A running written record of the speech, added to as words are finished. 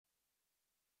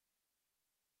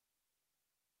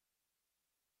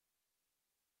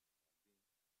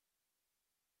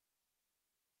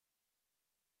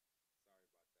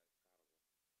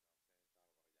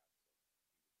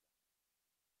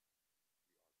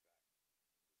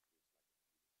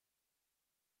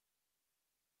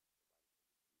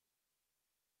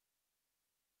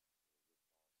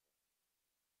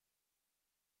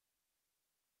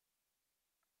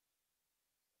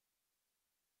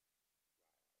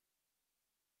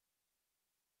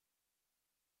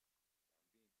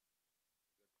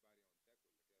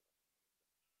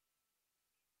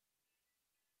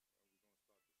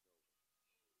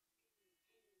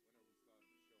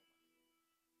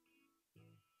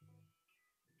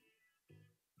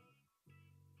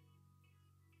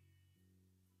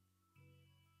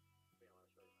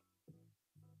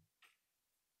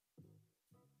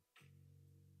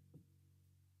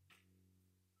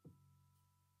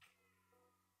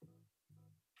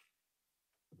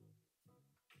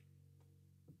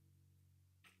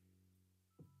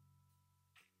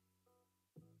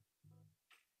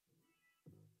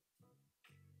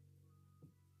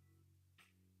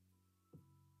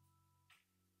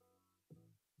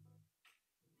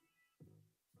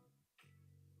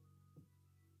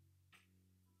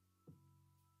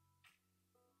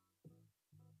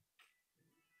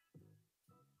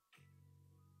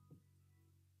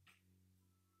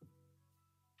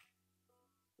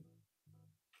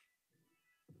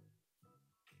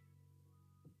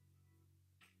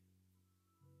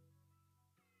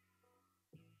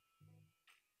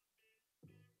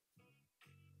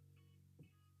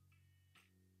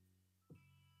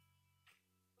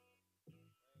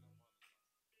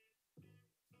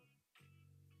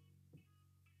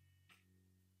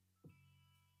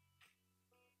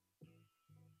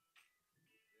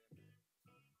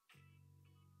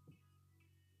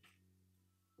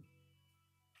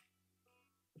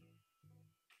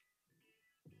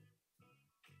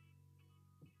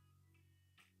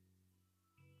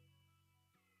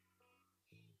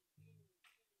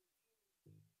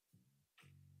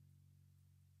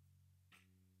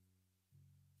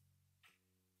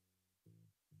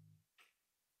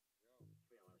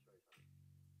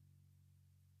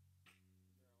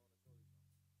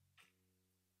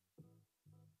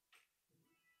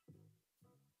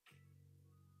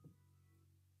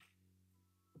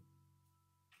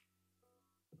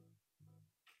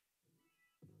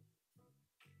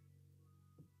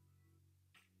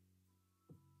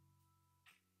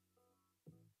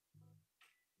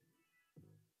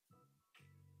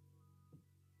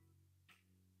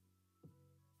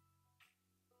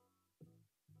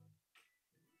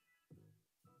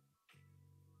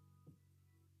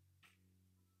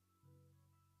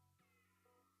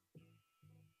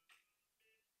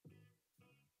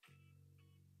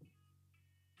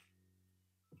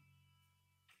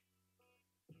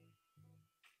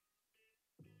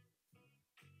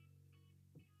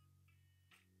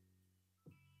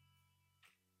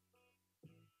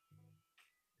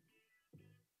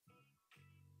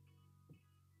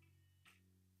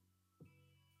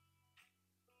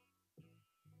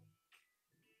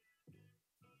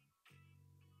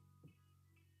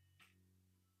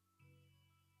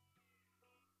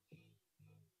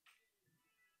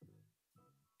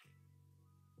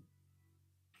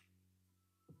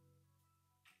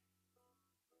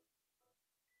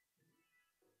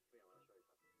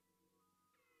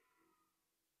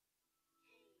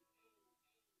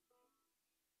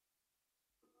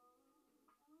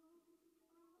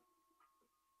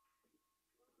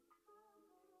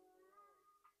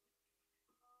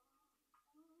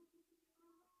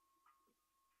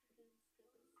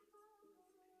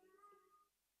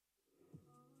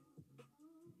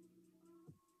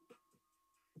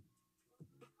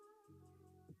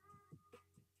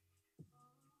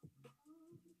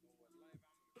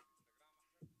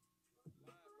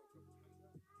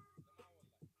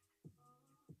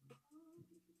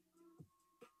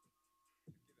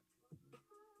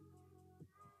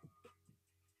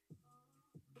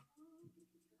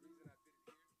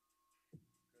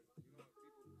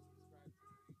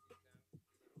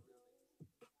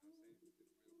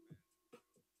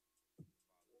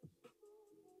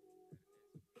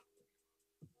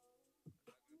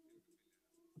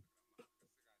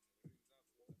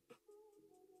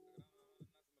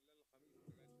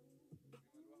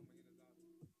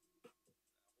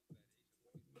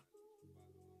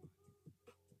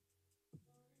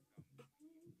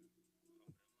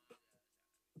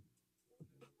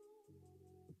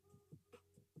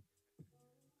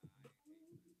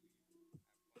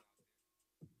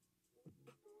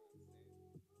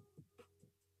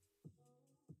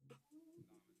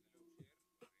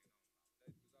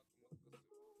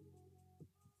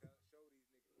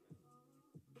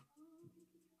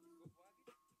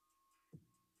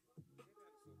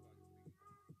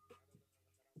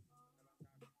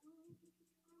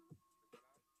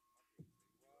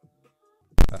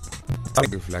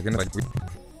لكن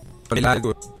لا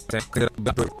يقول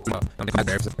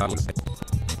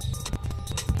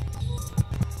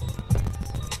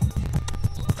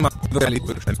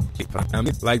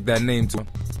like that name too.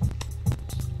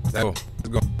 Let's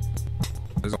go.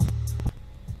 Let's go.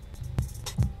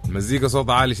 المزيكا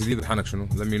صوتها عالي شديد الحنك شنو؟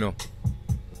 let me know.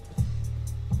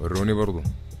 وروني برضو.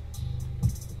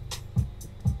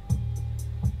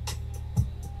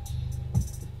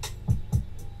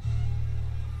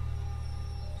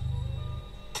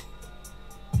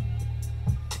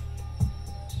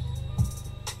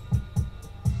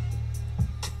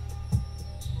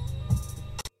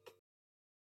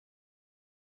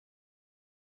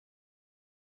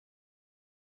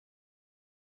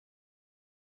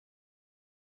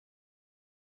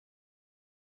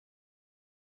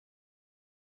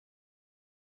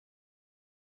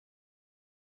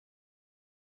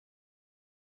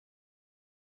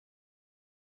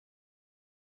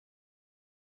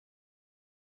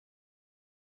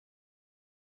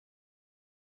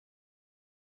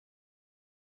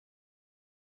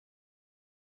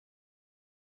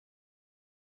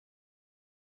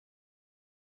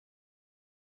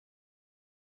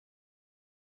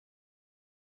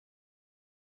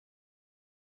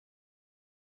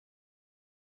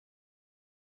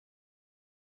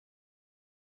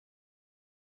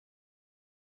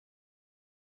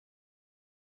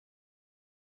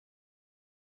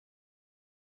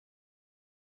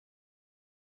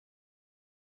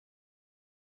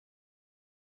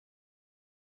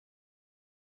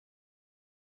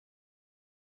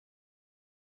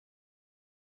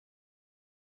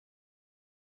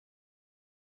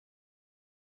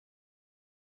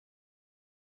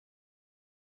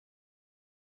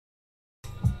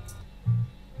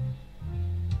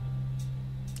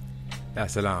 يا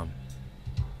سلام.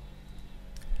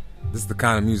 This is the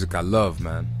kind of music I love,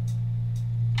 man.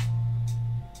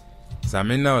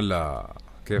 سامعيننا ولا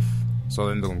كيف؟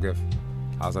 صوت عندكم كيف؟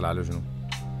 حاصل على شنو؟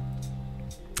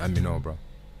 Let me know, bro.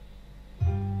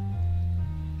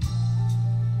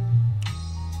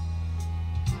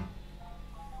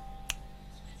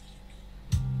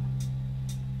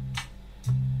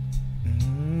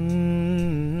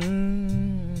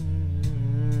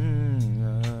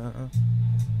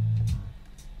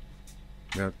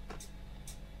 Yep.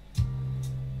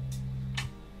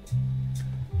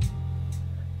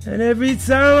 And every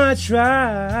time I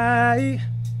try,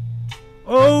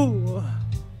 oh,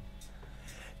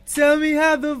 tell me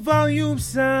how the volume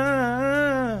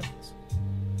sounds.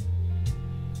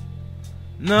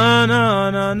 No,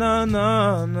 no, no, no,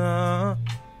 no, no.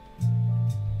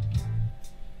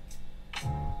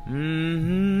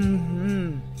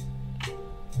 Mm-hmm.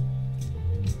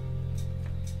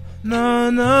 No,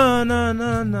 no, no,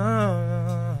 no, no.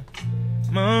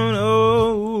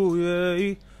 Oh,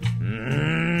 yeah.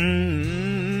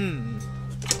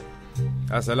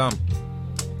 يا سلام.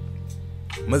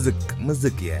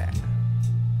 مزق yeah.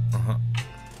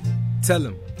 Tell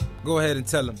him. Go ahead and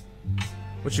tell him.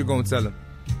 What you gonna tell him?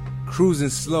 Cruising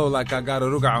slow like I got a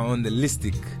ruga on the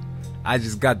listic. I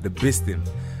just got the bistin.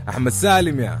 Ahmed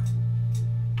Salim, yeah.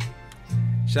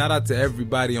 Shout out to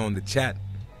everybody on the chat.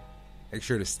 Make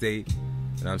sure to stay, you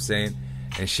know what I'm saying?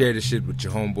 And share the shit with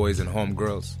your homeboys and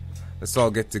homegirls. Let's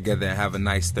all get together and have a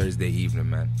nice Thursday evening,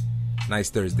 man. Nice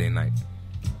Thursday night.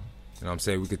 You know what I'm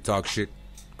saying? We could talk shit,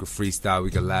 we could freestyle,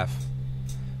 we could laugh.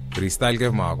 Freestyle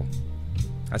كيف معكم؟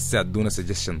 هسه ادونا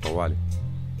suggestion طوالي.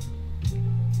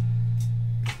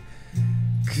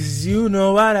 Cause you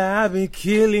know what I've been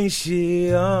killing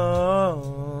shit,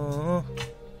 oh.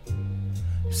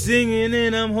 Singing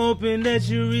and I'm hoping that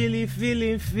you're really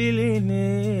feeling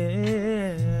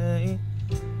it.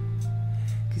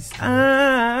 Cause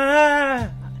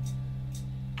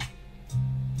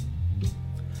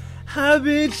I've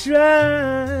been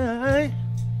trying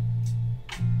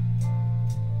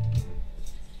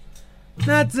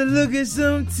not to look at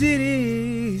some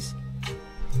titties.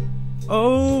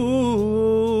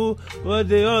 Oh, but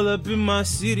they all up in my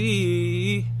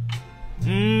city.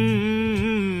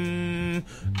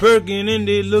 Perking and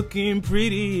they looking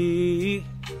pretty.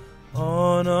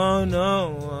 Oh no,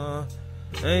 no.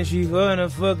 And she wanna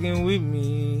fucking with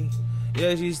me.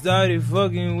 Yeah, she started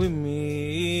fucking with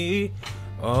me.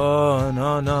 Oh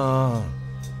no, no.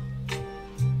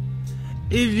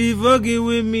 If she fucking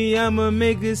with me, I'ma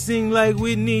make her sing like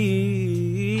Whitney.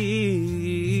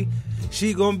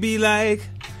 She gon' be like,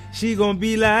 she gon'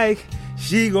 be like,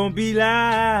 she gon' be like.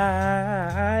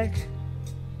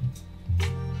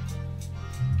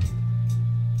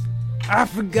 I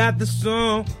forgot the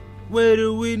song where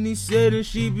the Whitney said and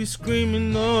she be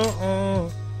screaming,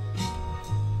 oh.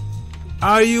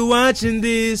 Are you watching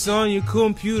this on your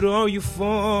computer or your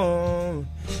phone?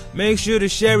 Make sure to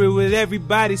share it with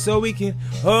everybody so we can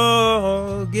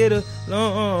all get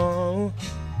along.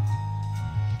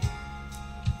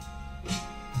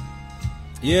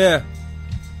 Yeah,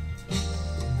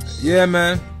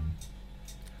 man.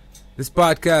 This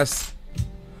podcast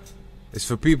is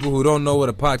for people who don't know what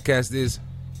a podcast is.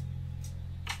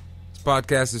 This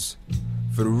podcast is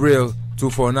for the real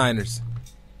 249ers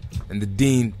and the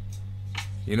dean.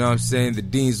 You know what I'm saying? The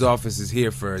dean's office is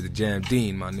here for the Jam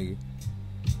Dean, my nigga.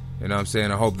 You know what I'm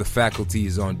saying? I hope the faculty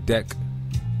is on deck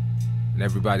and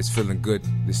everybody's feeling good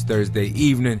this Thursday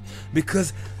evening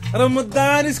because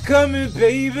Ramadan is coming,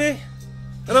 baby.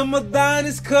 Ramadan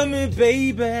is coming,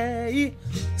 baby.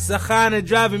 Sakhana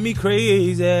driving me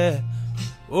crazy.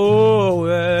 Oh,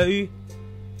 hey.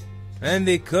 And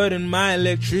they cutting my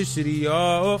electricity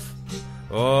off.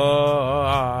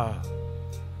 Oh,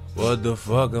 what the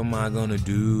fuck am I gonna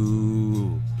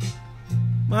do?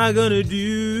 Am I gonna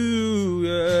do?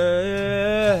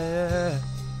 Yeah.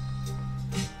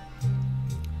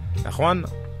 يا اخوانا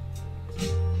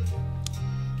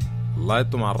والله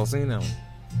انتوا معرصين يا عم.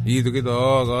 ايده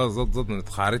كده زط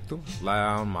نتخارجتوا. والله يا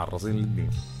عم معرصين للدين.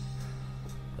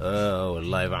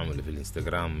 والله بعمل في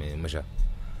الانستغرام مشى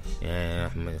يا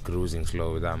احمد كروزنج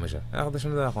سلو ده مشى. يا اخي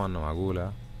شنو ده يا اخوانا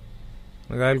معقوله؟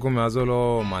 انا قايل لكم يا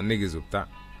زولو مع النجز وبتاع.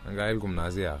 انا قايل لكم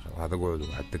ناس يا اخي وهتقعدوا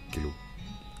وهتتكلوا.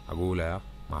 معقوله يا اخي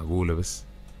معقوله بس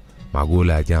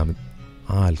معقوله يا جامد.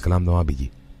 الكلام ده ما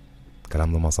بيجي.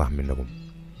 الكلام ده ما صح منكم.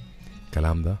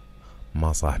 الكلام ده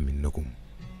ما صح منكم.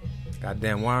 God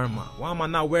damn, why am I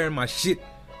not wearing my shit?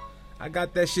 I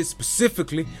got that shit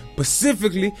specifically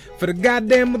for the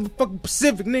goddamn motherfucking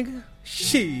Pacific, nigga.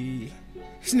 Shit.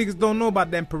 These niggas don't know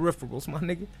about them peripherals, my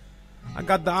nigga. I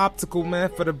got the optical, man,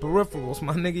 for the peripherals,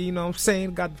 my nigga. You know what I'm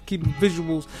saying? Got to keep the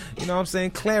visuals, you know what I'm saying,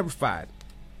 clarified.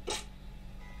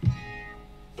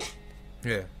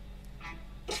 Yeah.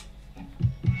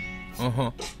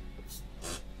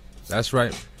 That's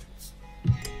right.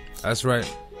 That's right.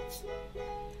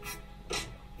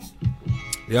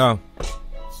 Yeah.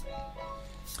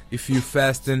 If you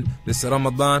fasting this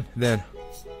Ramadan, then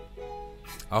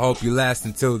I hope you last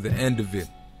until the end of it.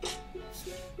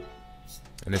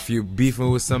 And if you beefing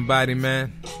with somebody, man,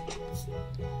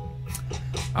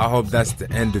 I hope that's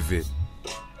the end of it.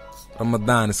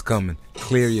 Ramadan is coming.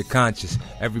 Clear your conscience.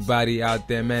 Everybody out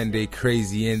there, man, they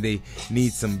crazy and they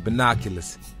need some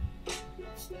binoculars.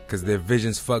 Cause their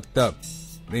vision's fucked up.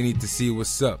 They need to see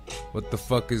what's up. What the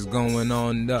fuck is going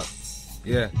on up.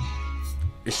 Yeah.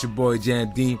 It's your boy Jam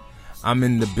Dean. I'm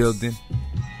in the building.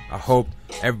 I hope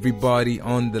everybody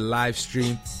on the live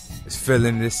stream is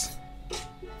feeling this.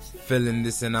 Feeling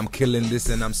this and I'm killing this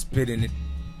and I'm spitting it.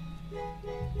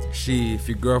 If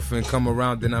your girlfriend come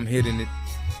around, then I'm hitting it.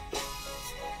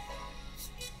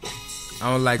 I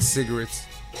don't like cigarettes,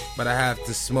 but I have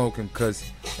to smoke them cause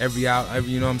every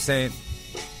you know what I'm saying?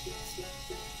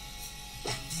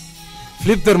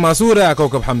 فليبتر ماسورة يا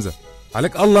كوكب حمزة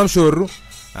عليك الله مشوره.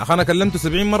 انا كلمته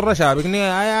 70 مرة شابكني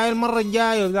هاي المرة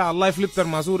الجاية وبتاع. الله يفليبتر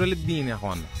ماسورة للدين يا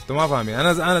اخوانا. انتوا ما فاهمين.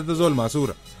 انا ده زول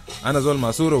ماسورة. انا زول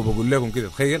ماسورة وبقول لكم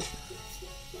كده.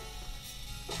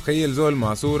 تخيل زول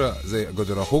ماسورة زي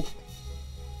قدر اخوك.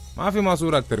 ما في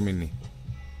ماسورة اكتر مني.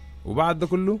 وبعد ده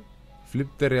كله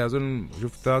فليبتر يا زول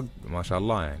شفتك ما شاء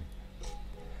الله يعني.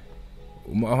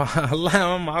 الله يا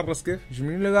مان معرس كيف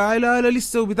جميل. لا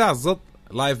لسه وبتاع الزط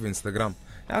لايف في انستغرام.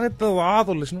 يا اخي انت وعاط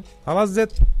ولا شنو؟ خلاص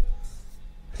زيت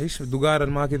ايش الدقار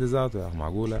ما كده ذاته يا اخي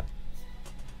معقوله؟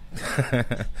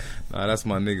 لا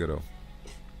اسمع النيجرو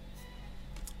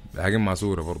حاجه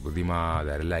ماسوره برضه دي ما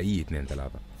داير لا اي 2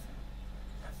 3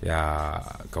 يا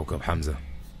كوكب حمزه.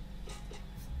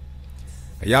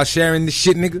 يا شيرين ذا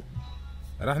شيت نيجا.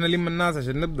 رحنا نلم الناس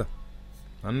عشان نبدا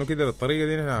لانه كده بالطريقه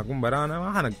دي نحن هنكون برانا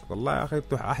ما حنق. والله يا اخي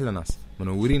انتوا احلى ناس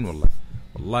منورين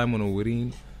والله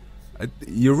منورين.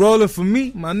 You're rolling for me,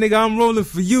 my nigga. I'm rolling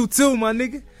for you too, my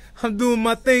nigga. I'm doing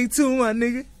my thing too, my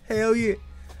nigga. Hell yeah.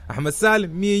 Ahmed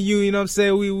Salim, me and you, you know what I'm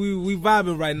saying? We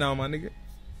vibing right now, my nigga.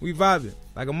 We vibing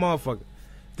like a motherfucker.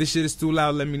 If this shit is too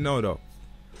loud, let me know though.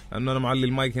 أنا معلي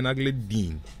المايك هناك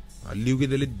للدين. عليه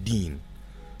كده للدين.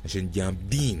 عشان جام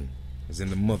دين is in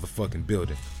the motherfucking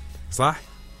building. صح؟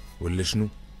 ولا شنو؟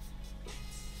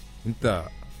 انت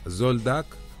الزول داك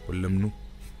ولا منو؟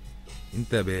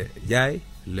 انت جاي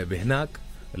ولا بهناك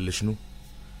ولا شنو؟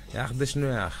 يا اخ ده شنو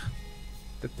يا اخ؟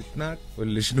 تتناك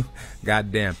ولا شنو؟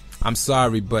 God damn. I'm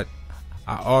sorry but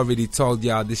I already told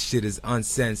y'all this shit is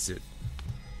uncensored.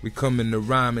 We coming to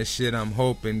rhyme and shit. I'm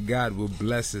hoping God will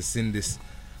bless us in this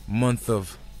month of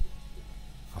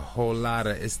a whole lot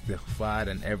of istighfar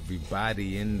and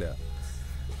everybody in the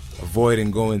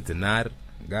avoiding going to nar.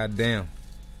 Goddamn.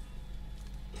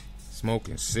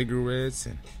 Smoking cigarettes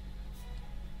and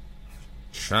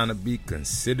trying to be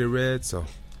considerate, so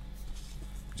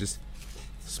just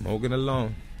smoking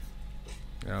alone.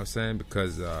 You know what I'm saying?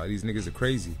 Because these niggas are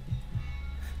crazy.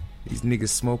 These niggas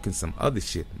smoking some other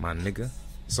shit, my nigga.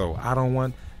 So I don't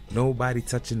want nobody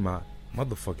touching my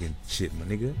motherfucking shit, my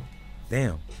nigga.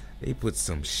 Damn, they put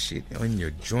some shit on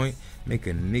your joint, make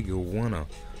a nigga wanna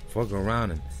fuck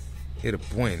around and hit a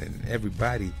point, and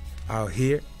everybody out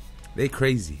here, they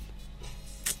crazy.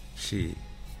 Shit.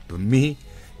 But me,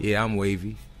 yeah, I'm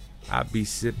wavy. I be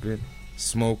sipping,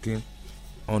 smoking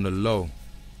on the low.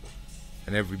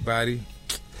 And everybody,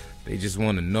 they just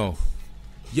want to know,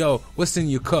 yo, what's in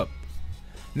your cup?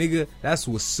 Nigga, that's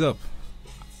what's up.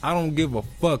 I don't give a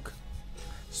fuck.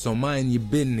 So mind your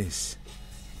business.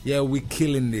 Yeah, we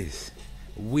killing this.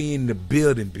 We in the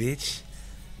building, bitch.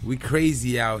 We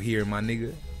crazy out here, my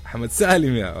nigga. Hamad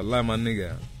Salim ya, Allah my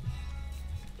nigga.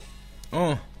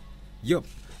 Yup.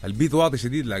 البيت واطي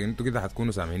شديد لكن انتوا كده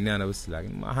هتكونوا سامعيني انا بس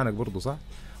لكن ما حنك برضو صح.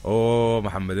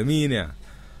 محمد امين يا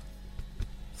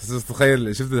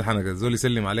تخيل شفت الحنكه زول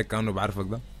يسلم عليك كانه بعرفك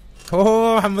ده.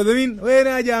 محمد امين وين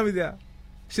يا جامد يا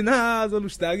شنو هذا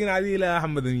مشتاقين عديله يا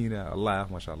محمد امين يا الله يا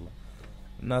اخي ما شاء الله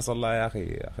الناس الله يا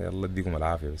اخي الله يديكم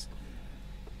العافيه بس.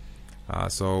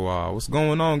 So what's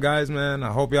going on guys man?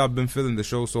 I hope y'all been feeling the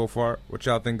show so far. What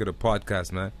y'all think of the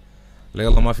podcast man?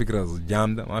 يلا ما فكره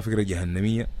جامده ما فكره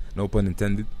جهنميه no pun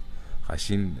intended.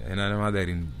 خاشين هنا انا ما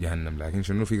دايرين جهنم لكن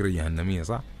شنو فكره جهنميه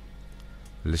صح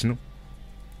ولا شنو؟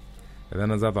 اذا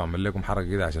انا ذات اعمل لكم حركه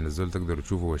كده عشان الزول تقدروا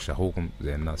تشوفوا وشهوكم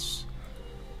زي الناس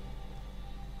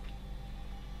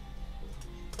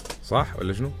صح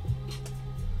ولا شنو؟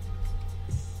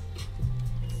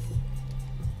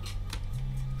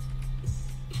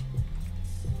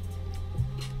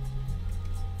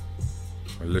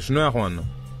 ولا شنو يا اخوانا؟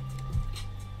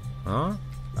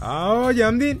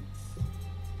 جامدين.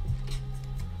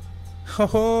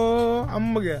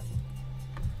 عمك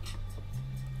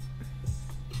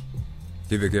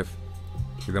كده كيف؟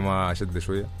 كده ما شد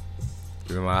شوية؟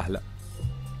 كده ما أحلى؟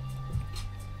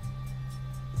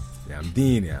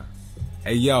 جامدين يا.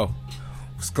 Hey yo,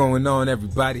 what's going on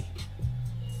everybody?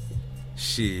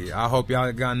 Shit, I hope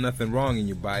y'all got nothing wrong in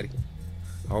your body.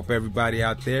 I hope everybody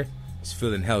out there is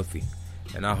feeling healthy.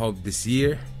 And I hope this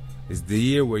year is the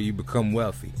year where you become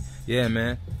wealthy. Yeah,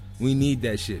 man. We need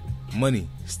that shit. Money.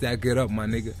 Stack it up, my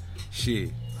nigga. Shit.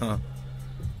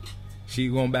 She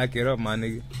gonna back it up, my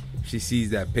nigga. She sees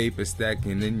that paper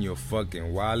stacking in your fucking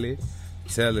wallet.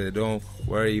 Tell her, don't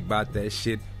worry about that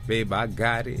shit. Babe, I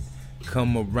got it.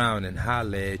 Come around and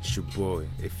holler at your boy.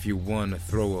 If you wanna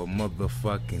throw a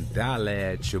motherfucking dollar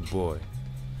at your boy.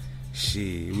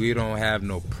 Shit, we don't have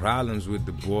no problems with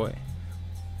the boy.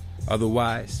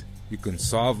 Otherwise, you can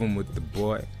solve them with the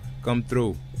boy. Come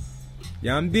through.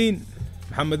 يا عمدين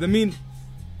محمد امين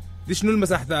دي شنو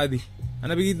المساحة هذه؟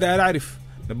 انا بقيت داير اعرف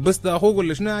لبست اخوك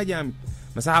ولا شنو يا جامد؟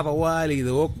 مساحة طوالي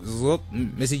ذوق زوت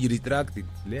مسج ريتراكتد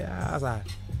ليه يا صاحبي؟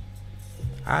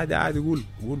 عادي قول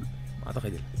ما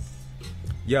تخجل.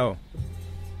 Yo,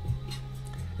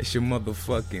 it's your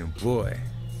motherfucking boy.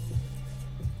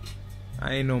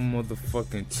 I ain't no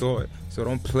motherfucking toy, so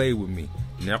don't play with me.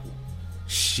 No,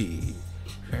 shit.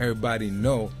 Everybody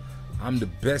know I'm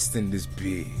the best in this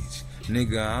bitch.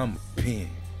 Nigga, I'm a pin,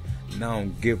 and I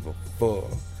don't give a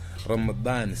fuck.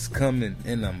 Ramadan is coming,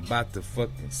 and I'm about to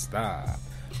fucking stop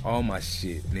all my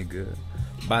shit, nigga.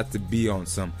 About to be on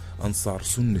some Ansar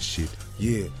Sunnah shit.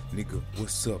 Yeah, nigga,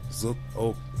 what's up? Zut,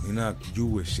 oh, you know,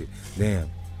 Jewish shit. Damn,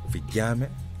 في الجامع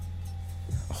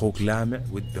أخوك لامع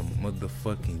with the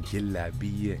motherfucking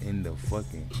جلابية in the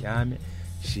fucking جامع.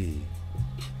 Shit,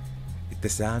 أنت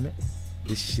سامع?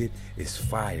 This shit is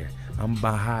fire. I'm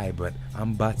about high, but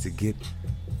I'm about to get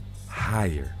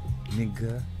higher,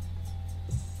 nigga.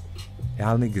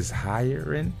 Y'all niggas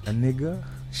hiring a nigga?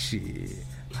 Shit,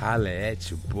 holla at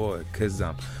your boy, cause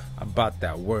I'm about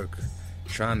that work.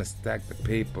 Trying to stack the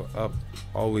paper up,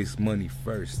 always money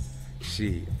first.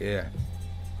 Shit, yeah.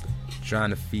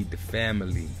 Trying to feed the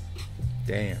family.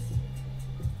 Damn.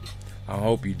 I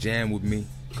hope you jam with me.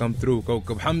 Come through,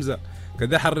 كوكب حمزة.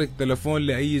 كده حرك تلفون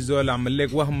لأي زول عمل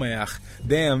لك وهمة يا أخ.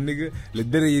 دايم نيجا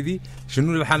للدرجة دي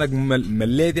شنو الحنك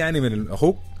مليت يعني من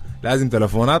أخوك لازم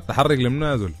تلفونات تحرك لمنو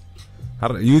يا زول.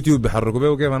 يوتيوب بيحركوا بيه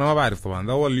وكيف أنا ما بعرف طبعا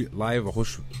ده أول لايف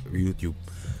أخش يوتيوب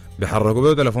بيحركوا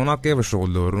بيه تلفونات كيف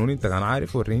الشغل ده وروني أنت كان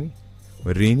عارف وريني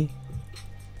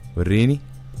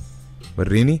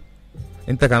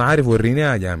أنت كان عارف وريني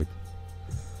يا جامد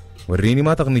وريني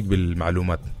ما تقنيك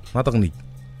بالمعلومات ما تقنيك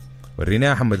وريني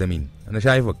يا محمد أمين أنا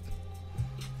شايفك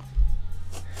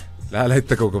لا لا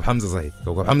انت كوكب حمزه صحيح.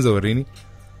 كوكب حمزه وريني.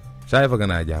 شايفك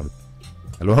انا جامد.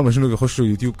 الوهم شنو بيخشوا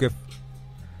يوتيوب كيف؟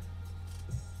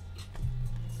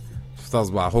 شفت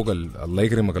اصبع اخوك الله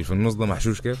يكرمك اللي في النص ده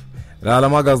محشوش كيف؟ لا لا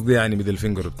ما قصدي يعني ميدل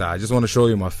فينجر بتاع just wanna show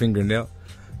you my fingernail.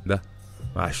 ده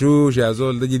محشوش يا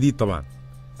زول. ده جديد طبعا.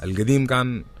 القديم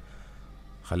كان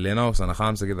خليناه سنة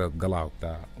 5 كده اتقلع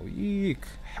وبتاع ويك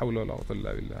حول ولا قوة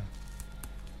الا بالله.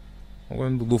 هو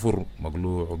عنده ضفر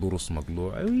مقلوع وضرس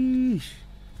مقلوع ايش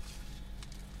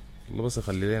الله بس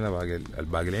خلي لنا باقي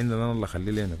الباقي اللي عندنا الله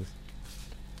خلي لنا بس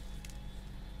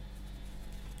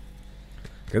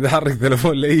كده. حرك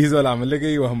تليفون لاي زول عمل لك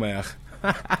اي وهم يا اخي.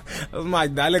 اسمع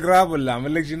ادعي لك راب ولا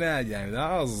عمل لك شنو يعني؟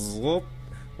 اه الزبط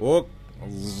وك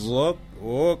الزبط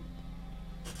وك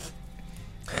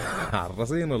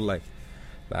عرصين والله.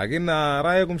 لكن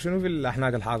رايكم شنو في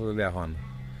الاحناك الحاصله دي يا اخوانا؟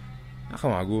 يا اخي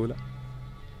معقوله.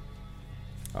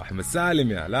 احمد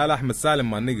سالم يا لا احمد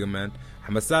سالم مع النجم مان.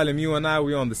 احمد سالم يو انا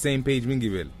وي اون ذا سيم بيج من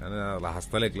قبل. انا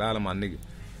لاحظت لك لا مع النجم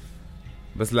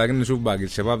بس. لكن نشوف باقي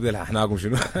الشباب دي احناكم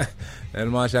شنو. لان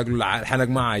ما شكله الحنك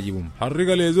ما عاجبهم.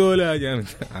 حرقه لي زول يا جامد.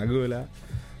 اقولها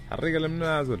حرقه لمن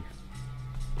يا زول.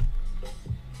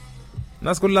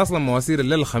 الناس كلها اصلا مواسير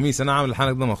الليل الخميس. انا عامل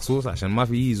الحنك ده مخصوص عشان ما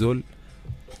في زول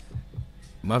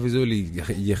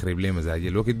يخرب ليه مزاجي.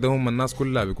 الوقت ده هم الناس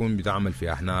كلها بيكون بتعمل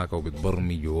في احناك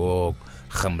وبتبرمج ووك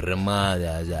خمر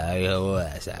ماذا زي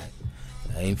هو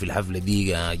ساعين في الحفله دي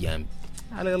يا جامد.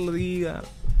 على يلا دقيقه.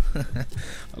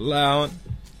 الله يعون.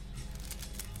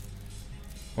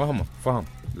 فهم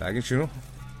لكن شنو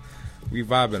we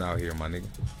vibing out here my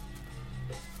nigga.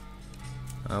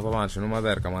 انا طبعا شنو ما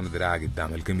داير كمان دراعة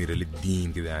قدام الكاميرا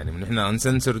للدين كده يعني من احنا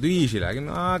انسنسر دويشي. لكن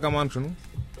كمان شنو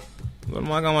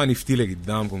ما كمان يفتيلة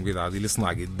قدامكم كده عادي. يصنع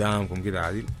قدامكم كده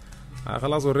عادي.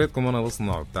 خلاص وريتكم انا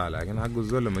بصنع وبتاع. لكن حق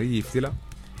الزول لما يجي يفتيلة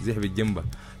زيح بالجنبه.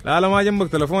 لا ما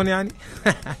جنبك تلفون يعني.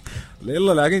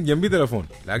 يلا لكن جنبي تلفون.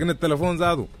 لكن التلفون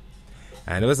زادوا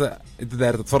يعني. بس انت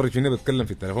داير تتفرج فيني بتكلم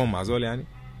في التلفون مع زول يعني.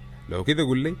 لو كده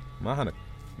قول لي ما حنك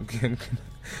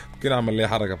ممكن اعمل لي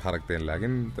حركه بحركتين.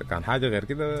 لكن كان حاجه غير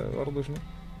كده برضه شنو.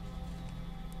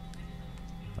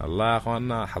 الله يا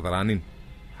اخواننا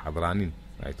حضرانين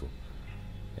ايتو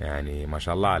يعني ما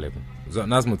شاء الله عليكم.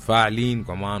 ناس متفاعلين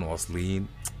كمان واصلين.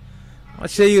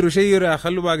 شيروا يا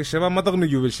خلوا باقي الشباب ما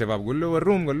تغنجوا بالشباب. قول له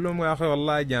وروم قول لهم يا اخي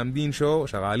والله جامدين شو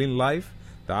شغالين لايف.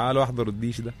 تعالوا احضروا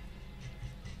الديش ده.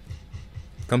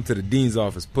 come to the dean's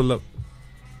office pull up.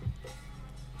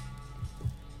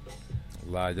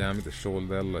 والله جامد الشغل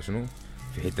ده. يلا شنو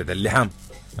في حتة اللحم.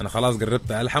 انا خلاص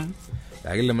قربت الحم.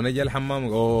 لكن لما نجي الحمام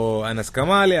اوه انس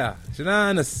كمال يا شنو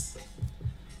انس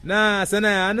ناس انا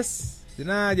يا انس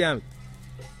شنو جامد.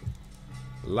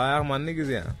 الله يا ما النقز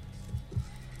يعني.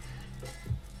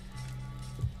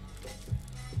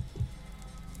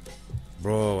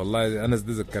 برو والله انس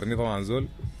ده ذكرني طبعا زول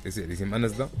اسم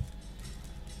انس ده.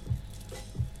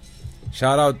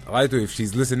 shout out غايته if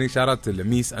she's listening shout out to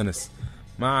لميس انس.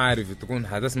 ما عارف تكون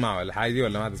هتسمع ولا حاجه دي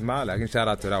ولا ما هتسمع. لكن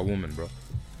shout out to that woman bro.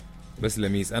 بس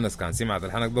لميس انس كان سمعت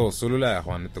الحنك ده وصلوا لا يا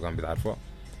اخوان انتوا كان بتعرفوه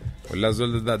ولا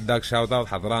الزول ده اداك شاوت اوت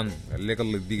حضران قال لك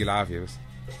الله يديك العافيه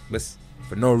بس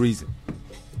for no reason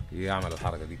يعمل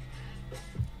الحركه دي.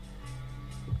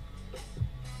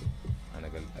 انا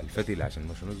قال الفتيل عشان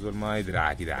ما شنو الزول ما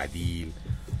يدري كده عديل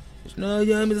شنو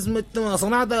جامد اسمت ما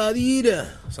صنعتها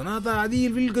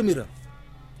عديل في الكاميرا.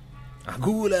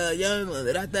 اقول يا جامد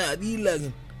درعتها عديل.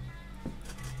 لكن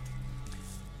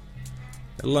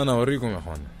يلا انا اوريكم يا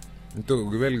اخوانا. انتوا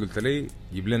قبل قلت لي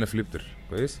جيب لنا فليبتر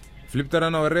كويس. فليبتر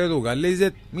انا وريته وقال لي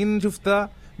زيت مين شفتها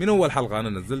من اول حلقه انا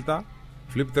نزلتها.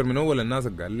 فليبتر من اول الناس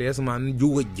قال لي اسمع عن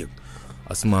جوا وجهك.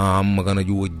 اسمع عمك انا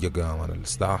جوا وجهك يا مان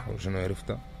الاستاح وشنو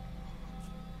عرفتها.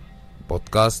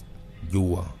 بودكاست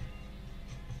جوا.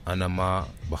 انا ما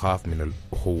بخاف من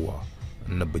الاخوه.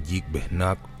 انا بجيك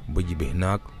بهناك بجي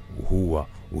بهناك وهو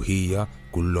وهي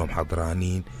كلهم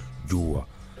حضرانين جوا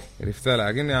عرفتها.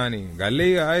 لكن يعني قال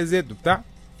لي عايز زيت وبتاع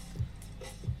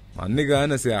مع النيجا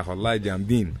انس يا اخي والله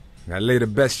جامدين. قال لي the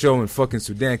best show in fucking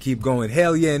Sudan. Keep going.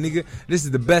 Hell yeah nigga. This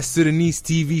is the best Sudanese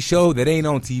TV show that ain't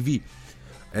on TV.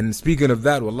 And speaking of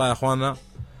that والله يا اخوانا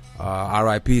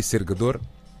R.I.P. سيرقدور.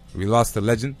 We lost a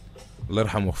legend. الله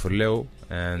يرحمه ويغفر له.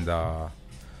 And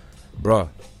bro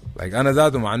like انا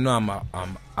ذاته مع انه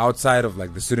I'm outside of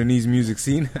like the Sudanese music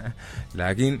scene.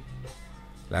 لكن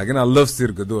I love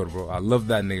سيرقدور bro. I love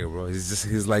that nigga bro.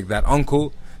 He's like that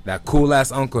uncle. That cool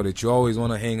ass uncle that you always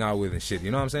want to hang out with and shit.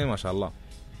 You know what I'm saying? ما شاء الله.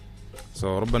 So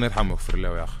ربنا يرحمه ويغفر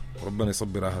له يا اخي. ربنا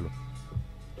يصبر اهله.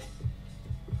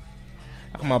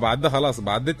 اخ ما بعد ده خلاص.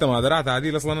 بعد انت ما درعت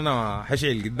عديل اصلا انا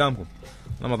حشعل قدامكم.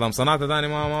 انا ما دام صنعت ثاني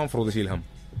ما مفروض اشيل هم.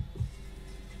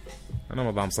 انا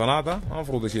مدام صنعتها ما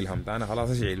المفروض اشيل هم انا خلاص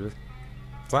اشيل بس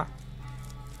صح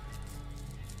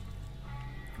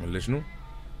ولا شنو؟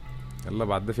 يلا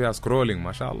بعد ده فيها سكرولينج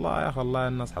ما شاء الله يا اخي الله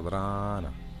الناس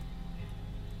حضرانه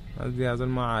دي يا زول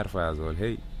ما عارفه يا زول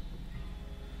هي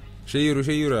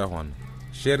شيروا يا اخوان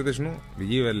الشير ده شنو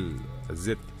بيجيب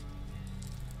الزيت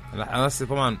انا بس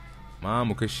طبعا ما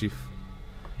مكشف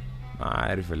ما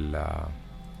عارف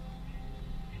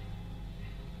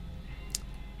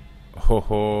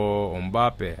هو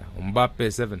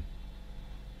امبابي 7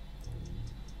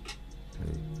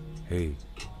 هي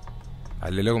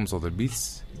علي لكم صوت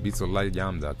البيتس والله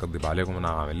جامده اكذب عليكم انا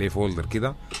عامل لي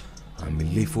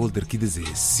فولدر كده زي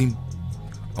السم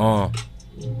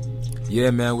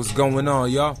yeah man what's going on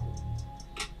y'all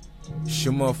it's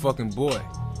your motherfucking boy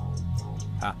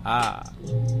haha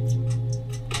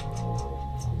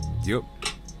yup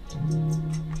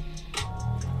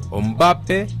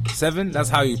Mbappe 7 that's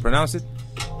how you pronounce it.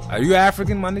 Are you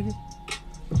African my nigga?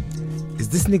 Is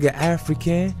this nigga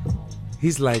African?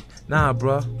 He's like nah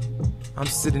bruh I'm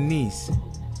Sudanese.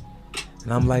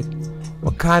 And I'm like,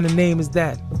 what kind of name is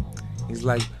that? He's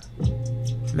like,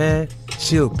 man,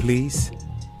 chill please.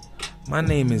 My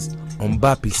name is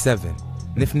Mbappe 7.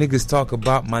 And if niggas talk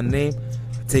about my name,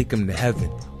 I take them to heaven.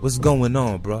 What's going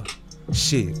on, bro?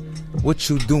 Shit, what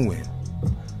you doing?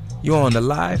 You on the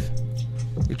live?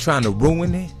 You trying to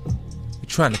ruin it? You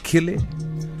trying to kill it?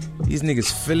 These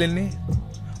niggas feeling it?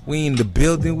 We in the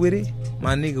building with it?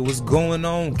 My nigga, what's going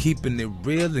on? Keeping it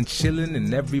real and chilling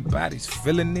and everybody's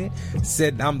feeling it.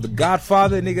 Said I'm the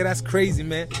Godfather. Nigga, that's crazy,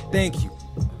 man. Thank you.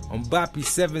 Mbappe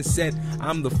 7 said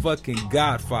I'm the fucking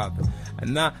Godfather.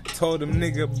 And I told him,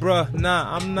 nigga, bruh,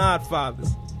 nah, I'm not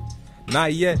fathers.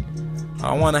 Not yet.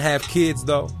 I want to have kids,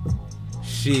 though.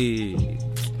 Shit.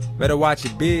 Better watch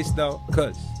your bitch, though,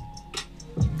 cuz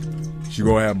she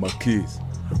gonna have my kids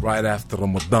right after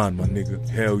Ramadan, my nigga.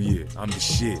 Hell yeah. I'm the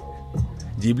shit.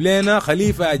 جيب لنا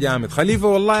خليفة يا جامد خليفة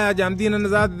والله يا جامدين أنا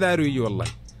زاد داري يجي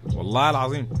والله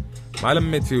العظيم ما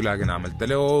لميت فيه لكن عملت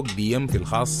له DM في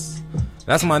الخاص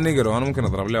لا اسمع النيجر وأنا ممكن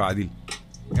أضرب له عديل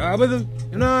يا بدل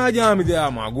أنا جامد يا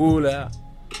معقولة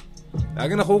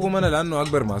لكن أخوكم أنا لأنه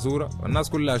أكبر ماسورة والناس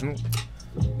كلها شنو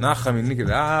ناخة مني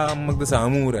كده أمك ده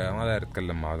سامورة ما داير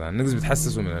أتكلم مع ده الناس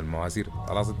بتحسسوا من المواسير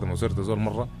خلاص أنت موسيرت زول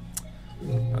مرة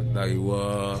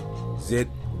أيوة زيت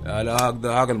لا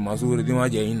هاك الماسورة دي ما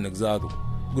جايينك ذاته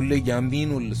قول لي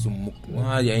جامدين ولا سمك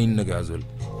ما جايينك يا زول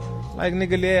لايك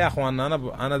نيجا ليه يا اخوان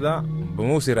انا ده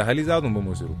بموسر اهلي ذاتهم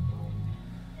بموسروا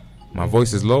my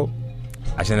voice is low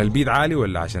عشان البيت عالي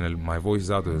ولا عشان my voice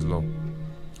ذاته is low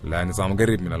لا نظام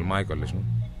قريب من المايك ولا شنو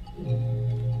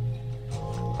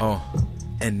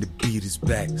and the beat is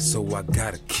back so I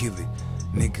gotta kill it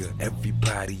nigga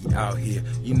everybody out here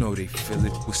you know they feel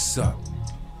it what's up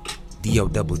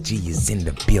DOG is in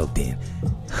the building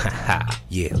haha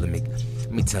yeah let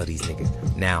me tell these niggas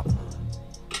now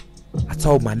I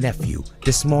told my nephew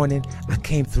this morning I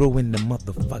came through in the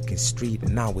motherfucking street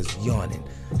and I was yawning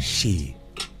shit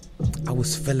I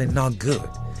was feeling all good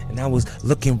and I was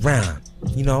looking around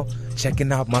you know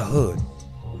checking out my hood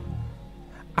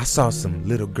I saw some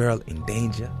little girl in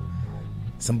danger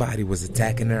somebody was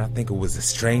attacking her I think it was a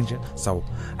stranger so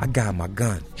I got my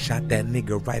gun shot that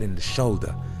nigga right in the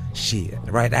shoulder shit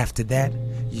right after that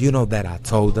you know that I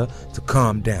told her to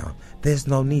calm down there's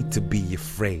no need to be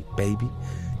afraid baby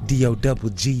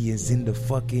DOG is in the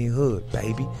fucking hood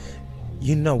baby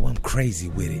you know I'm crazy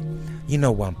with it you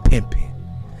know I'm pimping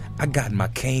I got my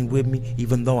cane with me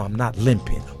even though I'm not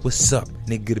limping what's up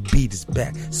nigga the beat is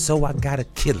back so I gotta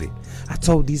kill it I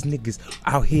told these niggas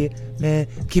out here man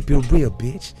keep it real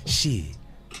bitch shit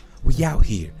we out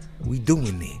here we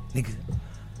doing it nigga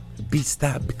the beat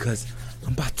stopped because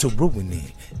I'm about to ruin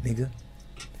it nigga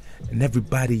and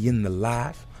everybody in the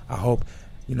live I hope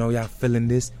you know y'all feeling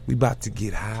this we about to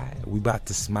get high we about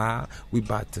to smile we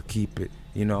about to keep it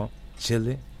you know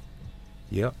chilling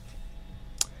yep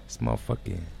it's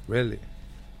motherfucking really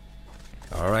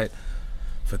alright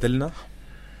فتلنا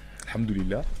الحمد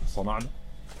لله صنعنا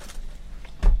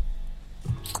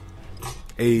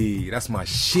اي that's my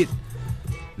shit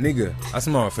نيجا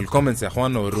اسمعوا في الكومنتس يا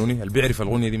اخواننا وروني اللي بيعرف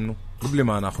الاغنيه دي منو قبل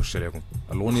ما انا اخش عليكم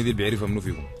الاغنيه دي بيعرفها منو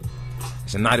فيكم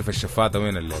عشان نعرف الشفاته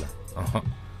وين الليله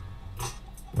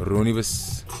وروني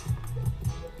بس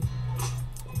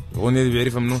الاغنيه دي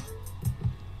بيعرفها منو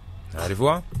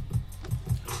تعرفوها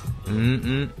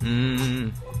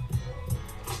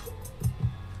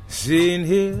Sitting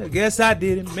here, I guess I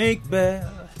didn't make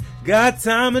bad. Got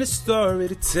time and a story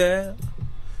to tell.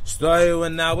 Started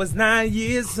when I was 9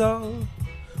 years old.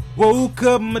 Woke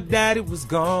up, my daddy was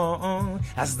gone.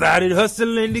 I started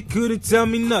hustling, they couldn't tell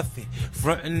me nothing.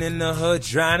 Frontin' in the hood,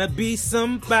 trying to be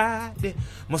somebody.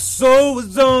 My soul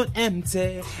was on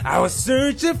empty. I was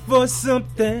searching for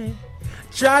something.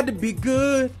 Tried to be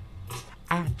good.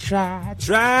 I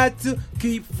tried to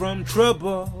keep from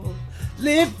trouble.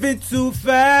 Living too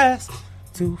fast.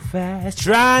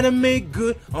 Trying to make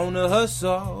good on the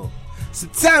hustle.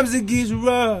 Sometimes it gets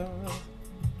rough.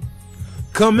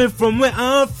 Coming from where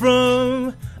I'm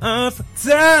from,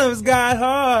 times got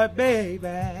hard,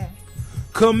 baby.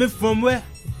 Coming from where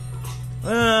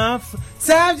I'm from,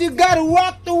 times you gotta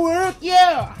walk to work,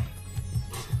 yeah.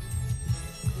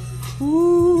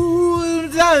 Ooh,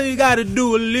 times you gotta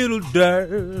do a little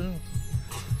dirt.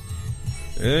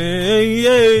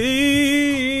 Hey.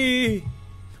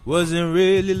 Wasn't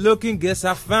really looking, guess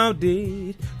I found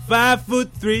it.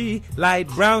 5'3", light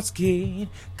brown skin,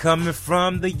 coming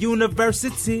from the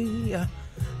university.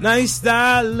 Nice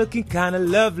style, looking kinda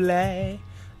lovely.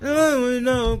 Oh,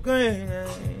 no, great.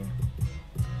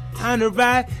 On the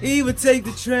ride, even take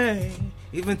the train.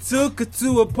 Even took her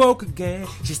to a poker game.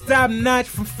 She stopped notch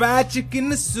from fried chicken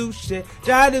to sushi.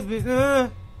 Tried to be,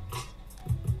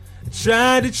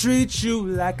 tried to treat you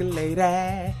like a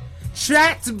lady.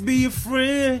 Tried to be a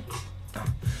friend,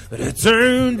 but it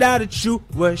turned out that you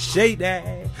were shady.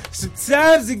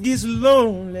 Sometimes it gets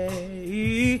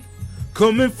lonely,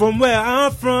 coming from where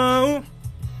I'm from.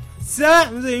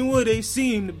 Times ain't what they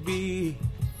seem to be,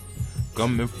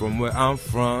 coming from where I'm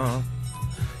from.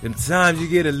 Them times you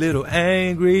get a little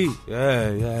angry,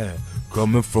 yeah,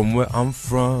 coming from where I'm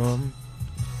from.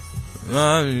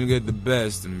 You get the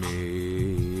best of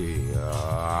me.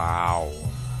 Ow.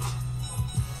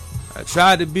 I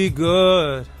tried to be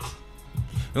good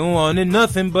and wanted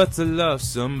nothing but to love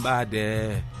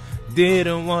somebody.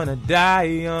 Didn't want to die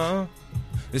young.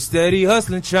 Steady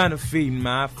hustling, trying to feed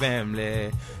my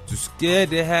family. Too scared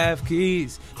to have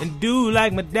kids and do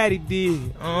like my daddy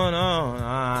did. Oh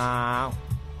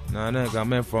no, no,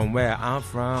 coming from where I'm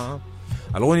from.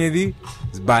 الأغنية دي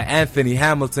is by Anthony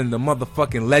Hamilton, the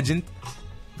motherfucking legend.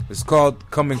 It's called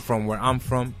Coming From Where I'm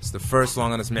From. It's the first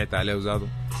song أنا سمعت عليه وزاده.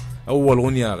 أول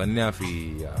أغنية غنيها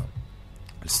في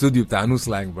الاستوديو بتاع نو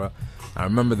سلانج bro. I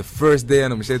remember the first day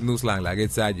أنا مشيت نو سلانج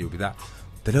لقيت ساجي وبتاع.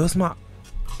 قلت له اسمع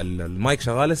المايك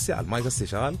شغال هسه، المايك هسه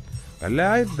شغال. قال لي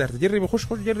هاي بدك تجربه، خش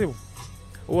جربه.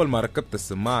 أول ما ركبت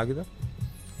السماعة كده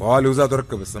وقال لي وزاده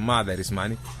ركب السماعة داير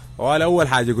يسمعني. وقال أول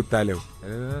حاجة قلتها له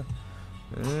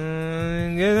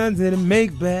to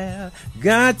make bad,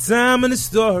 got time and a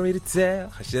story to tell.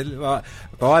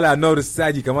 طوالي I noticed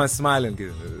ساجي كمان smiling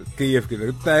كده كيف كده.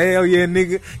 قلت hell yeah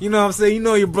nigga, you know what I'm saying, you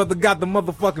know your brother got the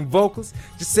motherfucking vocals.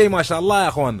 Just say ما شاء الله يا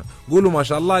اخوانا. قولوا ما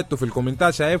شاء الله. انتوا في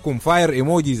الكومنتات شايفكم فاير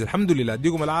ايموجيز. الحمد لله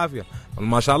اديكم العافية.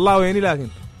 ما شاء الله ويني، لكن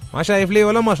ما شايف ليه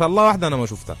ولا ما شاء الله واحدة انا ما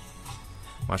شفتها.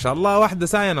 ما شاء الله واحدة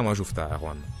ساعة انا ما شفتها يا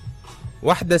اخوانا.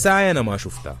 واحدة ساعة انا ما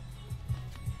شفتها.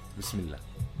 بسم الله.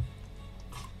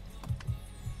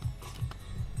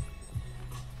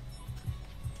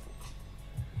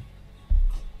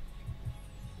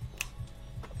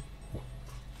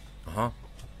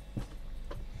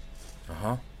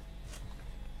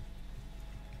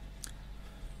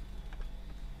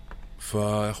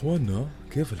 فيا اخوانا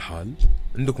كيف الحال؟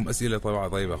 عندكم اسئله طبعا؟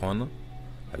 طيب يا اخوانا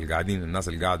القاعدين، الناس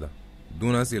القاعده،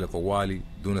 دون اسئله طوالي،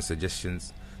 دون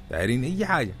سجشنز، دايرين اي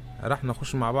حاجه. راح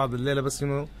نخش مع بعض الليله بس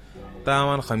انه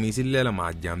تمام خميسي الليله مع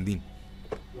الجامدين.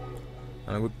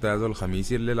 انا قلت هذول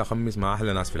خميسي الليله خمس مع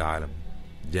احلى ناس في العالم،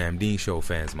 جامدين شو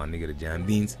فانز مع نقدر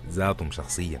الجامدين ذاتهم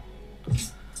شخصيا.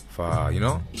 فا you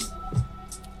know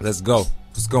let's go.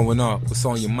 What's going on? What's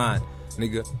on your mind,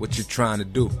 nigga? What you trying to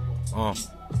do?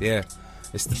 Yeah,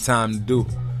 it's the time to do.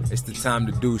 It's the time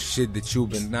to do shit that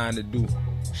you've been dying to do.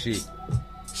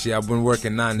 Shit, I've been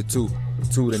working 9 to 2,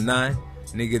 2 to 9,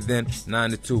 nigga. Then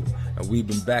 9 to 2, and we've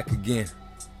been back again.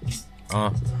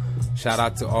 Shout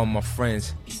out to all my friends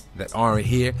that aren't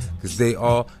here, cause they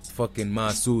all fucking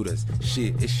Masudas.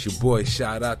 Shit, it's your boy.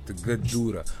 Shout out to Good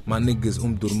Duda. My niggas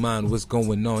Durman. What's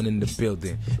going on in the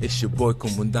building? It's your boy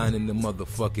Kumundan in the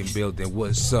motherfucking building.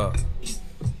 What's up?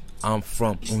 I'm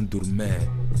from Durman.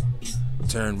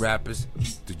 Turn rappers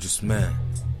to just man.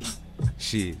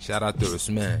 Shit, shout out to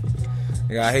Usman.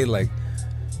 Nigga, I hate like,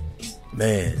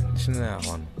 man.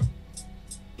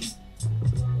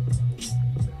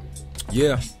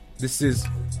 Yeah, this is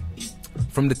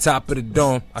from the top of the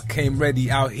dome. I came ready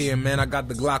out here, man. I got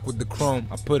the Glock with the chrome.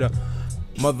 I put a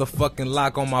motherfucking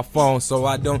lock on my phone so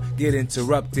I don't get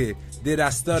interrupted. Did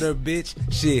I stutter, bitch?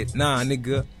 Shit, nah,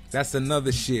 nigga. That's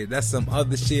another shit. That's some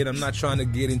other shit. I'm not trying to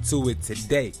get into it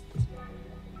today.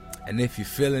 And if you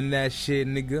feeling that shit,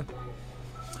 nigga,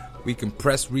 we can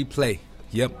press replay.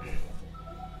 Yep.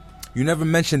 You never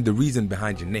mentioned the reason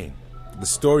behind your name. The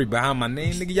story behind my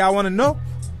name, nigga. Y'all wanna know?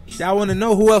 Y'all wanna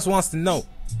know? Who else wants to know?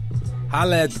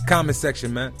 Holla at the comment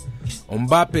section, man.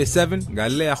 Mbappe 7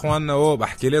 قال لي يا اخواننا هو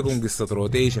بحكي لكم قصة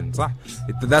روتيشن صح؟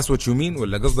 انت that's what you mean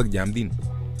ولا قصدك جامدين؟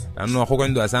 لأنه أخوك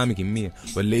عنده أسامي كمية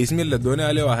ولا اسمي اللي ادوني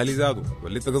عليه وأهلي ذاته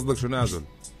ولا انت قصدك شنو يا زول؟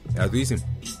 يا تو اسم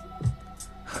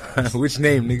which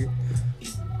name nigga؟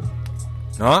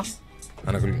 ها؟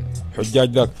 أنا أقول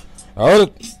حجاج ذاك يا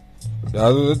ولد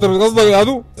يا انت قصدك يا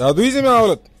تو اسم يا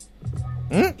ولد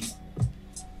انت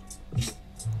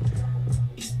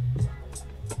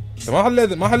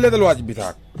ما حليت الواجب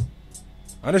بتاعك.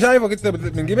 انا شايفك انت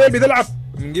من قبل بتلعب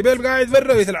من قبل قاعد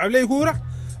برا بتلعب لي كوره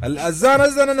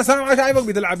الأذان انا سامع شايفك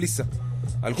بتلعب لسه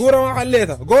الكوره ما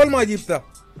حليتها جول ما جبتها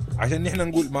عشان نحن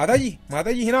نقول ما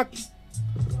تجي هناك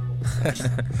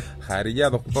خارجيه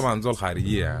طبعا زول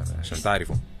خارجيه يعني عشان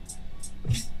تعرفوا.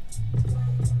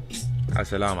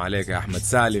 السلام عليك يا احمد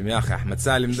سالم يا اخي. احمد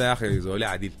سالم ده يا اخي زولي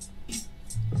عديل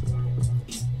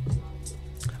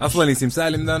اصلا. اسم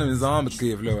سالم ده انا من زمان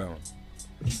بتكيف له يا مان.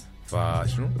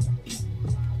 فشنو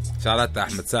شارات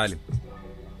احمد سالم.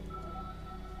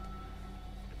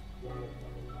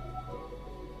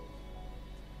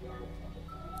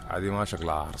 هذه ما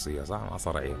شكلها عرصية صح ما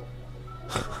صرعية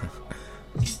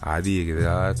عادية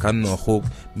كده كأنه أخوك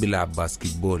بيلعب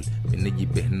باسكت بول بنجي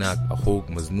بهناك أخوك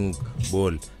مزنوق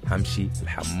بول همشي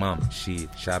الحمام شي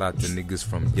شارات النيجز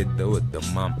from جدة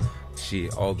والدمام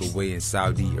shit all the way in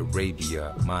Saudi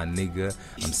Arabia my nigga.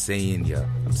 I'm saying ya,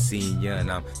 I'm seeing ya, and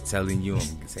I'm telling you,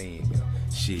 I'm saying ya.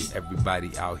 Shit,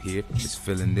 everybody out here is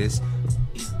feeling this.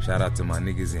 Shout out to my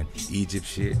niggas in Egypt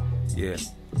shit. Yeah,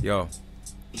 yo,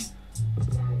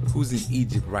 who's in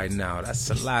Egypt right now? That's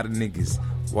a lot of niggas.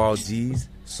 Wall G's,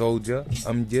 Soldier,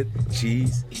 Amjad,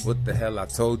 Cheese, what the hell I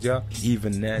told ya?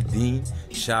 Even Nadine,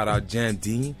 shout out Jam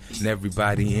Dean and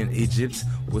everybody in Egypt.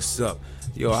 What's up?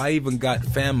 Yo, I even got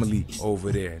family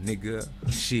over there, nigga.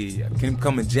 Shit, can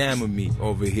come and jam with me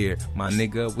over here, my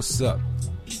nigga. What's up?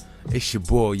 It's your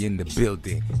boy in the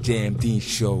building. Jam Dean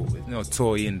Show. There's no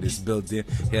toy in this building.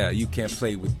 Yeah, you can't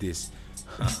play with this.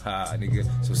 Haha, nigga.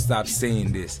 So stop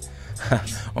saying this.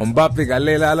 Mbappe got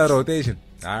la rotation.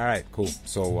 Alright, cool.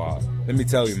 So, let me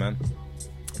tell you, man.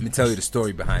 Let me tell you the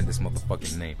story behind this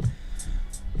motherfucking name.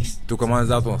 انتوا كمان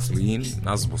ذاتوا اصليين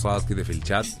ناس بساط كده في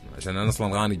الشات عشان انا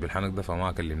اصلا غانج بالحنك ده فما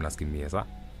اكلم ناس كمية صح؟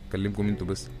 اكلمكم انتوا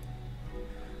بس.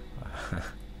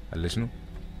 قال شنو؟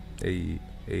 اي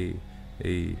اي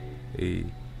اي اي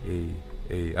اي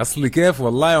اي اصلي كيف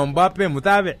والله يا مبابي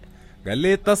متابع. قال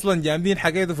لي انت اصلا جامدين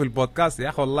حكيته في البودكاست يا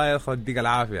اخي والله يا اخي اديك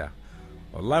العافية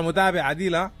والله متابع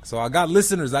عديل ها. So I got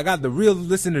listeners, I got the real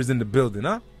listeners in the building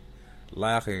ها.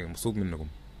 والله يا اخي مبسوط منكم.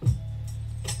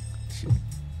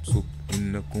 مبسوط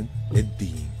منكم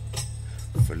الدين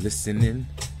for listening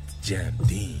to Jam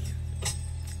Dean.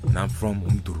 And I'm from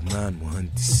Umdurman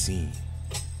Muhandisin.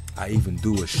 I even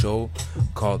do a show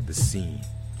called The Scene.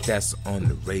 That's on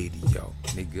the radio.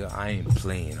 Nigga, I ain't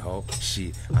playing, ho.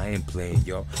 Shit, I ain't playing,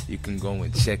 yo. You can go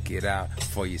and check it out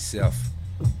for yourself.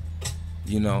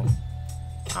 You know,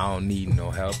 I don't need no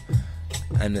help.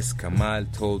 Anas Kamal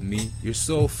told me, you're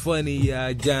so funny,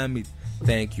 ya Jamit.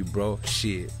 Thank you, bro.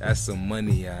 Shit, that's some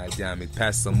money, ya Jamit.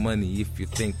 Pass some money if you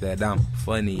think that I'm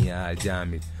funny, ya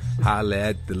Jamit. Holla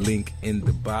at the link in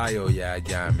the bio, ya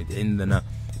Jamit. عندنا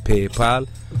PayPal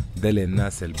ده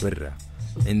للناس البرة.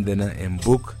 عندنا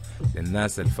inbook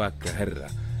للناس الفاكة هرة.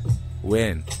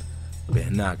 وين؟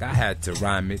 بهناك. I had to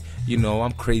rhyme it. You know,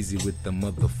 I'm crazy with the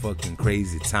motherfucking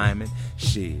crazy timing.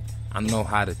 Shit. I know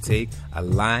how to take a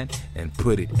line and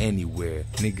put it anywhere.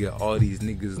 Nigga, all these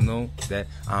niggas know that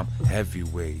I'm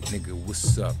heavyweight. Nigga,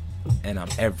 what's up? And I'm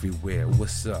everywhere.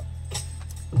 What's up?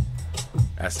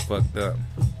 That's fucked up.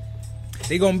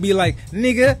 They gonna be like,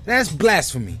 nigga, that's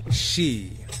blasphemy.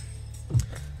 Shit.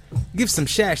 Give some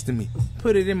shash to me.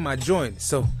 Put it in my joint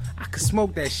so I can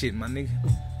smoke that shit, my nigga.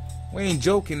 We ain't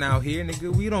joking out here,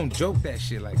 nigga. We don't joke that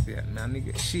shit like that, man,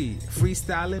 nigga. Shit.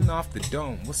 Freestyling off the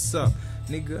dome. What's up?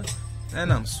 Nigga,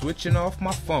 and I'm switching off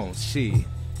my phone. Shit,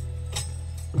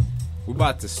 we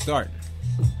about to start.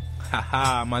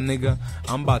 Haha, my nigga,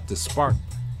 I'm about to spark.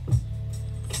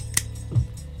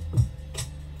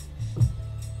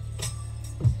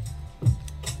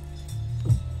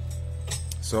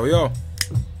 So yo,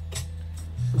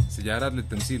 سيجارات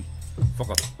للتمثيل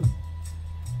فقط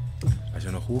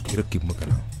عشان اخوك يركب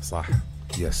مكانها صح.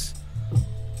 يس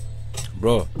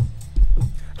برو.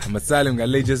 احمد سالم قال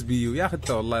لي جاست بي يو يا اخي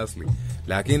انت والله اصلي.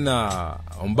 لكن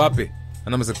مبابي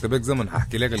انا مسكت بك زمن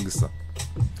هحكي لك القصه.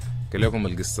 احكي لكم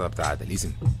القصه بتاعت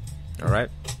الاسم. alright.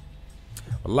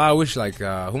 والله I wish like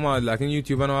هما لكن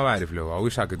يوتيوب أنا ما بعرف له. I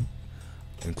wish I could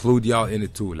include y'all in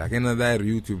it too. لكن أنا داير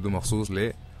يوتيوب ده مخصوص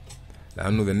ليه؟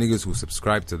 لأنه the niggas who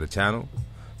subscribe to the channel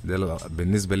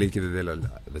بالنسبة لي كده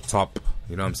the top,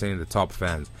 you know what I'm saying, the top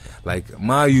fans. Like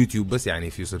ما يوتيوب بس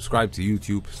يعني if you subscribe to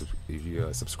YouTube, if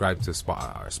you subscribe to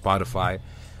Spotify,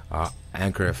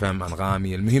 Anchor FM,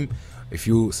 أنغامي, المهم if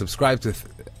you subscribe to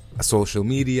a social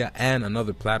media and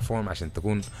another platform عشان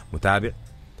تكون متابع,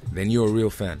 then you're a real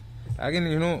fan. Again,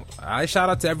 you know, I shout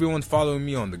out to everyone following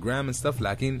me on the gram and stuff,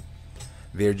 لكن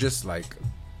they're just like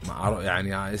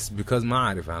يعني it's because ما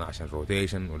أعرف أنا عشان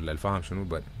rotation ولا الفهم شنو,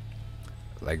 but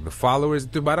like the followers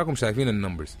تباركم شايفين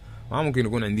النمبرز. ما ممكن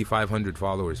يكون عندي 500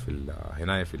 followers في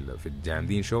هنا في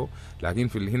الجامدين شو, لكن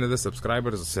في هنا ده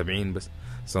subscribers 70 بس.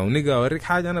 so nigga أوريك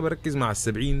حاجة أنا بركز مع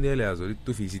 70 ديل يا زول,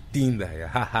 انتو في 60 ده يا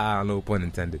ها no pun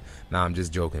intended. nah I'm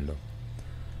just joking though.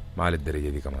 ما للدرجة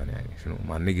دي كمان يعني شنو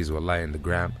مع niggas والله in the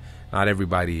gram. not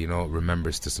everybody you know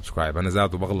remembers to subscribe. أنا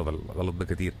ذاته بغلط الغلط ده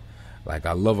كتير. like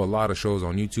I love a lot of shows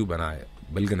on YouTube and I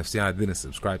بلقى نفسي I didn't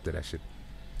subscribe to that shit.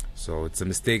 so it's a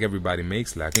mistake everybody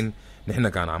makes. لكن نحن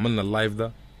كان عملنا اللايف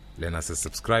ده لناس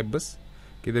السبسكرايب بس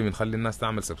كده, بنخلي الناس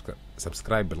تعمل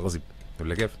سبسكرايب بالغصب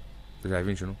ولا كيف؟ انتوا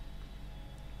شايفين شنو؟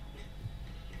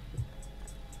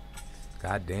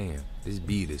 God damn, this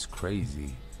beat is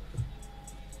crazy.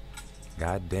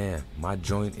 God damn, my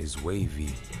joint is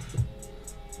wavy.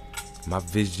 My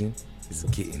vision is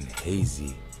getting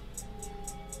hazy.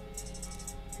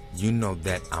 You know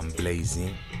that I'm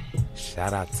blazing.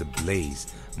 Shout out to Blaze.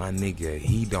 My nigga,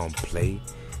 he don't play.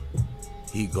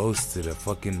 He goes to the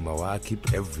fucking Mawakib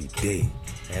every day.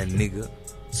 And nigga,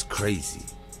 it's crazy.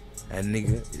 And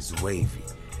nigga is wavy.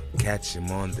 Catch him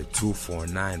on the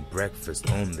 249 breakfast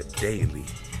on the daily.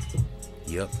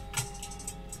 Yup.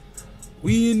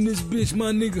 We in this bitch,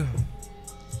 my nigga.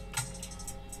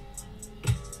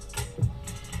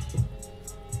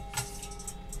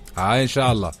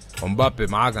 inshallah. Mbappe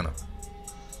معاك أنا.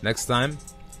 Next time.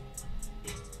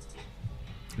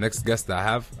 Next guest that I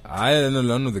have, I don't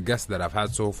know the guests that I've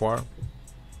had so far.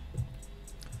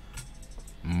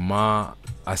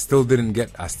 I still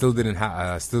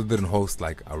didn't host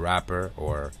like a rapper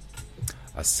or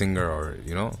a singer or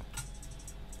you know.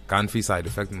 كان في side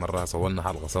effect مرة صورنا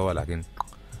حلقة سوا لكن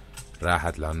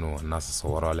راحت لأنه الناس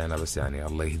صوروا علينا, بس يعني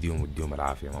الله يهديهم ويديهم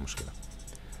العافية ما مشكلة.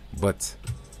 but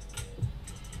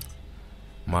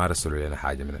ما رسلوا لنا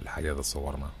حاجة من الحاجات اللي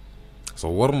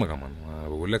صورنا كمان.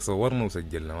 بقول لك صورنا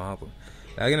وسجلنا ما أطول.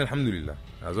 لكن الحمد لله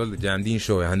هذول جامدين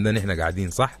شوية عندنا احنا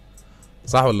قاعدين. صح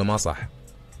ولا ما صح؟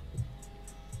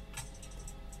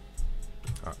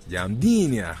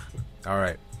 جامدين يا أخي.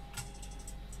 alright,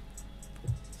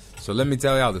 so let me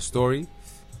tell y'all the story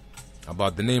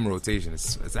about the name Rotation.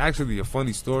 It's actually a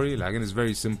funny story لكن it's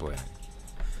very simple يعني.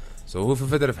 so هو في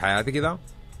فترة في حياتي كده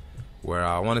where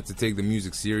I wanted to take the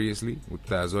music seriously.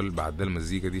 قلت أزول بعد ده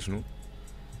المزيكا دي شنو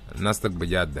الناس تقبل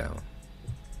جاد ده.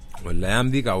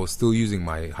 والأيام ديك I was still using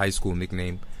my high school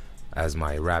nickname as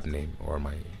my rap name or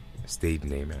my stage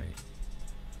name يعني.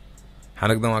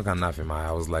 حنك ده ما كان نافع معي.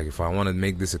 I was like if I want to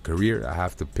make this a career I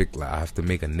have to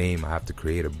make a name, I have to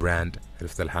create a brand.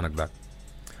 عرفت الحنك ده.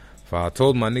 I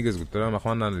told my niggas قلت لهم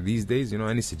أخوانا these days you know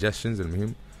any suggestions.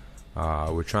 المهم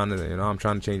we're trying to you know I'm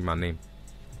trying to change my name.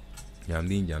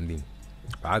 جامدين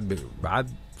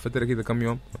بعد فترة كده كم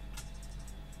يوم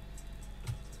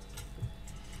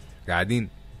قاعدين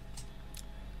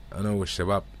انا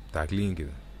والشباب تاكلين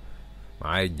كده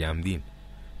معايا الجامدين.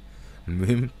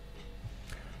 المهم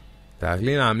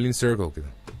تاكلين عاملين سيركل كده.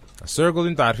 السيركل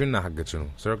انتوا عارفينها حقت شنو؟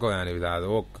 سيركل يعني بتاع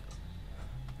دوك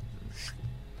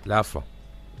لافة.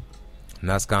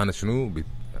 الناس كانت شنو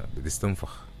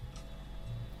بتستنفخ.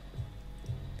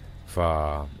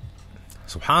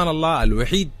 سبحان الله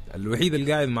الوحيد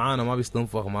اللي قاعد معانا ما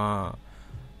بيستنفخ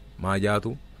ما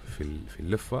جاته في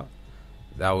اللفة.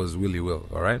 That was Willie Will.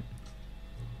 alright.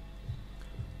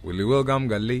 Willie Will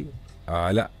قام قال لي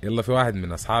لا يلا في واحد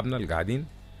من أصحابنا اللي قاعدين.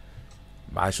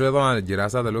 بعد شوية طبعا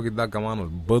الجراسات الوقت ده كمان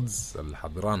البضز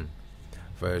الحضران.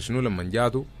 فشنو لما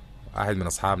جاته واحد من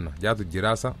أصحابنا جاته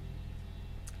الجراسة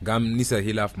قام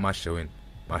نسى هلاف ماشي وين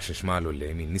ماشي شمال ولا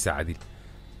يمين. نسى عديل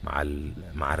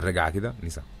مع الرقعة كده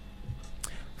نسى.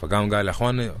 فقام قال يا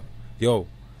أخوان yo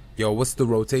what's the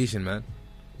rotation man,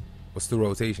 what's the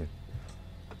rotation.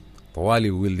 طوالي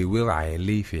ويل عين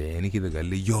لي في عيني كده قال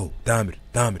لي يو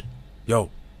تامر يو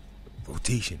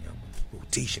روتيشن يا مان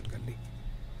روتيشن. قال لي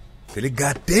قلت لي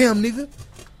God damn nigga.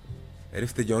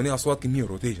 عرفت جوني أصوات كمية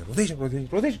روتيشن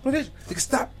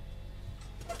ستوب.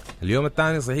 اليوم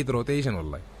الثاني صحيت روتيشن.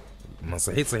 والله ما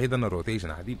صحيت أنا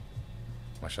روتيشن عديل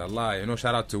ما شاء الله. you know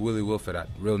shout out to Willie Will for that.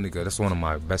 real nigga, that's one of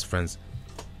my best friends.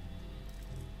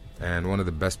 and one of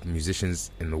the best musicians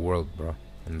in the world, bro.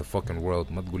 In the fucking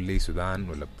world. ما تقول لي سودان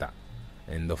ولا بتاع.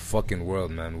 In the fucking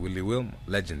world, man. Willie Will,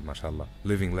 legend ما شاء الله.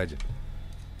 Living legend.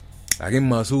 لكن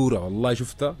ماسورة والله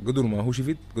شفتها قدر ما هو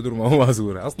شفت قدر ما هو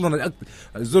ماسورة أصلا.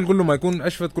 الزول كله ما يكون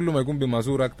أشفت كله ما يكون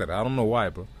بماسورة أكتر. I don't know why,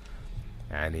 bro.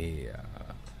 يعني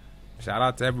shout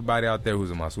out to everybody out there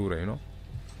who's a ماسورة, you know.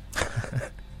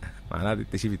 معناته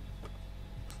انت شفت.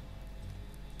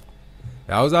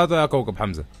 عاوزاته يا كوكب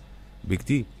حمزة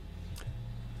بكتير.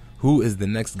 Who is the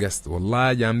next guest؟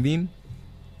 والله جامدين.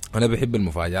 أنا بحب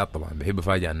المفاجآت طبعا. بحب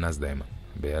أفاجئ الناس دايما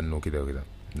بأنه كده وكده.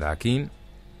 لكن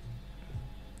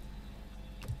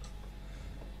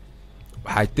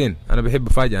حاجتين أنا بحب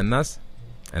أفاجئ الناس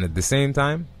and at the same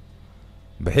time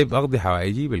بحب أقضي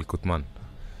حوائجي بالكتمان.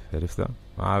 عرفتها؟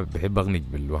 بحب أغنج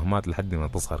بالوهمات لحد ما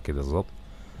تصغر كده الضبط.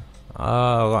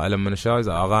 لما نشاوز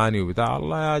أغاني وبتاع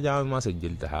الله يا جماعة ما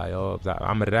سجلت حاجة بتاع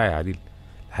عمل راية عديل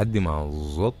لحد ما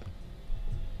الضبط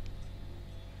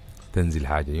تنزل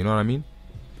حاجة you know what I mean.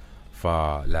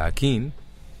 فلكن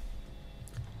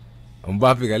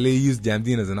مبافق قال لي يوز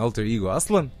جامدين as an alter ego.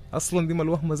 أصلا دي ما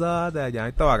الوهم زادة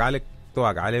يعني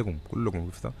توقع عليكم كلكم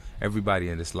عرفتوا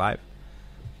everybody in this life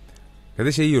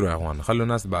كده شيء يروح يا اخوان. خلوا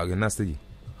الناس باقي الناس تجي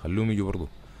خلوهم يجوا برضو.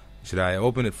 should I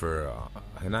open it for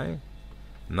هنا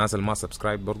الناس اللي ما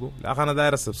سبسكرايب برضو. لا انا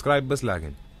داير السبسكرايب بس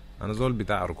لكن انا زول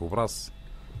بتاع ركوب راس.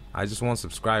 I just want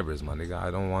subscribers my nigga.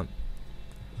 I don't want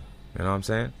you know what I'm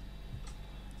saying.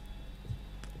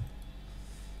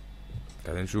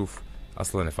 خلينا نشوف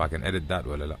اصلا if I can edit that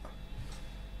ولا لا.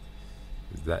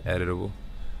 Is that editable?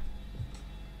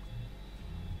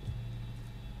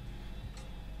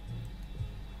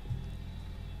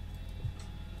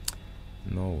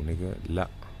 No nigga لا.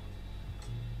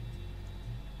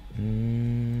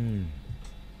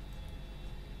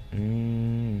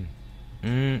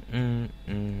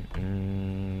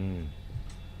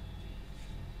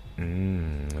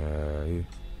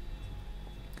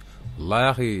 والله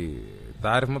يا اخي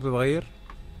تعرف ما بتتغير.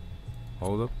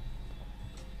 hold up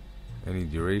any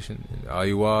duration.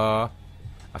 ايوه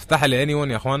افتح لي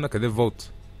anyone يا اخوانا كده فوت.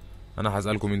 انا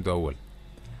هسألكم انتوا اول.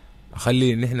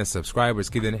 اخلي نحن السبسكرايبرز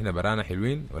كده نحن برانا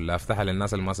حلوين ولا افتحها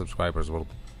للناس اللي ما سبسكرايبرز برضه؟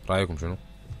 رايكم شنو؟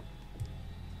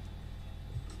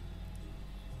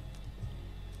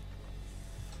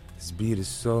 This beat is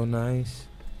so nice.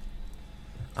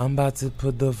 I'm about to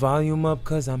put the volume up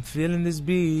cause I'm feeling this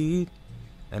beat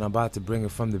and I'm about to bring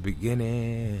it from the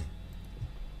beginning.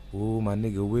 Ooh my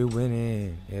nigga we're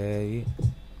winning. Yeah.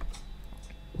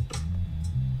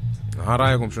 ها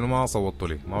رايكم شنو؟ ما صوتوا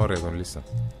لي ما وريتهم لسه.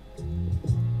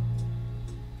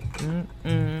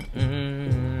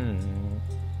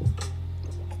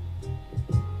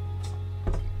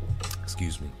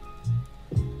 Excuse me.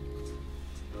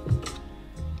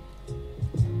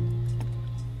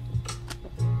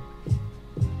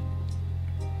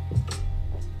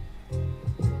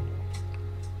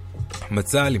 أحمد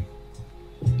سالم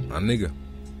النيجا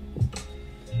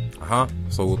ها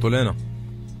صوتوا لنا.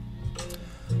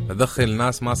 ندخل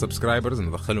ناس ما سبسكرايبرز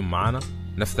ندخلهم معانا.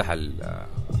 نفتح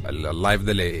اللايف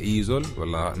ده لإيزول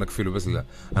ولا نقفله بس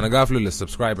أنا قافله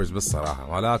للسبسكرايبرز بس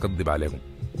صراحة ولا أكذب عليكم.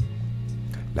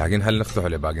 لكن هل نفتحه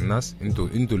لباقي الناس؟ انتوا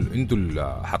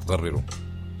اللي حتقرروا.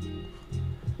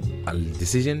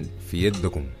 الديسيجن في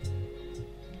يدكم.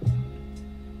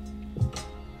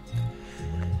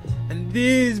 And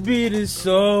this beat is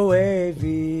so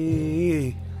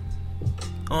wavy.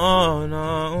 Oh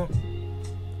no,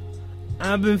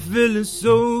 I've been feeling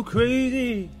so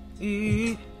crazy.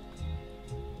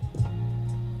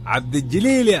 عبد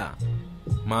الجليل يا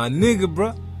مع النيجا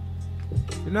برا.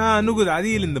 هنا نقعد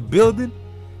عديل in the building.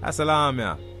 يا سلام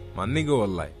يا مع النيجا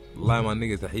والله مع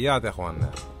النيجا. تحيات يا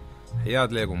اخواننا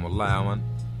تحيات ليكم والله يا مان.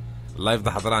 اللايف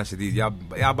ده حضران شديد. يا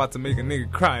about to make a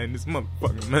nigga cry in this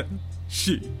motherfucking man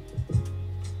shit.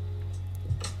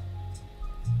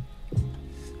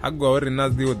 حقه اوري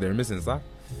الناس دي what they're missing صح.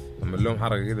 اعمل لهم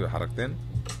حركه كده وحركتين.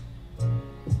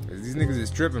 These niggas is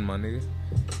tripping my nigga.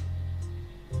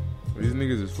 These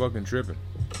niggas is fucking tripping.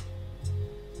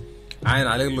 عين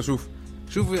عليك الله.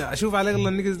 شوف عليك الله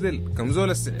النيجز ديل كم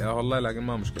زول والله لكن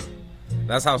ما مشكلة.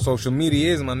 That's how social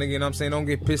media is my nigga. You know what I'm saying? Don't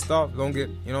get pissed off.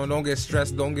 Don't get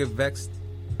stressed. Don't get vexed.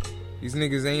 These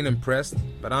niggas ain't impressed,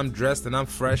 but I'm dressed and I'm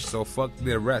fresh, so fuck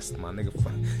the rest, my nigga.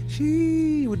 She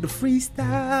with the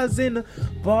freestyles in the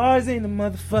bars in the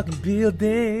motherfucking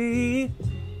building.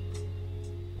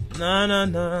 Nah.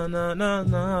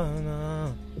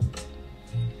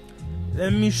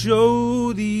 Let me show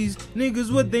these niggas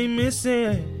what they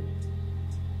missing.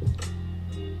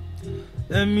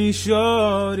 Let me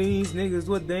show these niggas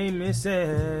what they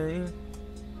missing.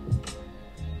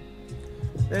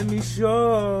 Let me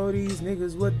show these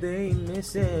niggas what they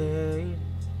missing.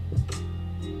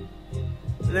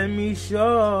 Let me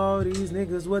show these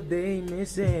niggas what they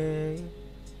missing.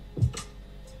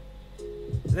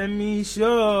 Let me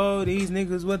show these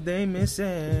niggas what they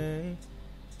missing.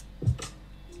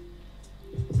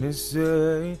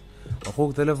 Missing.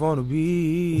 أخوك تلفونه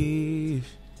بيش.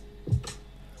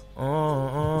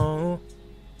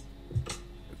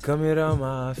 كاميرا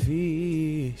ما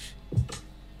فيش.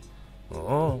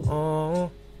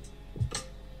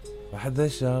 واحدة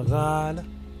شغالة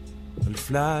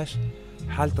الفلاش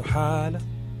حالته حالة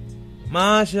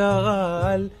ما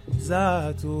شغال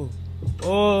ذاته.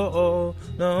 نو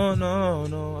نو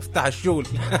نو افتح الشغل.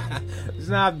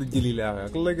 شنو عبد الجليل يا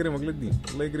اخي؟ الله يكرمك للدين،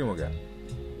 الله يكرمك يا اخي.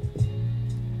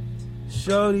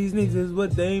 Show these niggas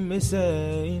what they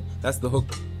missing. That's the hook.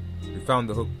 We found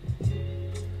the hook.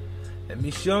 Let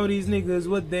me show these niggas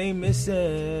what they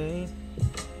missing.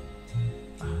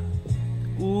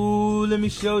 Ooh, let me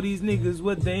show these niggas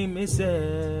what they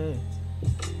missing.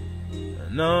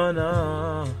 No, no.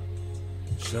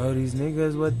 Show these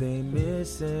niggas what they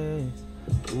missing.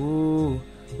 Ooh,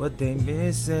 what they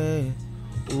missing.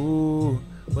 Ooh,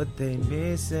 what they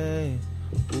missing.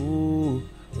 Ooh,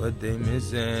 what they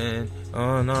missing.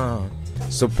 Oh no.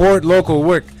 Support local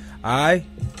work.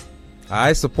 I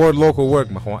support local work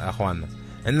اخواننا.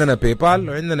 عندنا PayPal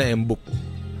وعندنا Mbook.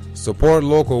 Support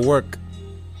local work.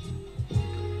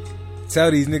 Tell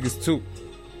these niggas too.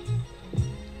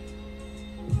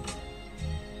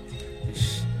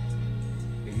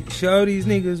 Show these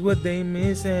niggas what they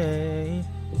missing.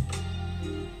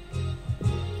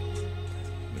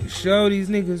 Show these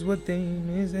niggas what they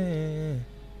missing.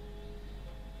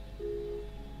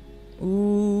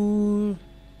 Ooh.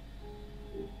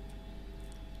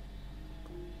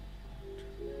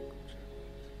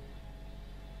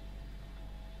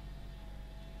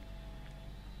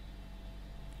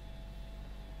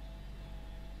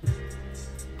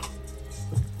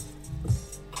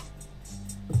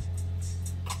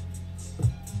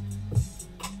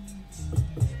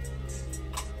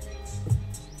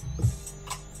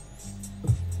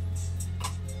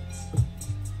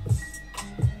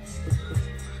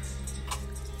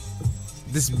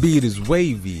 This beat is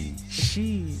wavy. She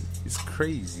is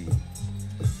crazy.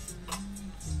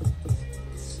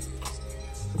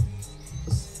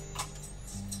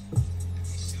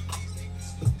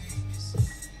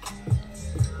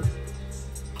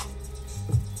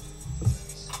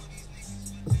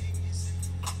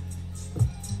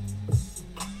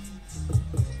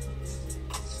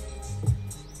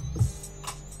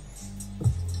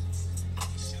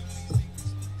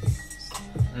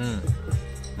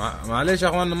 معلش يا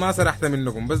اخوانا ما سرحت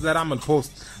منكم بس داير اعمل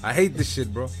بوست. I hate this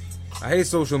shit bro. I hate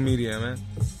social media man.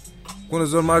 كون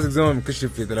الزول ماسك زي ما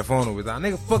مكشف في تليفونه وبتاع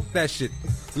nigga fuck that shit.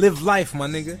 Live life my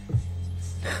nigga.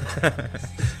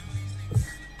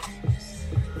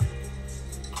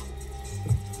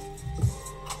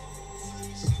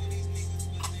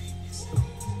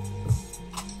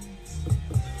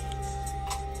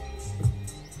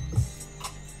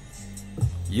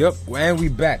 Yup, and we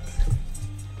back.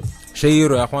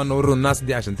 شيروا يا اخوان، وروا الناس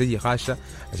دي عشان تجي خاشة،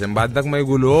 عشان بعد ذاك ما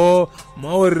يقولوا اوه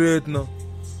ما وريتنا.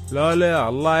 لا لا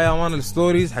الله يا مان،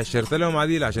 الستوريز حشرت لهم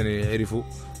عديل عشان يعرفوا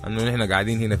انه نحن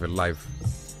قاعدين هنا في اللايف.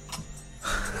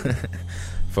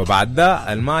 فبعد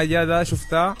ده الما جا ده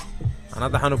شفتها انا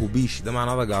ده حنكو بيش، ده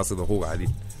معناه ده قاصد اخوك عديل.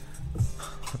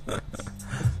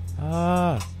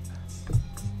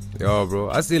 يا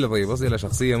برو اسئله، طيب اسئله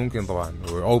شخصيه ممكن طبعا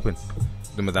we're open.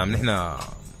 ما دام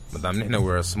نحن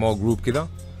we're a small group كده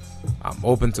I'm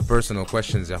open to personal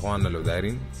questions يا اخواننا. لو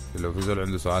دايرين، لو في زول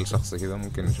عنده سؤال شخصي كده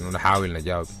ممكن شنو نحاول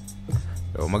نجاوب.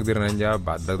 لو ما قدرنا نجاوب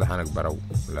بعد ده حنكبروا،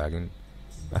 لكن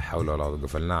لا حول ولا قوه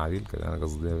قفلناه عديل كده. انا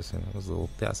قصدي بس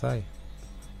وقتي عصاي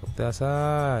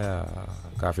يا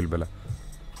كافي البلا.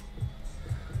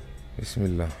 بسم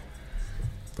الله.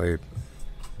 طيب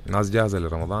الناس جاهزه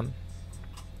لرمضان؟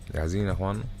 جاهزين يا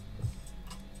اخواننا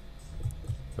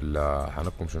ولا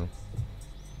حنكم شنو؟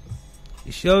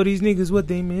 Show these niggas what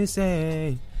they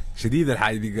missing. شديد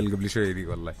الحاجة دي قبل شوية دي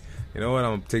والله. You know what,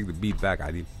 I'm gonna take the beat back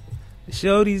عديل.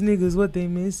 Show these niggas what they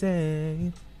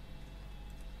missing.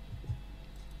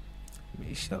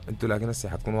 انتوا لكن هسه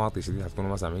حتكونوا واطي شديد، حتكونوا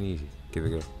ما سامعين شيء كده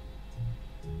كده.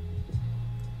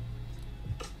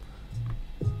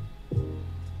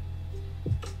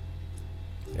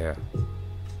 Yeah.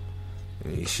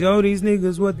 Show these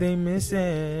niggas what they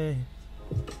missing.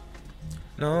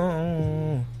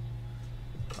 No.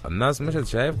 الناس مشت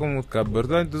شايفكم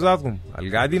وتكبرتوا انتوا ذاتكم،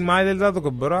 القاعدين معايا ذاتكم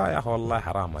كبروها يا اخي والله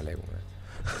حرام عليكم.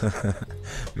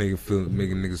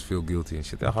 making niggas feel guilty and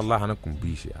shit. يا اخي الله حنكم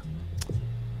بيش يا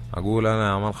اقول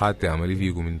انا يا مان خدت عملي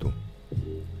فيكم انتم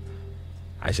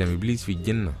عشان ابليس في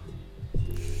الجنة.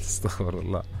 استغفر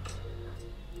الله.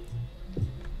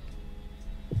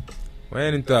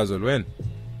 وين انتوا يا زول وين؟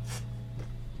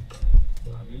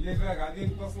 عاملين ليه فيها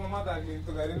قاعدين اصلا ما تعرفين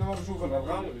انتوا قاعدين ما بشوف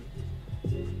الارقام ولا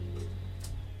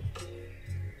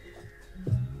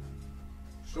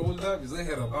الشغل ده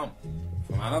بيظهر ارقام،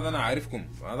 فمعناه انا عارفكم،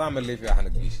 فانا اعمل ليه فيها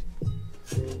حنقيش،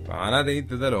 فمعناه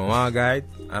انت ده لو ما قاعد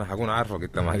انا حكون عارفك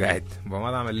انت ما قاعد،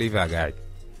 فما اعمل ليه فيها قاعد.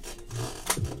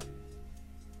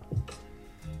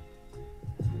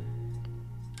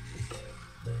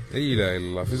 لا اله الا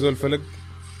الله. في زول فلق،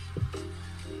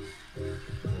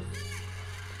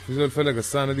 في زول فلق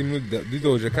السنة دي منو؟ دي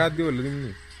دوجة كات دي ولا دي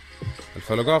منو؟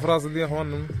 الفلقوها في راسي دي يا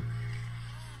اخوانا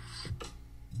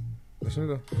شنو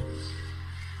ده؟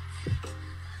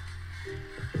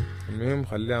 المهم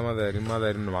خليها ما دايرين ما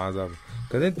دايرين معاه زابط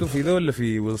كده. انتوا في ده ولا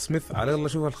في ويل سميث؟ على الله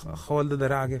شوف الخول ده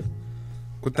دراعه كيف.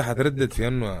 كنت حتردد في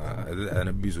انه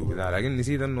انبذه بتاع، لكن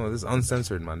نسيت انه this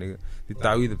uncensored man. دي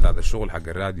التعويذه بتاعت الشغل حق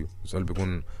الراديو، الزول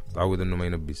بيكون متعود انه ما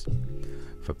ينبذ،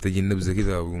 فبتجي النبذه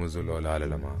كده ويقوم الزول لا لا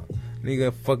لا ما نيجا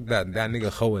فك ده نيجا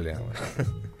خول يا مان.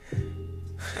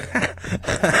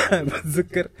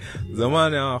 بتذكر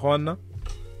زمان يا اخوانا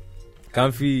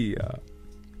كان في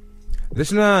ده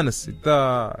شنو انس انت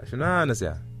شنو انس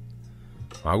يعني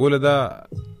معقوله ده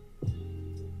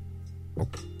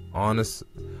اوكي انس.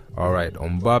 alright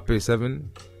امبابي 7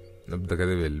 نبدا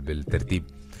كده بالترتيب.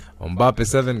 امبابي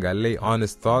 7 قال لي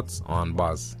honest thoughts on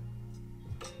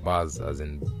Baz as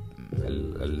in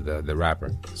the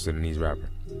rapper, Sudanese rapper.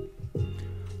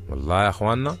 والله يا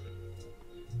اخوانا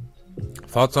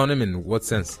thoughts on him in what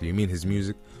sense? Do you mean his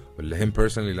music ولا him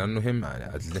personally؟ لانه هم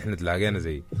احنا تلاقينا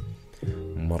زي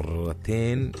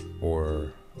مرتين or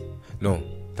no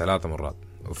 3 مرات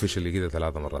officially كده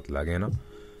 3 مرات تلاقينا،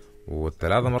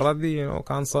 والثلاثة مرات دي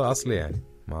كان اصلي يعني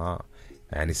ما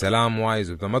يعني سلام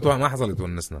وايز ما حصلت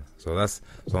تونسنا. so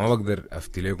ما بقدر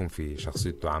افتي لكم في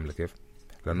شخصيته عامله كيف،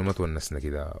 لانه ما تونسنا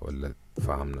كده ولا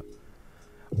فهمنا.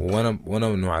 وانا من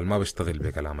النوع اللي ما بشتغل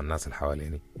بكلام الناس اللي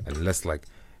حواليني unless like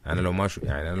انا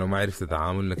لو ما عرفت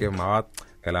تعاملنا كيف مع بعض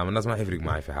كلام الناس ما حيفرق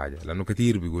معي في حاجه، لانه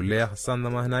كتير بيقول لي يا السان ده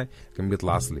ما هناي كان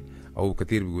بيطلع اصلي، او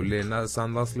كتير بيقول لي الناس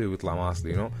السان ده اصلي وبيطلع ما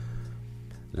اصلي you know.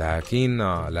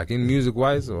 لكن music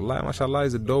wise والله ما شاء الله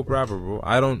is a dope rapper bro.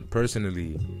 I don't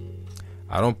personally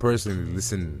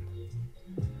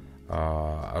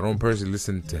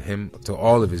listen to him to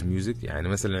all of his music. يعني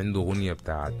مثلا عنده أغنية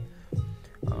بتاعت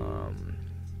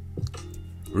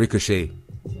Ricochet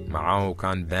معاه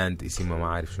كان باند اسمه ما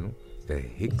عارف شنو The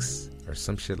Hicks or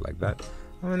some shit like that.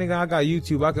 Nigga, I got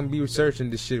YouTube. I can be researching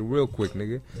this shit real quick,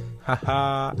 nigga.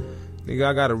 Haha. Nigga,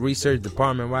 I got a research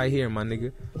department right here, my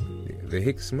nigga. The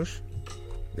Hicks مش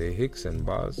The Hicks and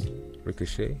Baz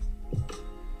Ricochet.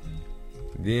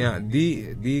 دي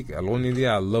الأغنية دي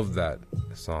I love that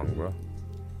song bro.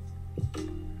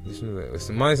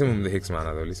 ما اسمهم The Hicks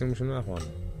معنا دول، اسمهم شنو يا اخوان؟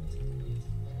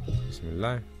 بسم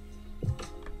الله.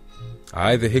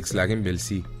 هاي The Hicks لكن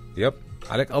بالسي. يب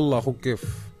عليك الله اخوك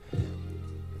كيف.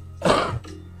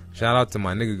 shout out to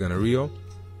my nigga Ganario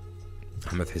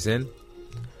أحمد حسين،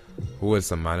 هو اللي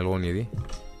سمعني الأغنية دي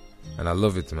and I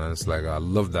love it man. It's like I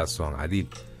love that song عديل.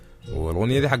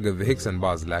 والأغنية دي حق The Hicks and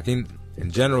Baz. لكن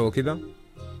in general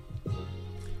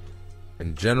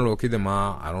كده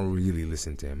ما I don't really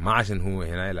listen to him. ما عشان هو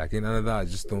هنا، لكن أنا ده I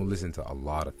just don't listen to a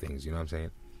lot of things, you know what I'm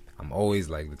saying. I'm always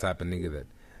like the type of nigga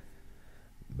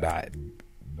that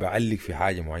بعلق في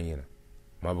حاجة معينة،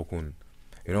 ما بكون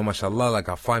you know ما شاء الله like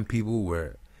I find people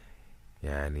where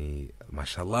يعني ما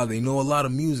شاء الله they know a lot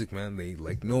of music man. They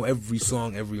like know every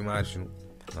song every match, you know.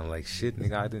 And I'm like shit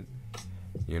nigga I didn't,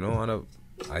 you know.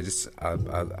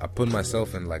 I put myself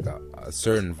in like a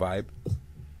certain vibe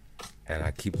and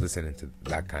I keep listening to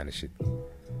that kind of shit.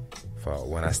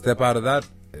 when I step out of that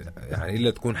يعني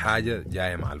إلا تكون حاجة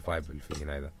جاية مع الفايب اللي في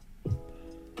هنا ده.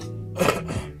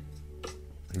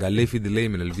 قال لي في ديلي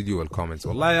من الفيديو والكومنتس.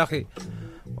 والله يا أخي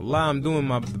والله I'm doing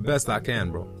my best I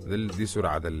can bro. دي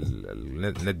سرعة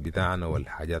النت بتاعنا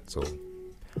والحاجات so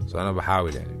أنا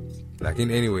بحاول يعني. لكن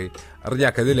anyway أرجع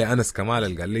كده لأنس كمال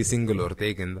اللي قال لي سينجل اور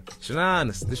تيكن ده. شنو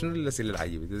أنس ده؟ شنو الأسئلة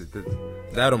العجيبة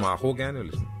دايره مع أخوك يعني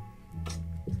ولا شنو؟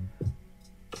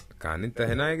 كان أنت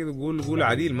هنا كده قول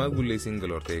عديل، ما تقول لي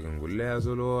سينجل اور تيكن، قول لي يا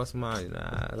زولو اسمع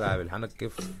لا الحنك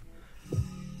كيف.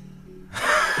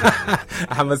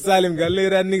 احمد سالم قال لي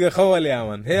ران نيجا خول يا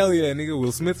مان. هيل يا نيجا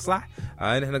ويل سميث صح؟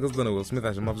 هاي احنا قصدنا ويل سميث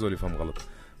عشان ما بزول يفهم غلط.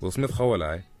 ويل سميث خول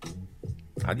هاي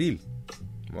عديل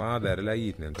ما داير لا يي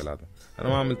 2 3. انا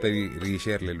ما عملت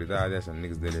ريشير للبتاع دي عشان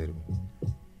نيجز ديليري.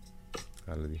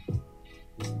 قال دي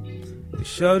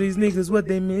show these niggas what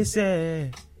they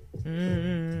missing.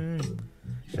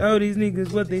 Show these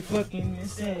niggas what they fucking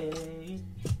missing.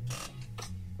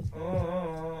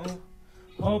 Oh,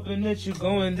 hoping that you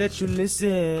go and that you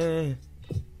listen.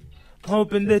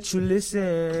 Hoping that you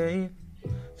listen.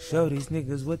 Show these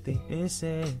niggas what they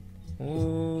missing.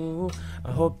 Ooh,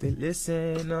 I hope they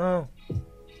listen. Oh,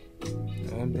 I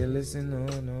hope they listen.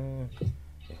 Oh no.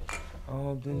 I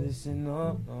hope they listen.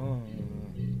 Oh no.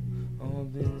 I hope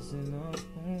they listen. Oh.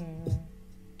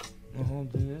 I hope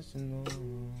they listen. Oh.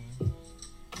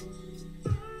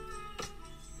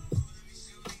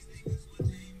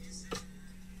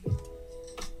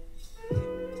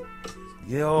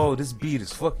 Yo, this beat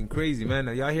is fucking crazy, man.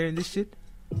 Are y'all hearing this shit?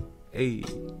 Hey.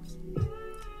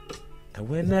 And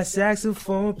when that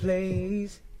saxophone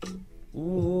plays,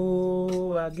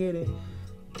 ooh, I get it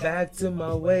back to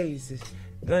my ways. It's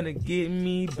gonna get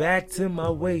me back to my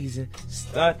ways and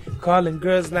start calling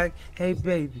girls like, hey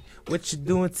baby, what you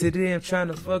doing today? I'm trying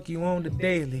to fuck you on the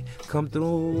daily. Come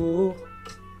through,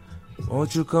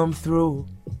 won't you come through?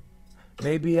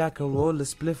 Maybe I can roll a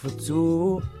spliff or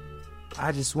two.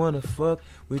 I just wanna fuck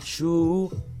with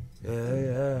you.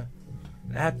 Yeah.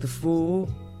 Act a fool.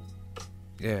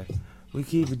 Yeah. We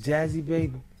keep it jazzy,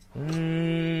 baby.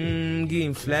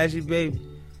 Getting flashy, baby.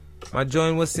 My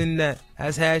joint, what's in that?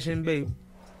 That's hashing, baby.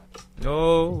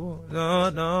 No.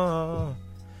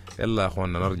 يلا يا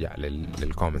اخوانا نرجع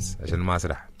للكومنتس عشان ما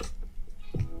اسرح.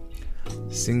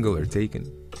 Single or taken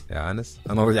يا انس.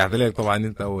 انا رجعت لك طبعا،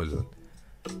 انت اول زول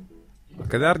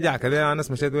كده. ارجع كده يا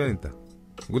انس. مشيت وين انت؟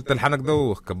 قلت الحنك ده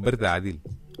وكبرت عديل.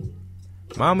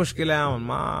 ما مشكلة يا من،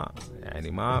 ما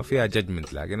يعني ما فيها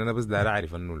جادجمنت، لكن انا بس داير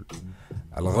اعرف انه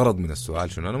الغرض من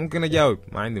السؤال شنو. انا ممكن اجاوب،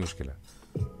 ما عندي مشكلة،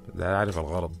 داير اعرف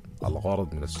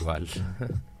الغرض من السؤال.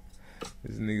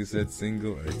 This nigga said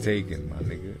single or taken my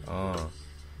nigga.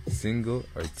 Single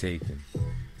or taken.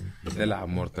 بتلعب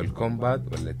مورتال كومبات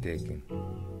ولا تيكن؟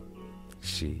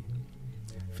 شي.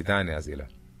 في تاني اسئلة.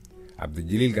 عبد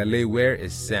الجليل قال لي where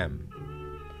is Sam؟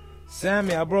 سام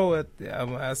يا برو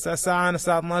الساعة أنا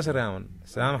الساعة 12 يا من.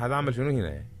 سام حتعمل شنو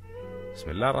هنا؟ بسم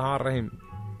الله الرحمن الرحيم.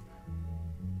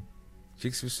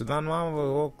 شيكس في السودان ما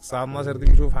هو الساعة 12 دي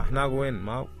بشوف حناق وين.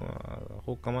 ما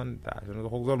أخوك كمان عشان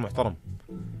أخوك زول محترم.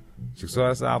 شيكس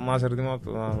الساعة 12 دي ما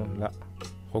لا،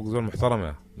 أخوك زول محترم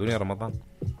يا دنيا رمضان.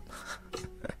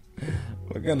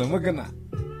 مكنا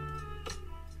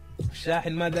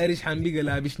الشاحن ما داري يشحن بيقى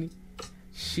لابشني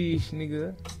شيش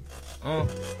نيجا.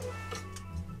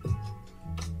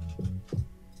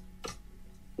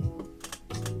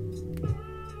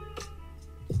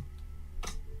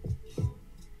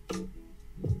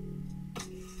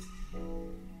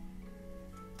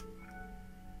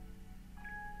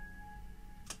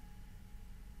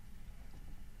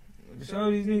 Show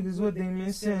these niggas what they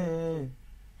missing.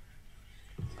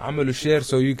 عملوا share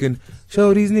so you can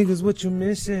show these niggas what you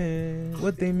missing,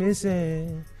 what they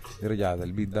missing. يرجع هذا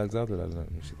البيت داك ذاته ولا لا؟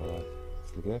 مش طبعا.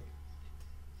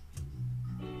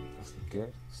 أصل كيف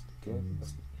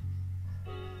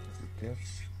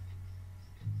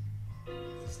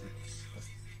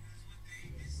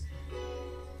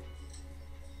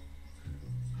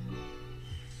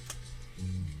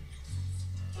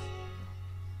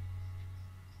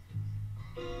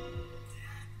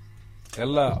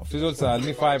يلا. في زول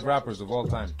سألني 5 rappers of all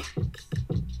time.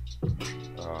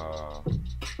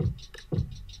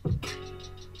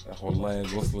 يا أخي والله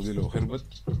الوصلة دي لو خربت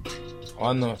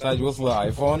وأنا محتاج وصلة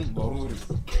آيفون ضروري.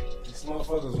 This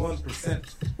motherfucker's 1%.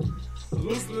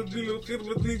 الوصلة دي لو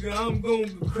خربت nigga I'm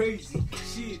going crazy.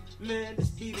 Shit man, this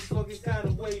beat is fucking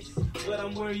kinda wavy, but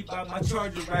I'm worried about my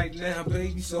charger right now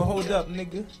baby, so hold up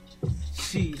nigga.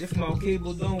 Shit, if my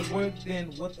cable don't work then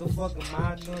what the fuck am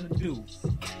I gonna do?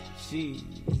 Shit,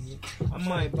 I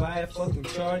might buy a fucking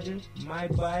charger,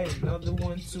 might buy another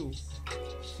one too.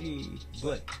 Shit,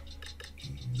 but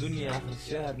دنيا آخر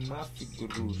الشهر ما في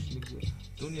قروش nigga.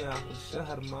 دنيا آخر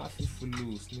الشهر ما في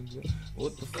فلوس nigga.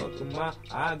 What the fuck am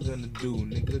I gonna do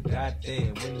nigga?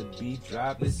 Goddamn, when the beat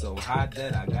drop it's so hot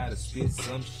that I gotta spit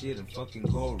some shit and fucking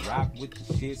go rock with the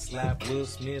shit. Slap Will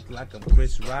Smith like I'm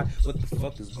Chris Rock. What the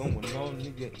fuck is going on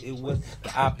nigga? It was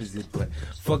the opposite, but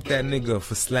fuck that nigga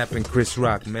for slapping Chris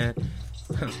Rock man.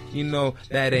 You know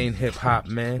that ain't hip hop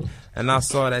man. And I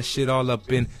saw that shit all up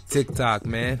in TikTok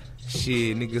man.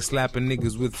 Shit, niggas slapping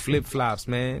niggas with flip flops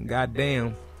man. Goddamn.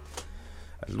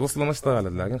 الوصلة ما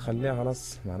اشتغلت، لكن خليها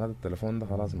خلاص. معناتها التليفون ده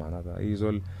خلاص معناتها اي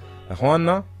زول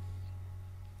اخواننا.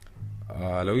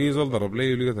 لو اي زول ضرب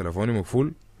لي ولقى تليفوني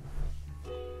مقفول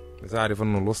بس اعرف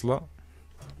انه الوصلة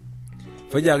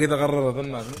فجأة كده قررت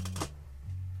انها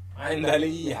ما عندها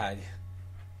لي اي حاجة.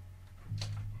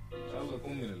 ان شاء الله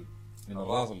يكون من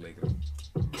الراس الله يكرم.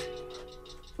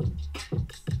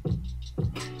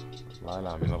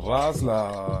 طالع من الراس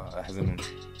لا احزنون.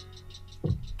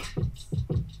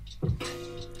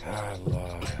 يا الله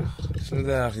يا اخي شنو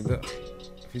ده يا اخي ده؟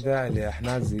 في داعي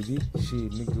لاحناس زي دي؟ شي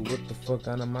نيجا وات ذا فك،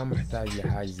 انا ما محتاج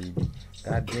لحاجه زي دي.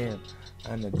 God damn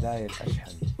انا داير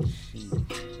اشحن شي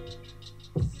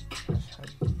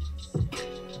اشحن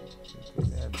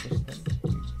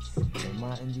لو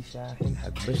ما عندي شاحن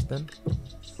حتبشتن.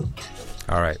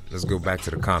 Alright, let's go back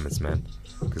to the comments, man,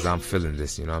 because I'm feeling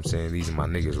this, you know what I'm saying? These are my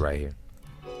niggas right here.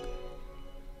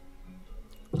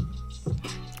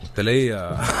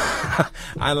 تلاقي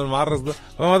عين المعرس ده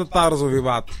ما تتعرصوا في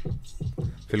بعض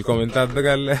في الكومنتات ده.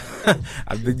 قال لي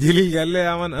عبد الجليل قال لي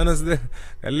يا مان انس ده،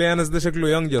 قال لي انس ده شكله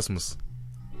يونج جاسمس.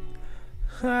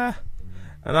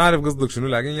 انا عارف قصدك شنو،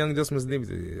 لكن يونج جاسمس دي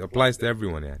applies to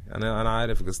everyone يعني. انا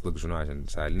عارف قصدك شنو عشان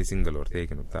سألني سنجل اور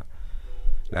تيكن وبتاع.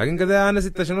 لكن كده انا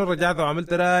ستة شنو رجعت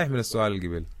وعملت رايح من السؤال اللي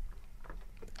قبل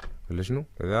ولا شنو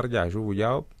كده، ارجع اشوف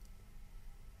وجاوب.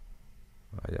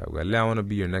 قال لي I wanna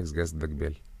be your next guest ده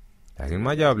قبل، لكن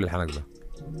ما جاوب للحنك ده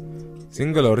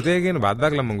سنجل اور تيكن. وبعد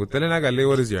ذاك لما قلت لنا قال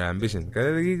لي what is your ambition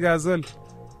كده دقيقة ازول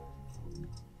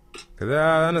كده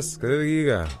يا انس كده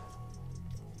دقيقة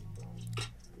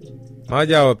ما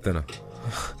جاوبت انا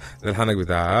للحنك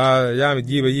بتاعها. جامد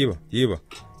جيبه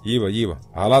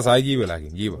خلاص هاي جيبه، لكن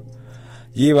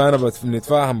جيبه انا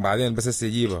بنتفاهم بعدين، بس هسه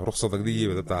جيبه رخصتك دي،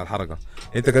 جيبه ده بتاع الحركه.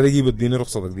 انت كده جيبه اديني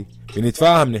رخصتك دي،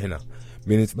 بنتفاهم نحن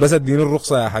بس اديني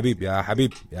الرخصه يا حبيب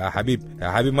يا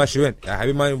حبيب ماشي وين يا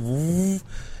حبيب ما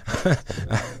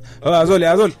يا زول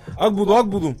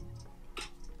اقبضوا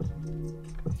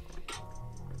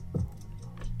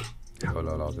حول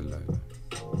ولا قوه الا بالله.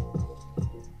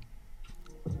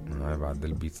 هاي بعد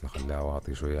البيتس نخليها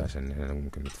واطي شويه عشان نحن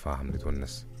ممكن نتفاهم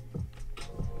نتونس.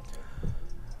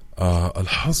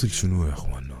 الحاصل شنو يا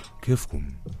اخوانا؟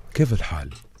 كيفكم؟ كيف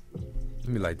الحال؟ Let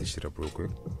me light this shit up real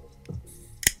quick.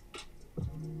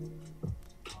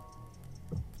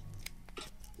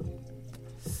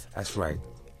 That's right.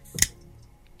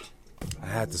 I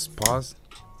had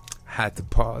to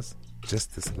pause just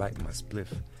to light my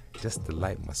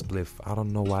spliff. I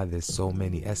don't know why there's so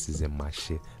many S's in my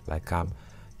shit. Like I'm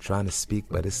trying to speak,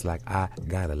 but it's like I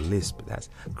got a lisp. That's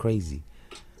crazy.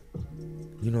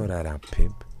 You know that I'm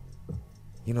pimp.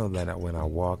 You know that when I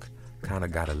walk, kinda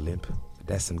got a limp.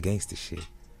 That's some gangster shit.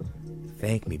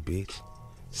 Thank me, bitch.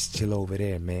 Just chill over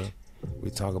there, man. We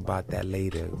talk about that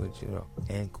later. But you know,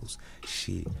 ankles.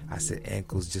 Shit. I said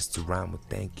ankles just to rhyme with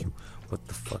thank you. What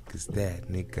the fuck is that,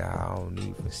 nigga? I don't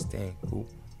even stand. Who?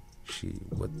 Shit.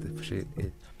 What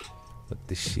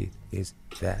the shit is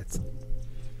that?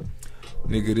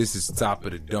 Nigga, this is top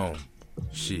of the dome.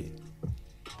 Shit.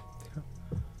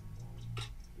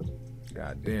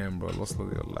 God damn bro الوصلة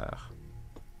دي والله يا اخي.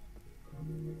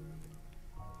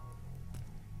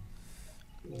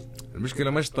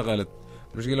 المشكلة ما اشتغلت،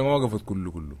 المشكلة ما وقفت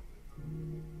كله.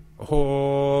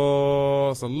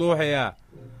 اوه صلوح يا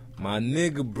my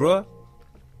nigga bro.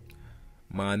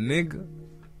 My nigga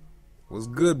was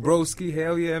good broski.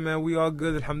 Hell yeah man, we all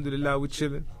good alhamdulillah, we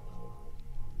chilling.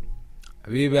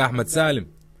 حبيبي احمد سالم.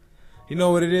 You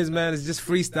know what it is man, it's just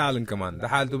freestyling كمان. ده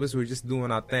حالته بس we're just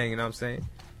doing our thing, you know what I'm saying?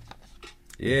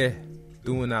 Yeah,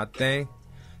 doing our thing.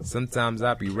 Sometimes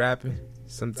I be rapping,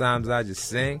 sometimes I just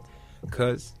sing,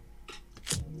 cause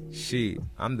shit,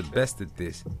 I'm the best at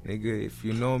this, nigga. If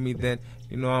you know me, then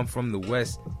you know I'm from the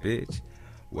West, bitch.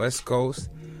 West Coast,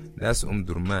 that's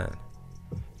Durman.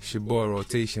 It's your boy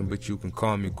Rotation, but you can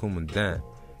call me Kumandan.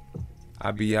 I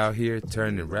be out here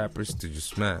turning rappers to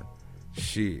just man.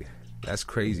 Shit, that's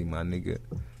crazy, my nigga.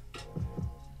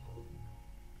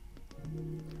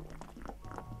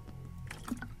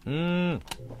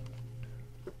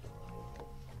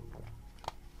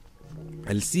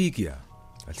 هلسيك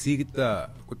انت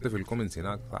كنت في الكومنتس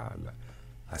هناك صح؟ لا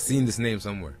I seen this name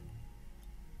somewhere.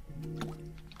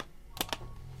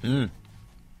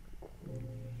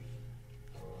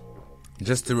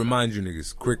 Just to remind you niggas,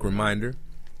 quick reminder,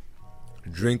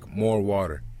 drink more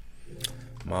water.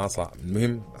 ما صح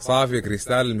المهم صافي يا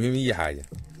كريستال، المهم اي حاجة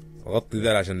غطي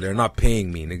ده عشان they're not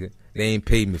paying me nigga, they ain't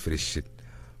paid me for this shit.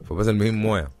 فبس المهم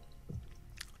موية.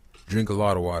 Drink a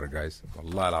lot of water guys,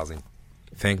 والله العظيم.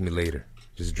 Thank me later.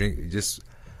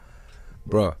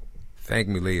 Bro, thank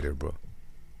me later bro.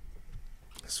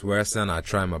 I swear son, I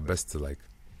try my best to like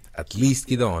at least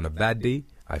كده on a bad day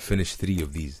I finish 3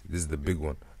 of these. This is the big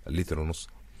one, الليتر ونص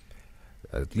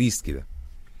at least كده.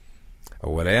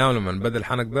 اول ايام لما بدأ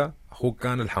الحنك ده اخوك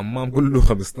كان الحمام كله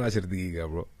 15 دقيقة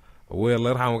برو. ابوي الله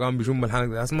يرحمه كان بيشم الحنك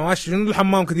ده. اسمع ماشي شنو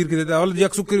الحمام كتير كده ده؟ ولد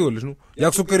جاك سكري ولا شنو؟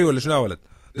 جاك سكري ولا شنو يا ولد؟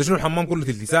 ده شنو الحمام كله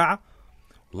تلت ساعة؟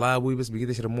 والله يا ابوي بس بقيت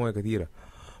اشرب مويه كثيرة.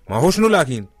 ما هو شنو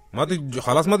لكن ما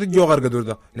خلاص ما تجوا غرق دور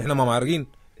ده، نحن ما مارقين،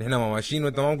 نحن ما ماشيين،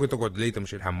 وانت ما ممكن تقعد ليه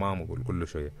تمشي الحمام وكل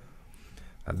شويه.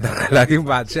 لكن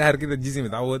بعد شهر كده الجسم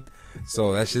يتعود. So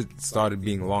that shit started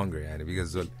being longer يعني بيجي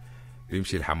الزول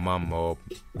بيمشي الحمام هو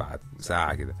بعد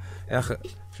ساعة كده. يا أخي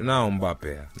شنو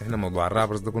مبابي نحن موضوع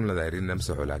الرابرز ده كنا دايرين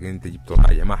نمسحه، لكن انت جبتوا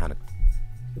حاجة ما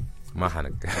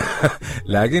حنك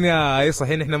لكن يا اي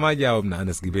صحيح نحن ما جاوبنا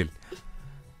أنس قبل.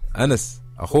 أنس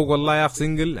أخوك والله يا أخ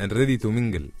single and ready to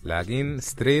mingle، لكن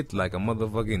straight like a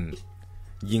motherfucking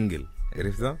jingle،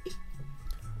 عرفتها؟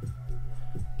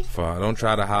 don't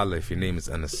try to holler if your name is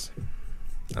Anas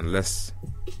unless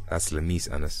that's Lamis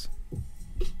Anas.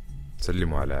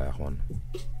 سلموا على يا اخوان.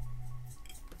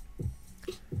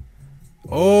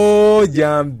 اوه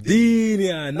جامدين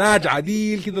يا ناج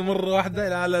عديل كده مرة واحدة.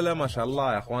 لا لا لا ما شاء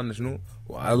الله يا اخوان. شنو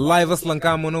اللايف اصلا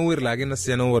كان منور، لكن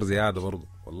نسي ينور زيادة برضو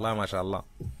والله ما شاء الله.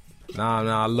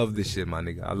 نعم I love this shit my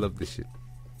nigga. I love this shit.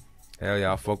 hell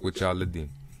yeah I fuck with y'all الدين.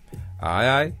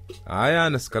 اي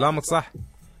انس كلامك صح.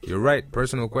 You're right.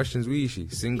 Personal questions ويشي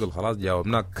single خلاص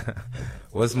جاوبناك.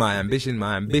 What's my ambition?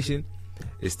 My ambition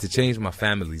is to change my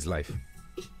family's life.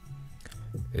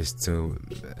 Is to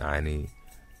يعني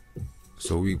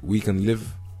so we can live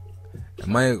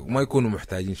ما يكونوا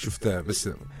محتاجين.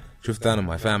 شفت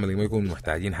أنا my family ما يكونوا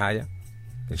محتاجين حاجة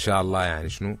إن شاء الله. يعني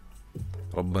شنو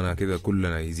ربنا كده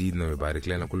كلنا يزيدنا ويبارك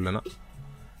لنا كلنا.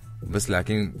 بس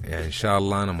لكن يعني إن شاء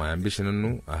الله أنا my ambition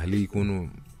إنه أهلي يكونوا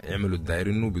يعملوا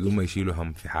الدايرينه بدون ما يشيلوا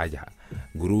هم في حاجة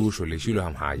قروش ولا يشيلوا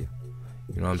هم حاجة.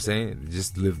 You know what I'm saying?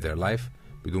 Just live their life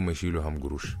بدون ما يشيلوا هم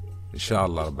قروش إن شاء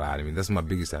الله رب العالمين. That's my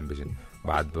biggest ambition.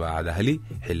 بعد أهلي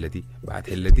حلتي، بعد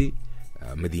حلتي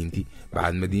مدينتي،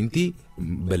 بعد مدينتي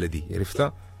بلدي.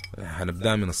 عرفتها؟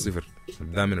 هنبدأ من الصفر،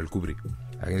 نبدأ من الكبري.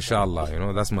 لكن إن شاء الله you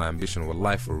know that's my ambition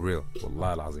والله for real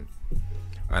والله العظيم.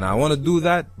 And I want to do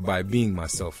that by being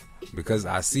myself because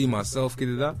I see myself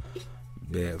كده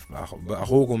ده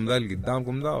بأخوكم ده اللي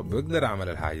قدامكم ده بقدر أعمل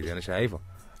الحاجة دي أنا شايفها.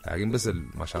 لكن بس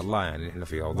ما شاء الله يعني إحنا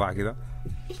في أوضاع كده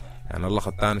يعني الله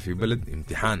خطانا في بلد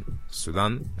امتحان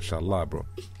السودان ما شاء الله برو.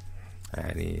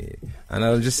 يعني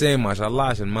أنا just saying ما شاء الله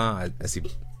عشان ما أسيب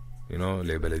you know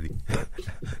لبلدي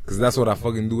because that's what I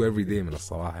fucking do every day من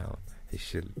الصباح يعني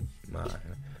الشل ما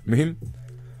مهم.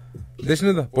 ده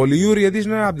شنو ده بوليوريا دي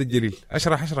شنو يا عبد الجليل؟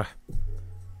 أشرح.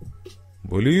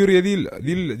 بوليوريا دي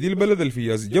البلد اللي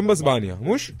فيها جنب اسبانيا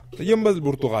مش جنب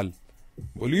البرتغال.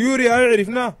 بوليوريا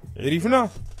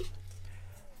عرفناه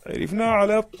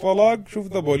على الطلاق. شوف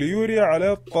ده بوليوريا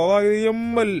على الطلاق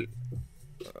يم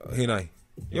هنا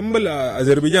يم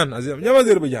الأذربيجان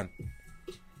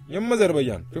يم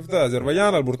أذربيجان. شفت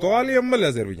أذربيجان البرتغال يم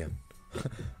الأذربيجان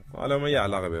ولا ما هي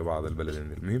علاقة ببعض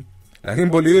البلدين. المهم لكن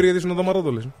بوليوريا دي شنو ده مرض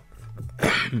ولا شنو؟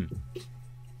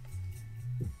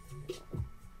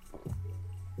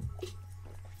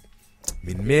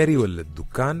 من ماري ولا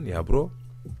الدكان يا برو؟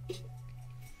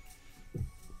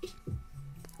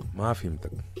 ما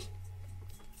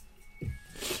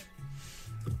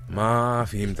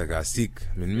فهمتك عسيك.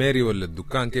 من ماري ولا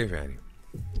الدكان كيف يعني؟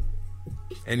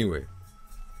 anyway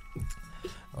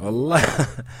والله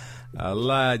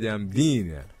الله جامدين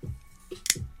يعني.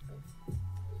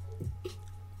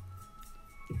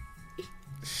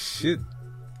 shit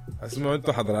اسمعوا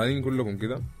انتوا حضرانين كلكم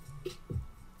كده.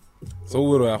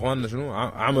 صوروا يا اخواننا شنو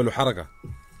عملوا حركة،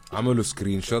 عملوا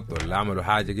سكرين شوت ولا عملوا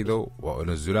حاجة كده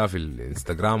ونزلوها في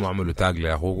الانستغرام وعملوا تاج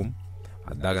لأخوكم.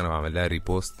 هداك انا بعمل لها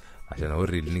ريبوست عشان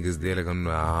اوري النيجز دي لك انه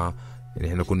يعني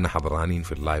احنا كنا حضرانين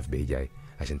في اللايف بيجاي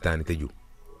عشان تاني تجوا.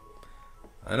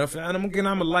 انا ممكن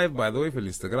اعمل لايف باي ذا واي في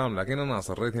الانستغرام، لكن انا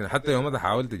اصريت هنا. حتى يوم ده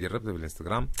حاولت جربته في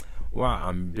الانستغرام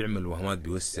وعم بيعمل وهمات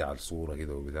بيوسع الصورة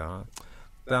كده وبتاع.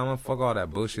 تمام fuck all that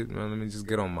bullshit man. Let me just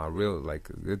get on my real like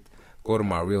go to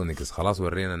my real niggas. خلاص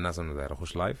ورينا الناس انه داير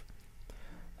اخش لايف.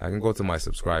 I can go to my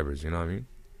subscribers you know what I mean.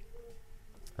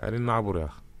 قاعدين نعبر يا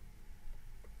اخ.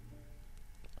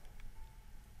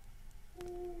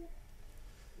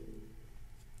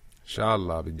 ان شاء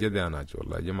الله بجد يا ناج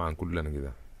والله جمعا كلنا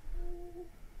كده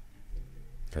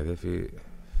كده في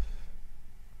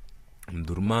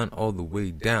درمان all the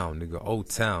way down nigga. Old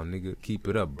town nigga. Keep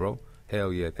it up bro.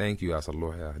 hell yeah thank you يا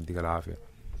صلوح يا يديك العافية.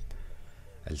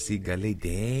 السيق قال لي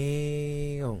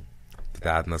damn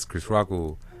بتاعت ناس كريس روك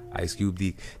و ايس كيوب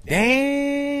دي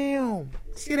damn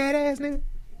see that ass nigga.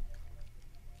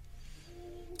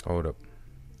 hold up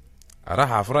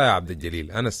راح عفرة يا عبد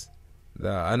الجليل. انس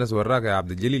ده انس وراك يا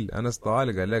عبد الجليل. انس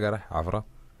طوالي قال لك راح عفرة.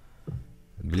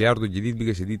 البلياردو الجديد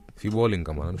بقى شديد في بولينج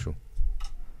كمان امشوا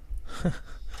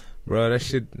برو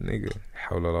رشد نيجا.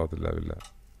 حول الله الا بالله.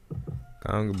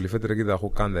 كان قبل فترة كده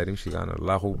اخوك كان داير يمشي كان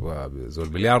الله اخوك زول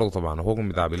بلياردو طبعا اخوكم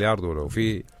بتاع بلياردو. لو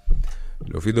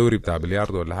في دوري بتاع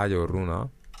بلياردو ولا حاجة ورونا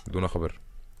دون خبر.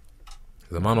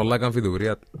 زمان والله كان في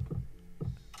دوريات.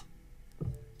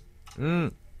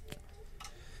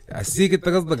 السيك انت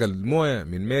قصدك المويه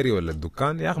من ميري ولا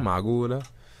الدكان؟ يا اخي معقوله،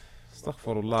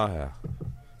 استغفر الله يا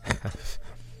اخي.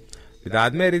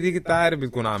 بتاعت ميري دي انت عارف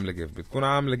بتكون عامله كيف؟ بتكون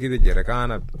عامله كده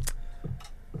جركانه،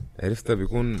 عرفتها؟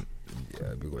 بيكون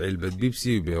علبة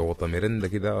بيبسي بغطا ميرندا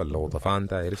كده ولا غطا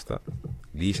فانتا، عرفتها؟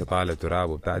 ليشة طالع تراب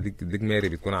وبتاع. ديك ميري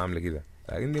بتكون عاملة كده،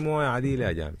 لكن دي موية عديلة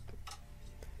يا جامد.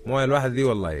 موية الواحد دي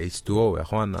والله H2O يا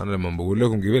اخوان. انا لما بقول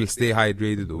لكم قبل stay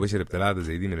hydrated وبشرب 3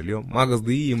 زي دي من اليوم، ما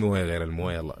قصدي اي موية غير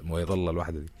موية الله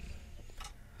الواحدة دي.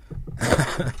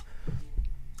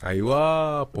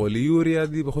 ايوه بوليوريا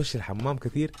دي بخش الحمام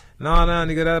كثير. لا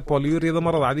نقرا بوليوريا ده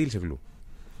مرض عديل شكله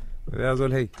يا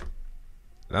زول. هي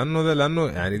لانه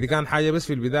يعني دي كان حاجه بس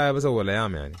في البدايه، بس اول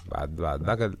ايام يعني. بعد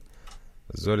ذاك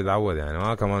الزول يتعود يعني.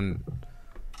 ما كمان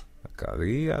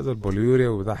دقيقه هذا البوليوريا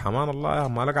وبتاع حمان الله يا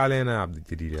مالك علينا يا عبد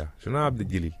الجليل. يا شنو يا عبد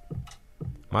الجليل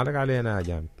مالك علينا يا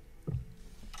جامد؟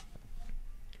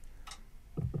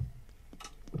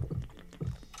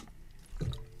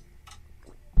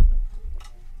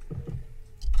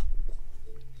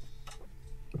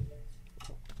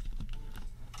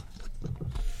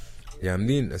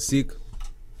 جامدين السيك.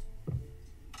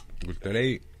 قلت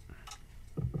لي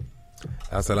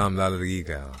يا سلام. لا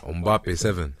دقيقة، امبابي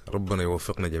 7 ربنا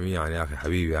يوفقنا جميعا يا اخي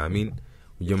حبيبي، امين.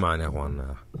 وجمعنا يا اخواننا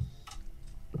يا اخي.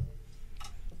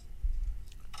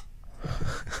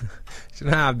 شنو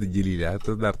يا عبد الجليل يا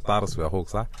تقدر تطارس في اخوك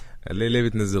صح؟ ليه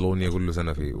بتنزل اغنية كل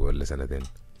سنة في ولا سنتين؟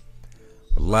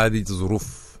 والله دي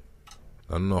ظروف،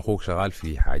 لانه اخوك شغال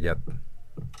في حاجات،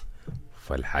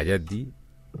 فالحاجات دي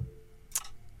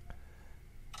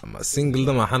اما السنجل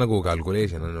ده ما حنقوا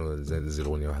كالكوليشن انه زي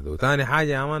اغنيه واحده. وثاني حاجه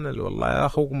يا مان والله يا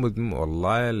اخوكم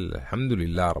والله الحمد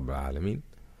لله رب العالمين،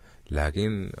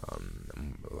 لكن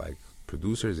like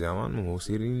producers يا مان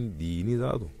ممثلين ديني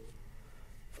ذاته.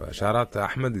 فشارات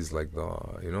احمد is like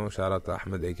the شارات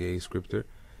احمد aka scripter.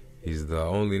 He's the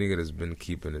only nigga that's been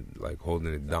keeping it like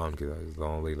holding it down كده. He's the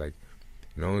only like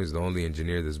he's the only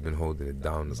engineer that's been holding it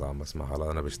down. نظام اسمع خلاص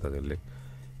انا بشتغل لك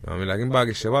يعني. لكن باقي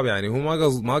الشباب يعني هو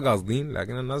ما قاصدين،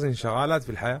 لكن الناس انشغالات في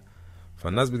الحياة.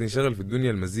 فالناس بتنشغل في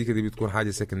الدنيا. المزيكا دي بتكون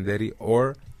حاجة secondary،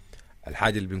 or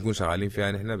الحاجة اللي بنكون شغالين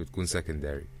فيها نحن بتكون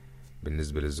secondary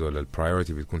بالنسبة للزول.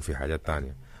 البرايورتي بتكون في حاجات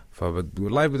تانية.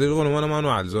 والله بتشغل. وانا ما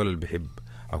نوع الزول اللي بحب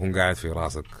اكون قاعد في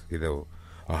راسك كده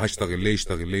هشتغل ليه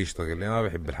اشتغل ليه. ما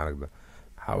بحب الحركة ده.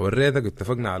 وريتك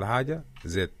اتفقنا على حاجة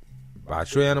زيت، بعد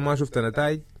شوية انا ما شفت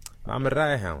نتائج بعمل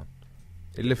رايح يا مان.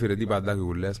 الا في ردي بعد ذاك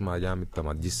يقول لي اسمع جامد انت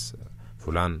ما تجيس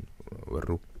فلان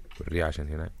وريه عشان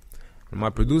هنا. ما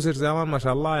برودوسرز زمان ما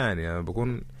شاء الله يعني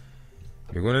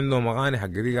بيكون عندهم اغاني حق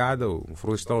دي قاعده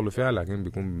ومفروض يشتغلوا فيها، لكن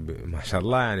بيكون ما شاء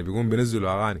الله يعني بيكون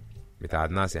بينزلوا اغاني بتاعت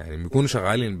ناس يعني بيكونوا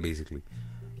شغالين بيسكلي.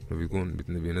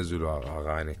 بينزلوا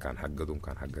اغاني كان حقتهم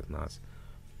كان حقت ناس.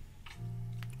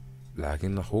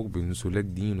 لكن اخوك بينسوا لك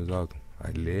دين ذاته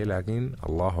ليه؟ لكن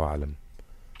الله اعلم.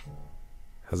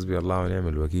 حسبي الله ونعم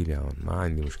الوكيل يا مان. ما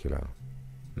عندي مشكلة.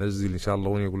 نزل ان شاء الله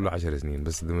وني يقول له 10 سنين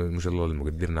بس. ده ما شاء الله اللي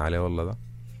مقدرنا عليه والله ده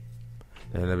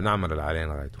يعني بنعمل اللي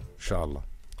علينا غايته ان شاء الله.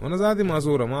 وانا ذاتي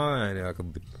ماسورة ما يعني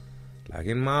اكذب،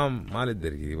 لكن ما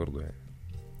للدرجة دي برضو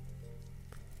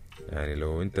يعني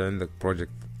لو انت عندك بروجكت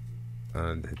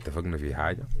اتفقنا في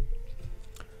حاجة،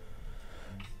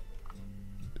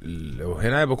 لو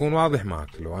هنا بكون واضح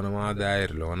معك. لو انا ما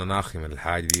داير، لو انا ناخي من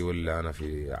الحاجه دي ولا انا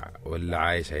ولا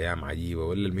عايش ايام عجيبه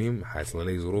ولا المهم حاصل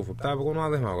لي ظروف وبتاع، بكون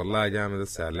واضح معك والله جامد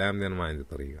الساعه الايام دي انا ما عندي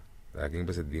طريقه. لكن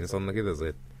بس اديني صلنا كده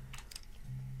زيت.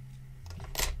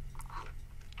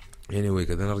 anyway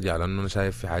كده نرجع، لانه انا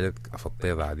شايف في حاجات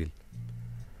افطيضة عديل.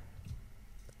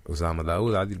 اسامه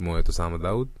داود عديل مويه اسامه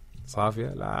داود صافيه.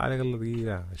 لا عليك الله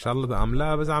دقيقه ان شاء الله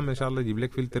عاملاها بس ان شاء الله اجيب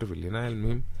لك فلتر في الهنايه.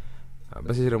 المهم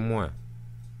بس اشرب مويه.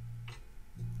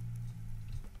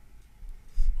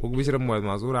 هو بيشرب مويه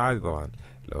معصوره عادي طبعا.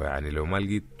 لو ما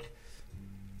لقيت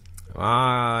ما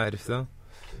عرفتها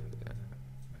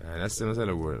يعني. هسه مثلا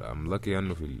لو املكي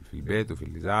انه في البيت وفي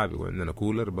الاذاعه بيكون عندنا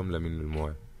كولر بملى منه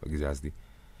المويه القزاز دي.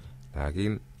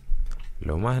 لكن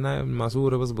لو ما هنا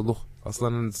الماسوره بس بضخ.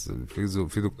 اصلا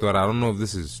في دكتور I don't know if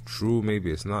this is true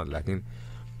maybe it's not، لكن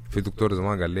في دكتور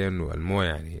زمان قال لي انه المويه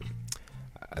يعني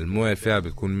المويه اللي فيها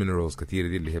بتكون مينرالز كتير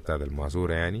دي اللي هي بتاعت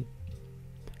الماسوره يعني.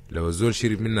 لو الزول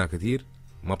شرب منها كتير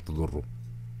ما بتضره.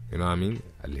 you know what I mean؟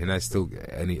 اللي هنا still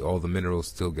all the minerals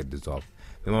still get dissolved.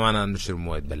 ده ما معنى انه نشرب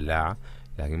مويه بلاعه،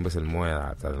 لكن بس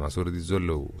المويه بتاعت الماسوره دي الزول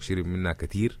لو شرب منها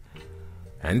كتير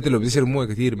يعني. انت لو بتشرب مويه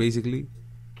كتير basically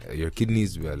your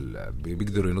kidneys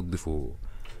بيقدروا ينظفوا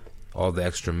all the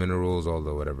extra minerals all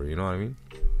the whatever you know what I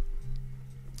mean.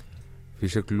 في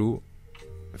شكله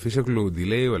في شكله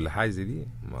ديلي ولا حاجة زي دي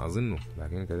ما أظنه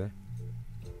لكن كده.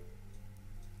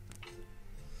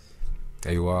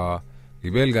 أيوة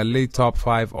جبال قال لي top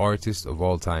 5 artists of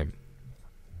all time.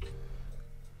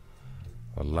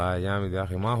 والله جامد يا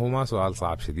أخي. ما سؤال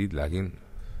صعب شديد لكن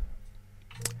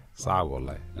صعب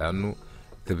والله لأنه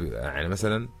يعني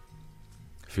مثلا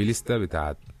في لستة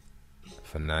بتاعت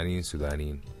فنانين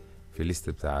سودانيين، في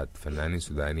لستة بتاعت فنانين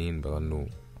سودانيين بغنوا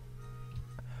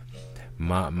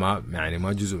ما يعني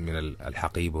ما جزء من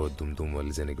الحقيبة والدمدم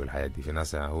والزنق والحاجات دي. في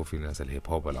ناس هو في ناس الهيب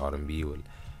هوب والار ام بي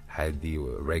والحاجات دي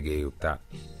والريجي وبتاع.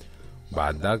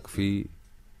 بعد ذاك في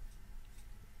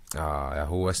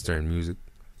هو ويسترن ميوزك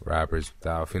رابرز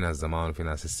بتاع. في ناس زمان وفي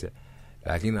ناس هسه.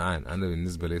 لكن انا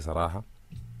بالنسبة لي صراحة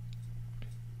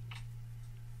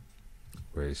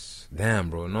كويس. damn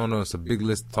bro no it's a big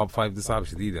list. top 5 دي صعب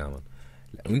شديد يا مان.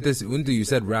 وانت you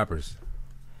said rappers.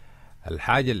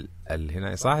 الحاجة اللي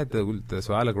هنا صح انت قلت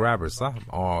سؤالك rappers صح؟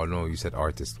 oh no you said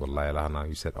artist. والله يا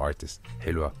لهنا you said artist.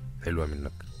 حلوة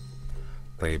منك.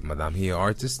 طيب مدام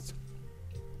هي artist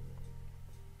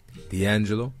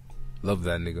D'Angelo love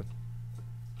that nigga.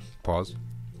 pause.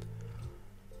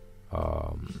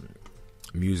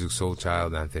 Music Soul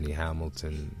Child Anthony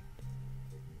Hamilton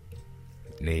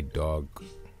Nate Dogg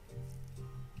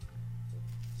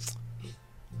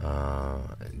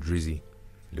Drizzy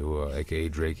اللي هو aka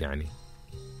Drake يعني.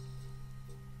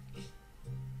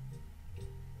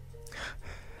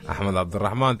 Ahmed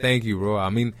Abdurrahman, thank you bro. I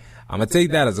mean I'm gonna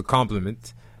take that as a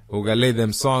compliment. Who got lay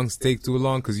them songs take too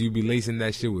long cause you be lacing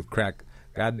that shit with crack.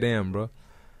 Goddamn bro.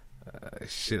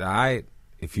 Shit alright.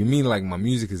 If you mean like my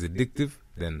music is addictive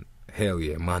then hell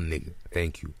yeah my nigga,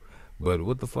 thank you. But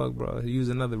what the fuck bro, use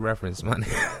another reference my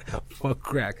nigga. Fuck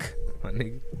crack my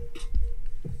nigga.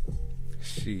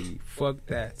 Shit fuck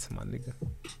that my nigga.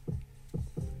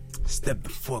 Step the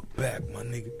fuck back my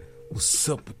nigga. What's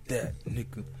up with that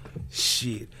nigga?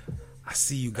 Shit I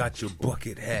see you got your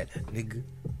bucket hat nigga,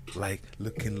 like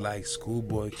looking like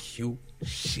schoolboy cute.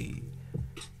 Shit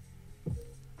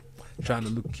trying to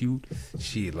look cute.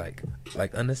 Shit like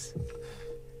honest.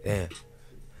 Damn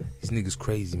these niggas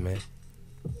crazy man.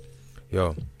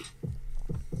 Yo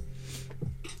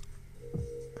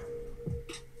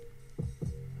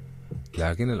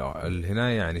لكن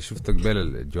هنا يعني شفت قبل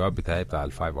الجواب بتاعي بتاع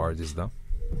الفايف artists ده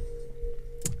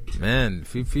man.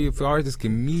 في artists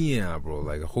كمية bro.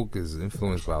 like أخوك is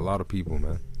influenced by a lot of people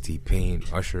man. T-Pain,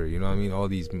 Usher, you know what I mean. all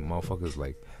these motherfuckers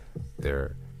like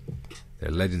they're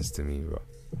legends to me bro.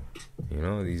 you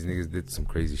know these niggas did some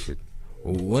crazy shit.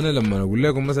 وانا لما اقول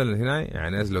لكم مثلا هنا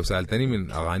يعني لو سألتني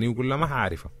من اغاني كلها ما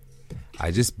حعرفها.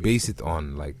 I just base it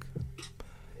on like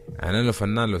يعني انا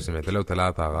فنان لو سمعت له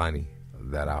 3 اغاني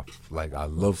that I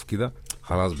love كده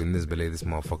خلاص بالنسبة لي this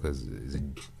motherfucker is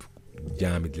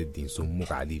جامد للدين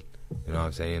سموك عديل. you know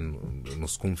what I'm saying.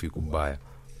 نسكن في كوباية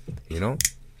you know.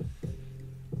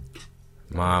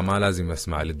 ما لازم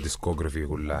اسمع للديسكوغرافي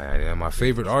كلها يعني. my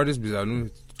favorite artist بيسألوني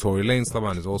Tory Lanez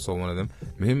طبعا is also one of them.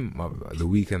 مهم The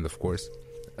Weeknd of course.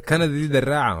 كندا دي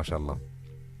دراعة ما شاء الله.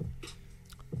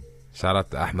 shout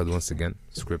out to Ahmed once again.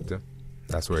 Scripter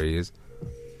that's where he is.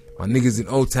 my niggas in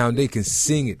Old Town they can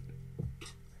sing it.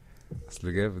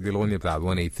 اصل كيف دي الأغنية بتاعت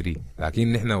 183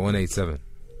 لكن نحنا 187.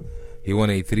 هي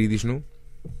 183 دي شنو؟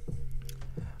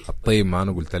 الطيب ما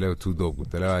أنا قلت له تو دوب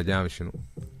قلت له يا جامد شنو؟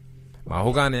 ما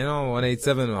هو كان يعني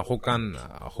 187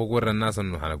 أخوك ورى الناس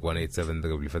إنه حنك 187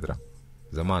 ده قبل فترة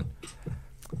زمان.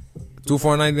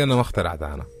 249 دي أنا ما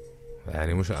اخترعتها أنا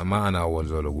يعني مش ما أنا أول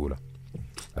زول أقولها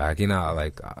لكن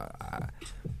like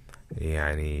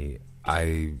يعني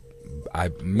I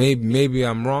maybe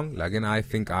I'm wrong لكن I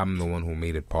think I'm the one who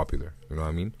made it popular. you know what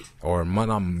I mean. or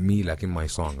not me لكن my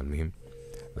song المهم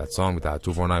that song بتاع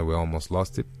 249 we almost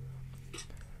lost it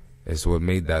is what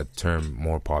made that term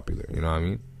more popular. you know what I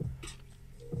mean.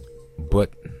 but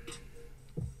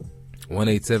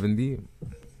 187 دي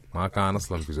ما كان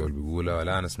أصلا في زول بيقولها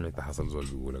ولا أنا سمعت حصل زول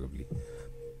بيقولها قبلي.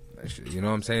 you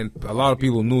know what I'm saying. a lot of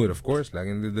people knew it of course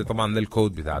لكن دي طبعا ده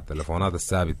الكود بتاع التلفونات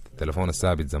الثابت. التلفون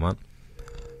الثابت زمان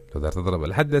لو دار تضرب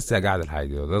لحد هسه قاعد الحاجة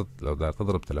دي. لو دار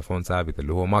تضرب تلفون ثابت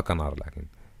اللي هو ما كنار لكن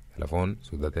تلفون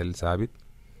سوداتيل ثابت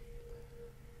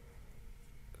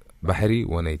بحري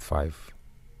 185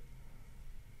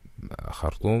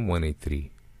 خرطوم 183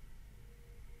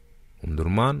 أم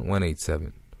درمان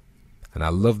 187. and I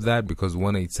love that because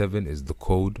 187 is the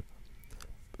code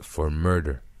for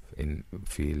murder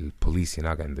في البوليس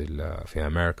هناك عند في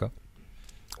أمريكا.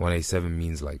 187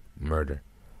 means like murder.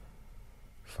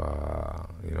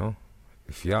 you know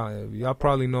if y'all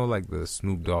probably know like the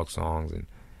Snoop Dogg songs and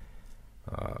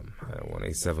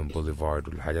 187 Boulevard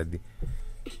والحاجات دي.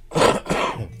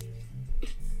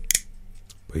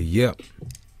 but yeah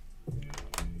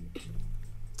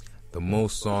the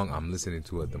most song I'm listening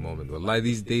to at the moment. Wallahi,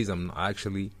 these days I'm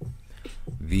actually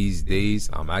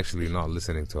not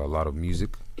listening to a lot of music.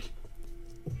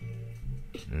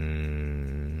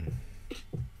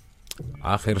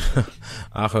 آخر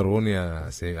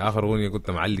أغنية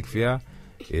كنت معلق فيها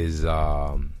is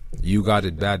You Got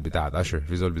It Bad بتاعت أشر.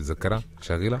 في زول بتذكرها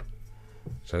شغلة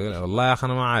والله يا أخي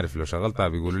أنا ما عارف لو شغلتها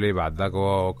بيقولوا لي بعد ذاك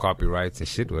copy rights and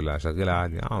shit ولا شغلها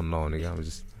عادي. I don't know nigga. I'm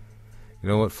just you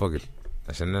know what fuck it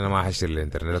عشان أنا ما أحشر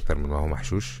الإنترنت أكتر من ما هو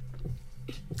محشوش.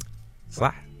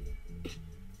 صح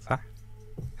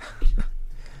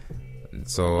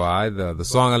so the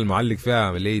song المعلق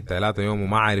فيها لي 3 يوم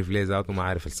وما عارف ليه ذاته ما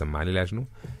عارف السمعني ليه شنو.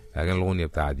 لكن الأغنية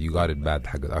بتاعت You Got It Bad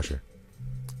حقت أشر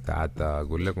بتاعت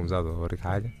أقول لكم ذاته أوريك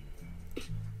حاجة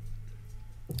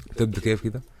تبدأ كيف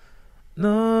كده.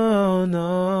 No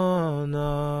no no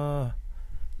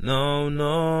no no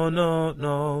no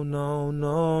no no no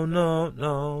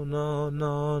no no no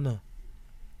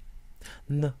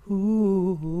no no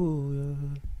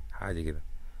حاجة كده.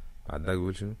 بعد ده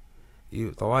يقول شنو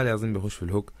طوالي أظن بيخش في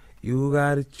الهوك You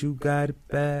got it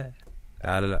bad.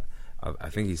 لا I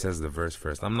think he says the verse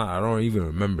first. I don't even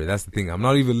remember. That's the thing. I'm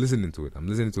not even listening to it. I'm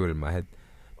listening to it in my head.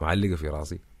 معلقة في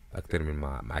راسي أكتر من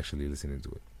ما actually listening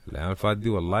to it. الأيام الفات دي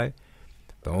والله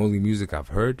the only music I've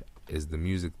heard is the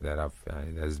music that that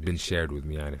has been shared with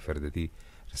me. يعني فردتي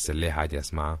رسل لي حاجة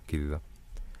أسمعها كده.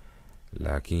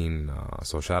 لكن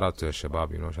so shout out to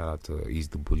الشباب, you know, shout out to Ease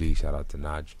the Bully, shout out to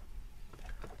Naj.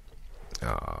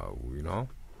 You know,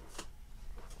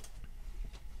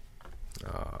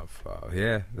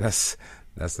 yeah, that's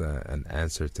an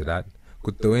answer to that.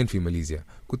 كنت وين في ماليزيا؟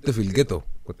 كنت في الجيتو.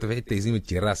 كنت في حتة اسمها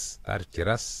تشيراس. تعرف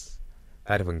تشيراس؟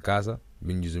 تعرف انكاسا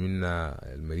بينجزوا منا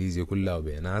الماليزيا كلها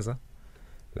وبيناسا.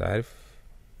 تعرف؟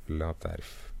 لا ما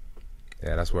بتعرف.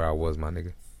 Yeah, that's where I was, my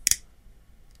nigga.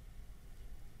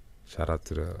 Shout out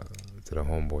to the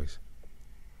homeboys.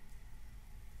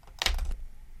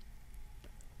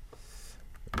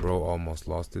 Bro almost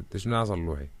lost it. ايش ناس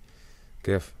اللوحي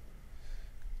كيف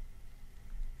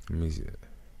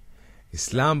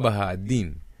Islam Baha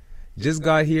Ad-Din just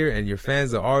got here and your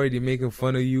fans are already making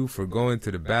fun of you for going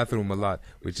to the bathroom a lot,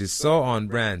 which is so on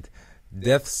brand.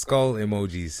 Death skull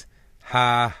emojis.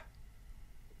 Ha.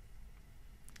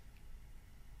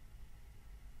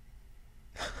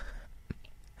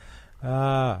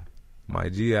 My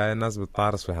G هاي الناس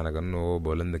بتطارس في حلقة انه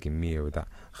بولندا كمية وبتاع.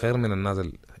 خير من الناس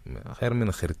خير من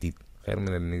الخرتيت, خير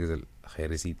من النجز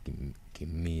الخيرسيت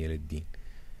كمية للدين.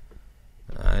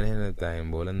 يعني هنا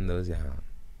بتاعين بولندا بس يعني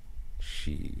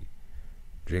she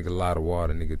drink a lot of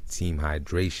water, nigga, team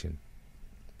hydration.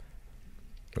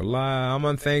 والله I'm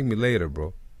gonna thank me later,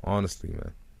 bro. Honestly,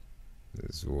 man.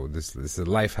 This is a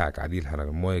life hack. عديل حرق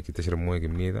الموية كي تشرب موية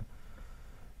كمية ده.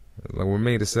 Like we're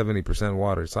made of 70%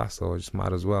 water, so just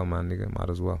might as well, man, nigga, might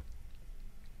as well.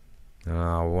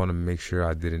 I want to make sure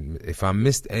I didn't. If I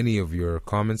missed any of your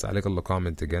comments, عليك الله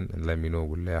comment again and let me know.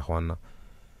 قول لي يا اخوانا,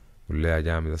 قول لي يا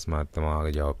جامد إذا سمعت ما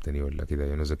جاوبتني ولا كده,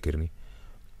 يعني ذكرني.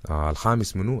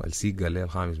 الخامس منو؟ السيق قال لي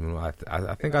الخامس منو.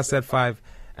 I think I said 5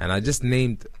 and I just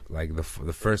named like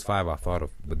the first 5 I thought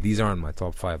of, but these aren't my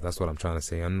top 5. That's what I'm trying to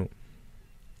say. All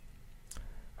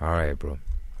right, bro.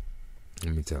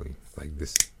 Let me tell you like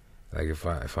this. Like if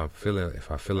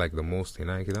I feel like the most, you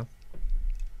know, كده.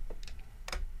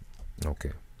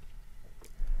 Okay.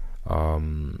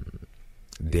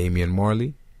 Damian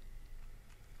Marley,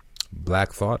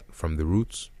 Black Thought from The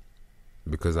Roots,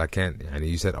 because I can't, and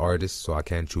you said artist, so I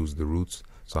can't choose The Roots,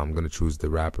 so I'm gonna choose the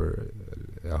rapper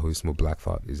who is Black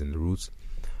Thought is in The Roots.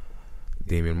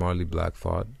 Damian Marley, Black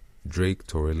Thought, Drake,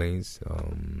 Tory Lanez.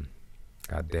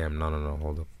 God damn, no,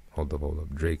 hold up.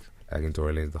 Drake, لكن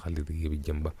Tory Lanez دخلت تجيب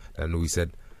الجنبة لأنه we said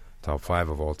top 5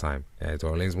 of all time. يعني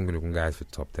Tory Lanez ممكن يكون قاعد في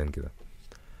top 10 كده.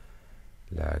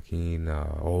 لكن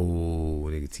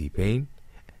nigga T-Pain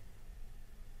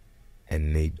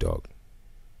and Nate Dogg.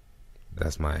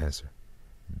 That's my answer.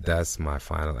 That's my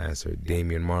final answer.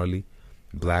 Damian Marley,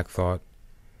 Black Thought,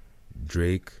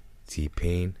 Drake,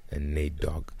 T-Pain and Nate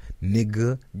Dogg.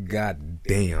 Nigga,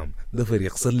 goddamn, ده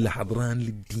فريق صلح حضران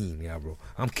للدين يا bro.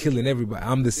 I'm killing everybody.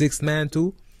 I'm the sixth man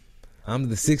too.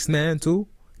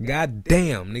 God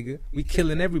damn, nigga, we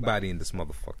killing everybody in this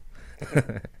motherfucker.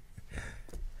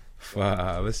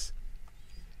 فبس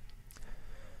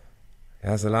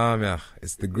يا سلام يا أخ.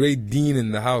 It's the great Dean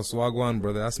in the house. Wagwan,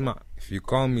 brother. اسمع, if you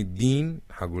call me Dean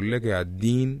هقول لك يا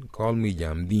Dean, call me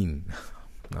Jamdeen.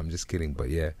 I'm just kidding, but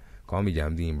yeah, call me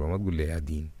Jamdeen, bro. ما تقول لي يا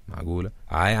Dean. معقولة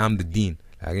I am the Dean.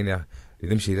 لكن يا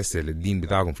تمشي تسأل الدين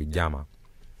بتاعكم في الجامعة.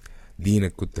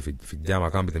 دينك كنت في الجامعة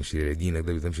كان بتمشي لدينك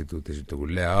ده بتمشي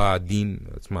تقول له دين.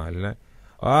 اسمع لنا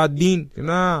دين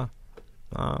هنا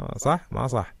صح ما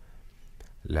صح.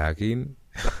 لكن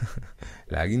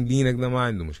لكن دينك ده ما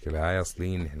عنده مشكلة، هاي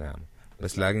أصليين إحنا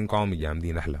بس، لكن قومي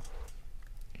جامدين أحلى.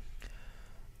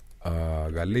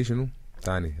 قال لي شنو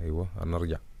تاني؟ أيوة أنا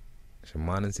أرجع عشان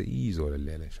ما ننسى أي زول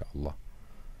الليلة إن شاء الله.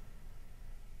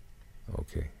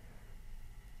 أوكي.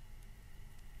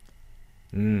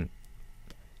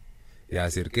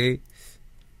 ياسر كي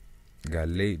قال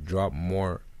لي drop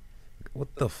more.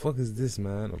 what the fuck is this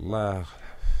man؟ والله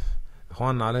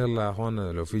اخواننا عليه الله يا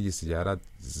اخواننا، لو في سيجارات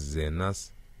زي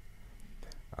الناس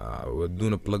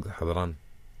ودونا بلق حضران،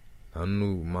 لانه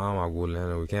ما معقول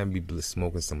هنا we can't be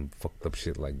smoking some fucked up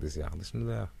shit like this. يا اخي شنو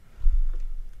ده يا اخي؟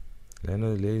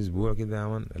 لأنه ليه اسبوع كده يا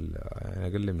مان، يعني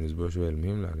اقل من اسبوع شوية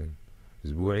المهم، لكن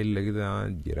اسبوع الا كده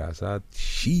جراسات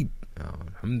شيب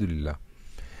الحمد لله.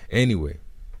 anyway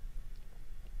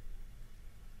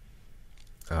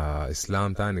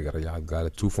Islam تاني رجعت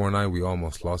قالت 249 we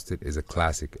almost lost it is a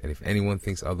classic and if anyone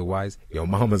thinks otherwise your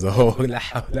mama's a hoe. لا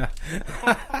حول.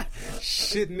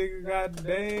 shit nigga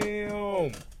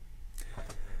goddamn.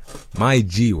 my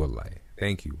G والله.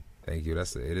 thank you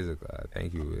that's it is a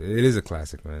thank you, it is a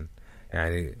classic man.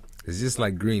 يعني it's just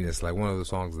like Green, it's like one of the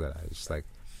songs that I just like,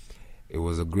 it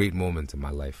was a great moment in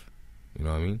my life, you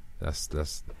know what I mean.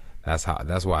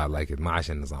 That's why I like it. ما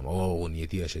عشان نظام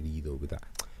نيتي شديدة وبتاع.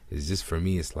 It's just for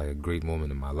me, it's like a great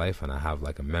moment in my life, and I have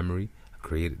like a memory. I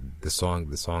created the song.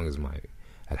 The song is my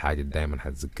الحاجة دايما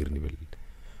حتذكرني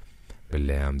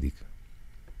بالأيام ديك.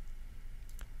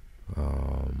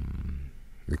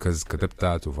 Because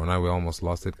كتبتها for now we almost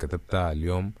lost it. كتبتها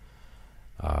اليوم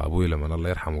أبوي لما الله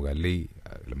يرحمه قال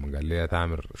لي يا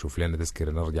تامر شوف لنا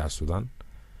تذكرة نرجع السودان.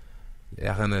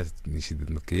 يا أخي أنا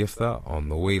نشيد مكيفتها on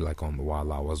the way like on the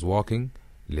while I was walking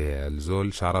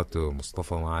للزول شعرته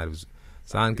مصطفى ما عارف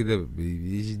ساعة كده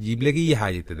بيجيب لك اي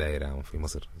حاجة تدايرها في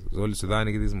مصر. زول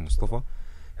سوداني كده اسمه مصطفى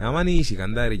يا ما نيشي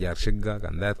كان داير يجار شقة،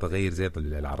 كان داير تغير زيت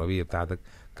العربية بتاعتك،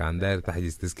 كان داير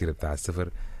تحجز تذكرة بتاع السفر،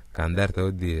 كان داير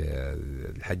تودي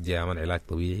الحجة يا من علاج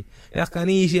طبيعي. يا اخي كان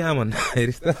يشي يا من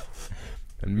عرفت.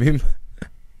 المهم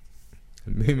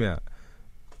يا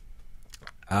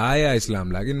يا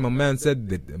اسلام، لكن ما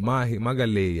نسدد ما قال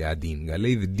لي يا دين، قال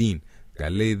لي the دين،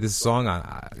 قال لي this song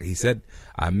he said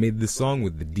I made this song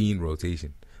with the Dean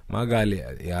rotation. ما قال لي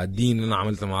يا دين انا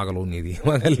عملت معاك الاغنيه دي.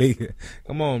 ما قال لي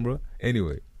come on bro.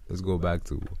 anyway let's go back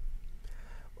to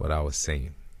what I was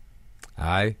saying.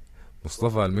 هاي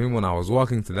مصطفى المهم when I was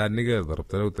walking to that nigga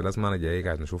ضربت له قلت له اسمع انا جايك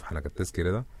عشان نشوف حنك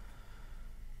التذكره ده.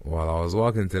 while I was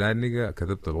walking to that nigga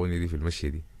كتبت الاغنيه دي في المشي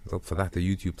دي. فتحت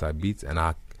يوتيوب تاع بيتس.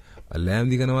 انا الايام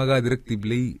دي انا ما قادر اكتب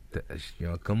لي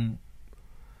كم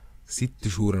 6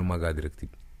 شهور انا ما قادر اكتب.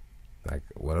 like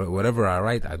whatever I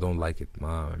write I don't like it.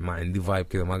 ما عندي vibe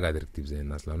كده، ما قادر اكتب زي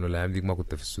الناس، لانه الايام ديك ما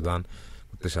كنت في السودان،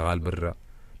 كنت شغال برا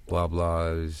blah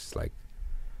blah. just like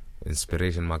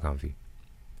inspiration ما كان فيه.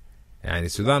 يعني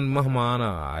السودان مهما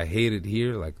انا I hate it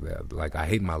here like I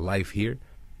hate my life here,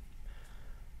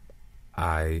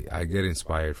 I get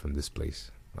inspired from this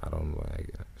place. I don't like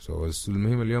so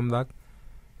المهم اليوم داك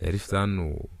عرفت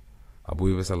انه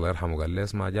ابوي بس الله يرحمه قال لي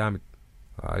اسمع جامد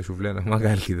شوف لنا، ما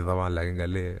قال كده طبعا لكن قال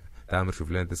لي تامر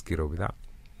شوف لنا تذكيره وبتاع.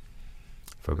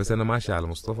 فبس انا ماشي على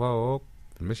مصطفى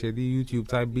المشيه دي يوتيوب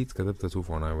تايب بيتس كتبت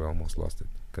 249 we almost lost it.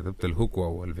 كتبت الهوك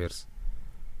واول فيرس.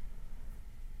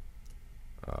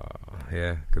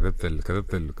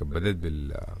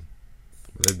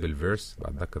 بدأت بالفيرس،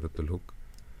 بعد ذاك كتبت الهوك.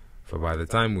 فبعد the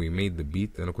time we made the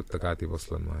beat انا كنت كاتب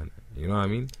اصلا معنا you know what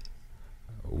I mean.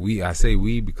 I say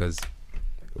we because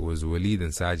it was Walid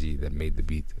and Saji that made the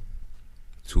beat.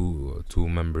 Two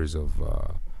members of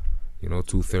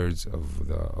 2/3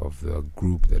 of the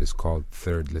group that is called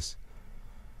Thirdless,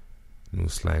 New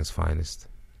Slang's finest.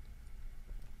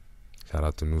 Shout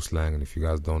out to New Slang, and if you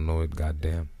guys don't know it,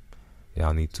 goddamn,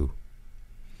 y'all need to.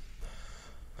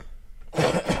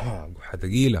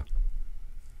 تقيلة.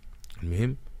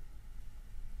 المهم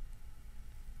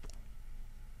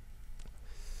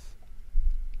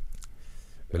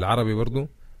بالعربي برضو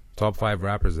top 5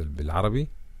 rappers بالعربي.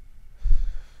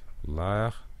 الله يا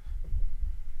اخ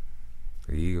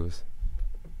دقيقة بس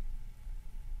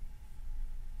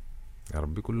يا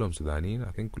ربي كلهم سودانيين. I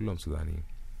think كلهم سودانيين.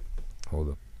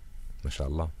 هودا ما شاء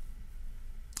الله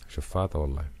شفاطة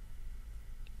والله.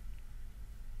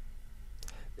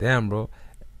 damn bro.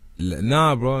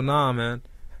 نا bro نا man.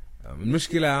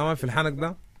 المشكلة يا مان في الحنك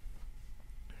ده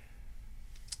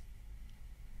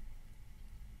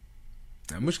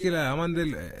المشكلة يا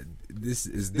مان this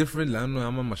is different لأنه يا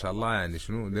مان ما شاء الله يعني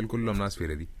شنو ديل كلهم ناس في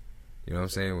ردي. You know what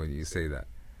I'm saying when you say that.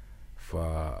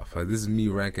 This is me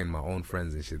ranking my own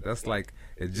friends and shit. That's like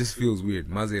it just feels weird.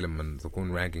 ما زي لما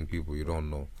تكون ranking people you don't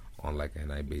know on like a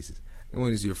night basis. And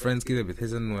when it's your friends كده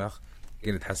بتحس انه يا اخ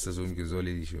كده تحسسوا يمكن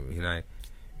زولي هنا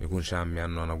يكون شامي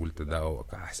انه انا قلت ده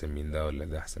احسن من ده ولا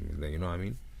ده احسن من ده, you know what I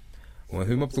mean.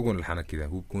 وهي ما بتكون الحنك كده,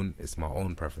 هو بيكون it's my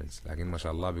own preference, لكن ما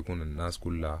شاء الله بيكون الناس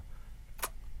كلها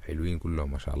حلوين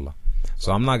كلهم ما شاء الله. So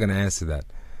I'm not gonna answer that.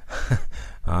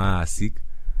 سيك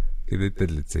كده انت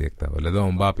اللي تسيكتها ولا ده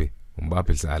مبابي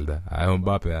السؤال ده.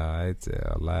 مبابي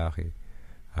الله يا اخي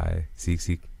هاي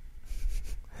سيك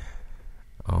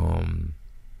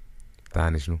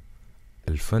تاني شنو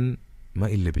الفن ما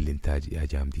إلا بالإنتاج يا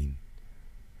جامدين.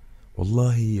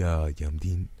 والله يا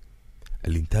جامدين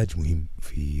الإنتاج مهم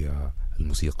في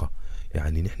الموسيقى.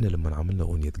 يعني نحن لما عملنا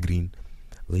أغنية جرين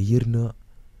غيرنا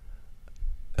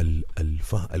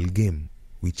الجيم,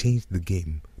 we changed the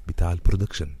game بتاع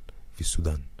البرودكشن في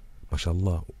السودان ما شاء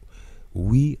الله.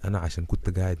 وأنا عشان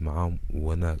كنت قاعد معاهم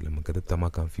وأنا لما كتبتها ما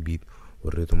كان في بيت,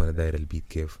 وريتهم أنا داير البيت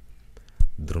كيف,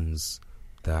 درمز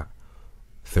بتاع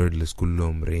thirdless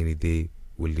كلهم, rainy day,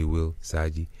 Willie Will,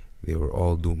 Saji, they were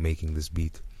all making this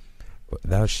beat. But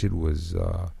that shit was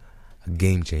a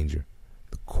game changer.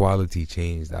 The quality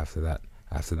changed after that.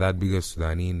 After that because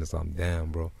Sudanese, it's like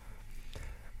damn bro,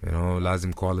 you know,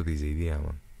 لازم quality زي دي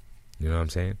man. You know what I'm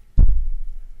saying?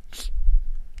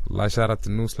 Allah, shout out to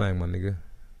New Slang my nigga,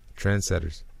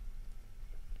 trendsetters.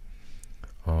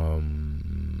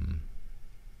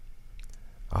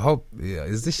 I hope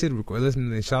is this shit recorded?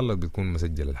 Listen, inshallah بتكون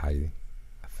مسجل الحاجة دي.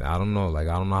 I don't know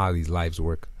how these lives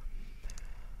work.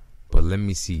 But let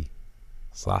me see.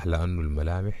 صح لأنه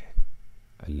الملامح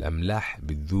الأملاح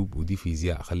بتذوب ودي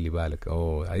فيزياء, خلي بالك.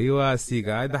 أيوة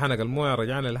السيكا هيدا حنك الموية,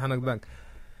 رجعنا لحنك ذاك.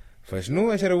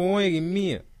 فشنو أشرب موية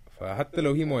كمية, فحتى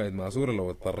لو هي موية ماسورة, لو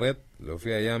اضطريت لو في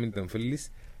أيام أنت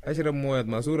مفلس أشرب موية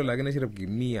ماسورة, لكن أشرب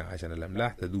كمية عشان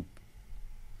الأملاح تذوب.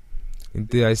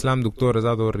 أنت يا إسلام دكتور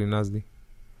زاد وري الناس دي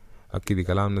أكيد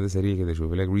كلامنا ده سريع كده,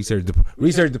 شوف لك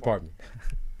research department.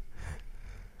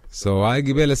 So I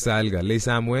قبل السؤال قال لي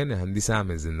سام وين؟ هندي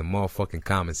سام is in the motherfucking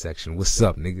comment section. What's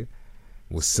up nigga?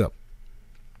 What's up?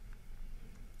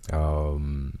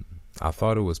 I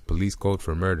thought it was police code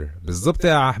for murder. بالضبط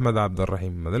يا أحمد عبد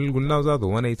الرحيم, ما ده اللي قلناه زاده.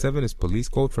 187 is police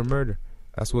code for murder.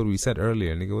 That's what we said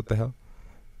earlier nigga. What the hell?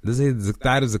 ده زي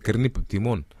تعرف ذكرني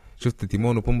بتيمون. شفت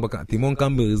تيمون وبومبا, تيمون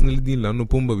كان بيغزني للدين لأنه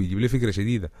بومبا بيجيب لي فكرة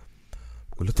شديدة.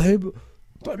 بقول له طيب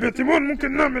يا تيمون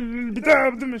ممكن نعمل البتاع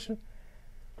بدمش.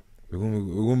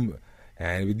 يقوم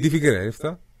يعني بدي فكرة,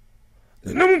 عرفتها؟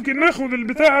 إنه ممكن ناخذ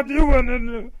البتاعة دي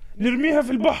نرميها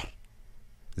في البحر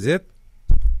زيت.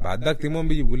 بعد ذاك تيمون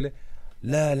بيجي بيقول لي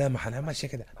لا ما حنعملش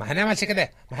كده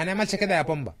يا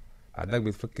بومبا. بعد ذاك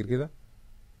بتفكر كده,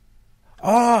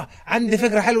 عندي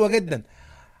فكرة حلوة جدا,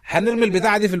 حنرمي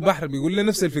البتاعة دي في البحر. بيقول لي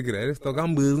نفس الفكرة, عرفت؟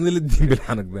 وكان بيغني لي الدين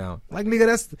بالحنك ده like nigga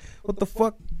that's what the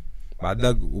fuck. بعد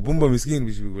ذاك وبومبا مسكين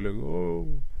بيقول لك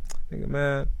nigga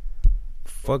man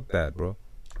fuck that bro.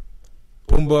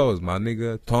 Pumbaa was my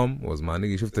nigga, Tom was my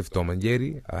nigga. شفت في Tom and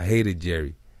Jerry, I hated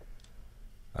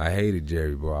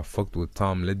Jerry bro. I fucked with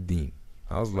Tom للدين.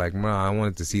 I was like man, I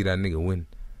wanted to see that nigga win.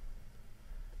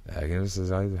 Like,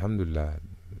 alhamdulillah,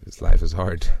 this life is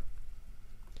hard.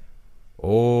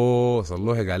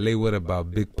 صلوحي قال لي what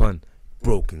about Big Pun?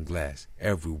 Broken glass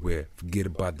everywhere. Forget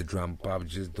about the drama pop,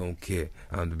 just don't care.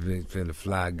 I'm the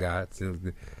fly guy.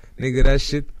 Nigga, that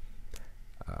shit.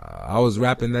 I was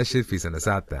rapping that shit في سنة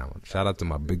ساعتها. Shout out to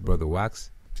my big brother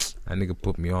Wax. That nigga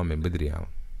put me on من بدري.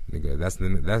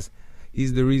 Nigga,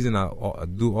 he's the reason I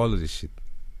do all of this shit.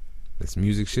 This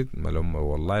music shit.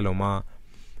 والله لو ما,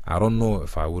 I don't know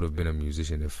if I would have been a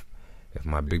musician if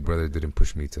my big brother didn't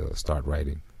push me to start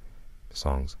writing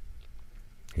songs.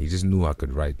 He just knew I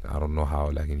could write. I don't know how,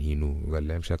 لكن he knew. قال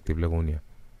لي امشي اكتب لك أغنية,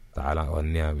 تعال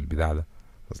أغنيها بالبداية ده.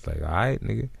 I was like alright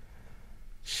nigga.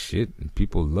 Shit, and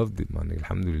people loved it man.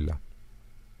 Alhamdulillah.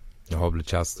 I hope the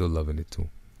child still loving it too.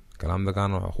 الكلام ده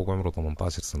كان أخوك عمره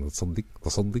 18 سنة.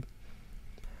 تصدق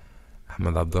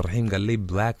أحمد عبد الرحيم قال لي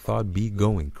Black Thought be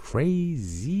going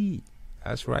crazy.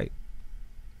 That's right.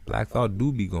 Black Thought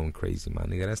do be going crazy man.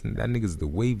 That nigga's the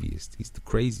waviest. He's the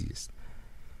craziest.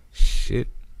 Shit.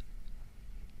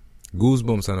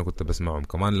 Goosebumps أنا كنت بسمعهم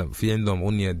كمان. في عندهم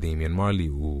أغنية ديميان مارلي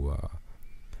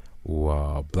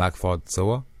و Black Thought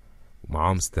سوا,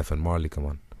 ومعهم ستيفن مارلي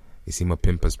كمان, اسمها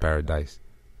Pimpers Paradise.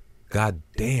 God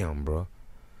damn bro.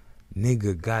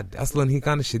 Nigga God. أصلا هي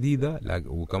كانت شديدة,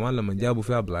 وكمان لما جابوا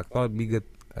فيها Black Thought بقت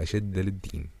أشد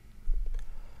للدين.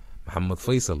 محمد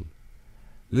فيصل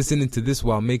listening to this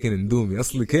while making اندومي.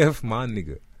 أصلي كيف مع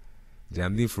النيجا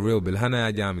جامدين for real. بالهنا يا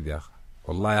جامد يا أخي,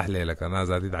 والله أحلى لك. أنا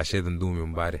زادت عشيت اندومي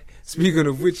امبارح. Speaking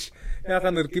of which, يا أخي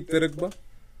أنا ركبت ركبة,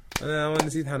 أنا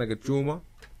نسيت حنك الشومة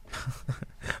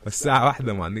الساعة 1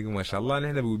 ما عندك ما شاء الله.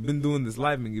 نحن بندون ذس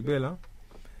لايف من قبل ها.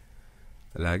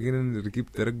 لكن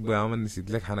ركبت ركبة يا من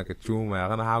نسيت لك حنك تشوم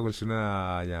يا انا هاكل شنو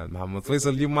يا جامد. محمد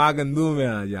فيصل جيب معاك اندوم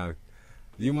يا جامد.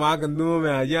 جيب معاك اندوم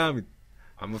يا جامد.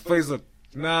 محمد فيصل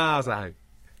نا صاحبي.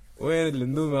 وين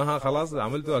الاندومي؟ ها خلاص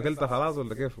عملته اكلته خلاص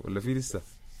ولا كيف ولا في لسه؟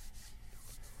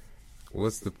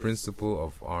 What's the principle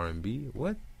of R&B?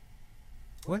 What?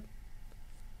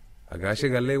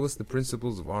 Agashi قال لي what's the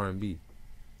principles of R&B?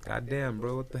 God damn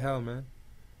bro, what the hell man?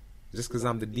 Just cause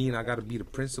I'm the dean I gotta be the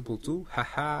principal too?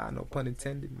 Haha, no pun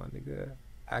intended my nigga.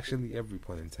 Actually every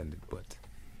pun intended but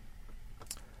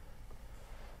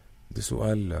this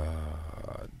سؤال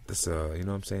that's a you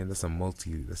know what I'm saying, that's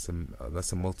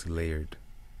a multi-layered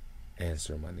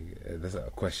answer my nigga. That's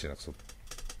a question اقصد.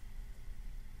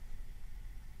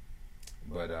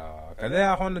 but كده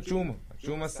يا اخوانا تشومه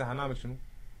هسه هنعمل شنو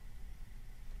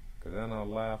كده؟ انا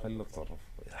والله يا اخي اللي اتصرف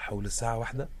حول الساعة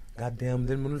 1 قاعد دايم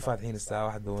دل منو الفاتحين الساعة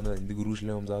 1 وانا عندي قروش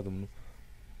لهم زادوا منو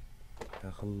يا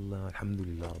اخي الله الحمد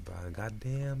لله رب العالمين. قاعد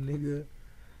دايم نيجا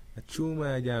تشومه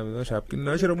يا جامد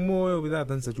شابكنا اشرب مويه وبدا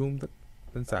تنسى شومتك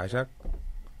تنسى عشاك.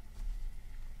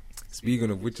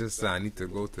 Speaking of which I need to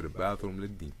go to the bathroom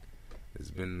للدين. It's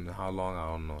been how long I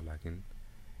don't know لكن you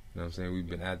know what I'm saying, we've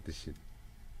been at this shit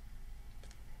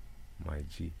my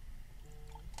G.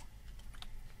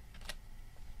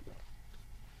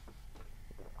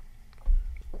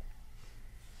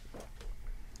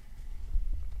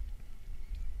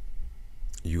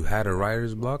 You had a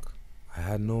writer's block? I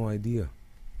had no idea.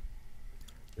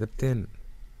 ده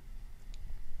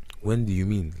when do you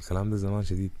mean الكلام ده زمان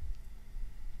شديد.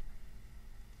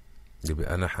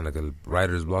 انا حنك ال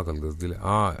writer's block القصدي لي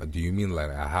do you mean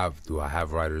like do I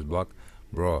have writer's block?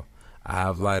 Bro, I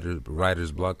have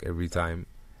writer's block every time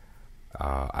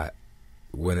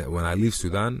when I leave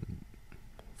Sudan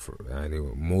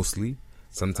anyway, mostly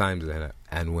sometimes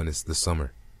and when it's the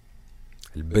summer.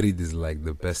 البرد is like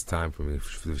the best time for me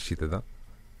في الشتاء ده.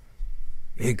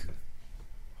 nigga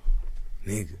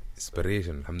inspiration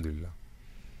الحمد لله.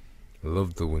 I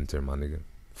love the winter my nigga.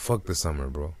 Fuck the summer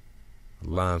bro.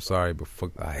 Allah, I'm sorry but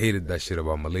fuck, I hated that shit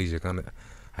about Malaysia.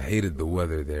 I hated the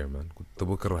weather there man. كنت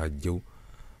بكره الجو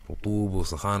رطوبة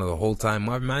وسخانة the whole time.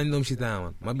 ما عندهم شتاء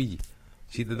man. ما بيجي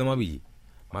الشتاء ده ما بيجي.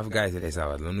 ما في قاعدة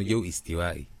الحسابات لأنه جو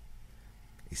استوائي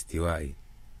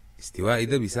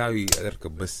ده بيساوي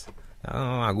أركب بس.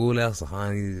 معقول يا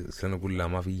سخاني السنة كلها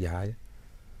ما في حاجة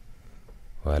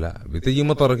ولا بتجي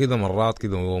مطرة كده مرات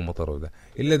كده وهو مطرة ده.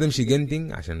 إلا تمشي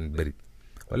جنتين عشان البرد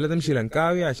ولا تمشي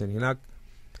لنكاوي عشان هناك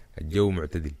الجو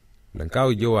معتدل.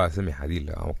 لنكاوي الجو سمح عديل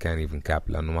أو كان يفن كاب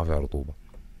لأنه ما فيها رطوبة.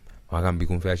 ما كان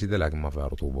بيكون فيها شدة لكن ما فيها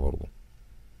رطوبة برضو.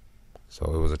 So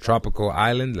it was a tropical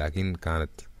island لكن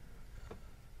كانت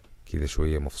كده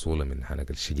شوية مفصولة من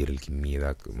حنك الشجر الكمية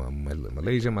ذاك.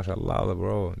 ماليزيا ما شاء الله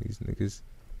bro. These niggas,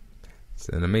 it's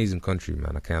an amazing country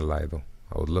man. I can't lie though.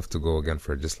 I would love to go again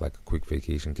for just like a quick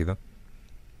vacation كده.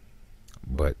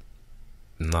 But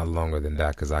not longer than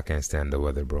that because I can't stand the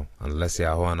weather bro. Unless يا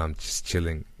هو I'm just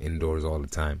chilling indoors all the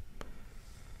time.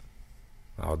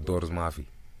 Outdoors ما في.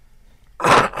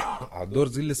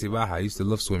 outdoors إلا سباحة. I used to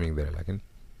love swimming there لكن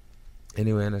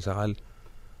anyway أنا شغال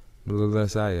بالله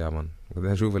ساعة يا من.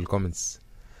 بدنا نشوف الكومنتس.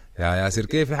 يا ياسر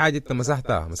كيف في حاجة انت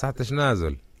مسحتش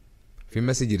نازل في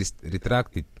مسج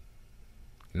ريتراكتد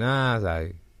ناس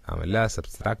هاي عمل لها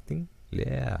سبستراكتنج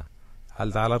ليه؟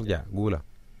 هل تعال ارجع قولها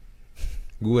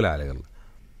على يلا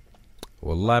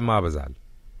والله ما بزعل ان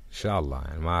شاء الله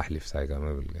يعني ما احلف سايقة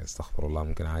ما استغفر الله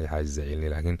ممكن حاجة تزعلني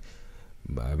لكن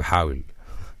بحاول.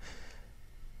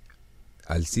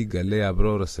 السيق قال لي يا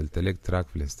برو رسلت لك تراك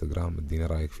في الانستغرام اديني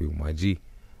رايك فيه وما جي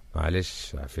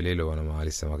معلش في ليله وانا ما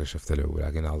لسه ما كشفت له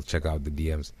لكن I'll check out the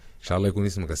DMs ان شاء الله يكون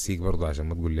اسمك السيك برضه عشان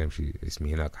ما تقول لي امشي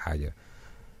اسمي هناك حاجة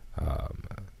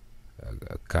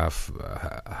كاف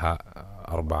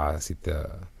 4 6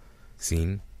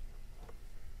 سين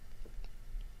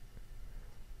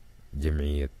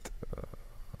جمعية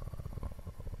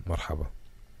مرحبا.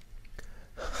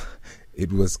 it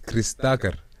was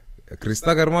كريستاكر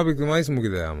ما بيكتب ما اسمه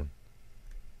كده يا من.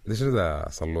 ده شنو ده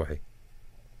صلوحي؟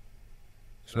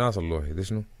 شنو صلوحي ده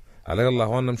شنو؟ على الله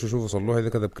اخوانا نمشي شوفوا صلوحي ده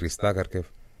كتب كريستاكر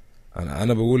كيف.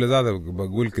 انا بقول ذا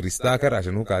بقول كريستاكر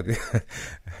عشان هو قاعد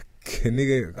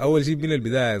اول شيء من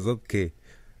البدايه ضد كي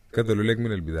كتبوا لك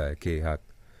من البدايه كي هاك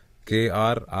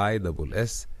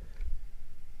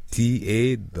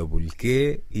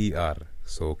KRISSTAKKER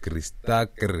سو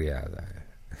كريستاكر يا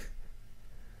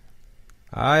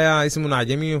يا اسمه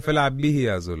عجمي فلعب به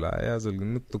يا زول يا زول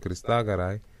نطو كريستاكر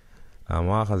هاي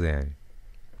ما اخذ يعني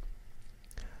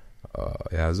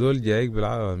يا زول جايك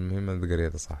بالعربي. المهم انت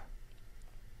قريتها صح.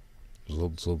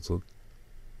 صد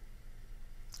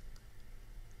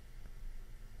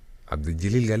عبد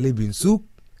الجليل قال لي بنسوق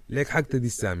ليك حق تدي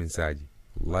السامن ساجي.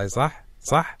 والله صح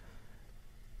صح.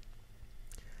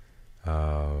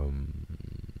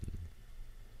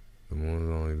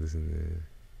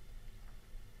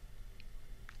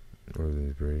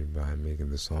 behind making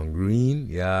the song green.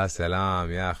 يا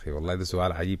سلام يا أخي والله ده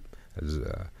سؤال عجيب.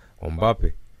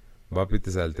 مبابي أنت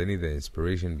سألتني the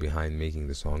inspiration behind making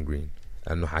the song green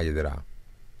لأنه حاجة درعة.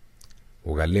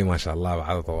 وقال لي ما شاء الله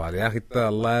بعد طوال يا أخي انت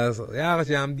الله يا أخي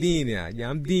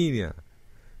جامدين يا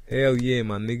hell yeah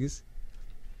man niggas.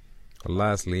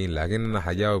 والله أصليين. لكن أنا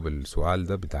حجاوب السؤال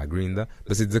ده بتاع green ده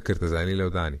بس اتذكر تسألني له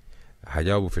تاني.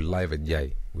 حجاوبه في اللايف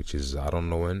الجاي which is I don't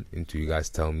know when until you guys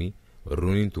tell me.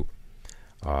 وروني انتو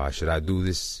should I do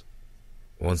this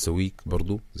once a week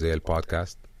برضو زي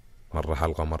البودكاست مرة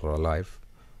حلقة مرة لايف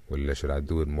ولا should I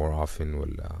do it more often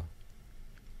ولا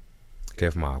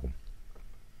كيف معكم.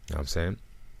 you know what I'm saying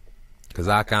because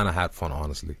I kinda had fun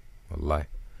honestly والله.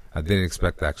 I didn't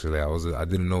expect actually I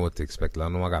didn't know what to expect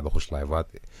لأنه ما قاعد أخش لايفات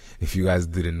if you guys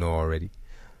didn't know already.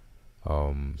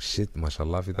 shit ما شاء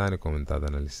الله في تاني كومنتات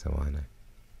أنا لسه ما هنا.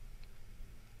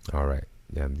 alright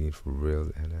جامدين for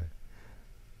real.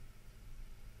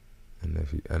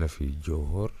 أنا في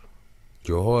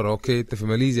جوهر أوكي. أنت في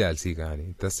ماليزيا ألسيك يعني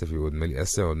أنت هسه في ود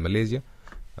ماليزيا.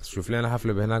 بس شوف لنا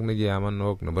حفلة بهناك نجي عملنا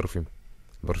هوك نبرفم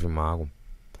معاكم.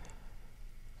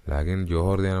 لكن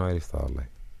جوهر دي أنا ما عرفتها والله.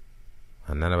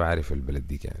 أنا بعرف البلد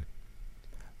ديك يعني.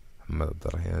 محمد عبد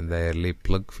الرحيم داير لي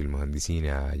بلق في المهندسين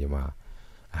يا جماعة.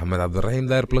 محمد عبد الرحيم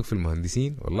داير بلق في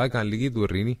المهندسين والله. كان لقيت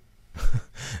وريني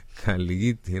كان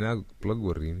لقيت هناك بلق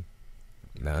وريني.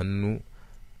 لأنه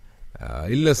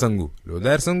إلا سنجو لو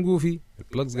داير سنجو في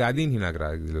البلقز قاعدين هناك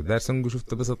راكز. لو داير سنجو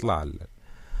شفت بس اطلع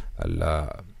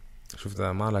شفت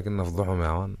ما لكن افضحهم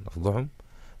يا مان افضحهم.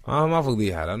 ما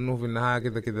فضيحة لأنه في النهاية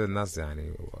كده الناس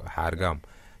يعني حارقام.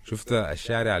 شفت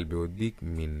الشارع اللي بيوديك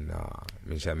من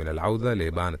العودة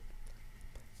لبانت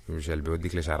مش اللي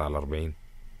بيوديك لشارع 40.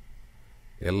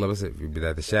 يلا بس في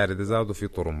بداية الشارع ده زاده في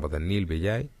طرمبة النيل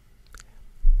بجاي.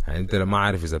 يعني انت ما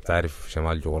عارف اذا بتعرف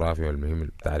شمال جغرافيا والمهم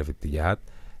بتعرف اتجاهات.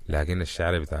 لكن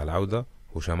الشارع بتاع العودة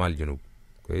هو شمال جنوب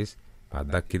كويس.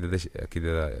 بعد ذاك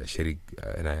كده شرق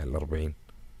هنا 40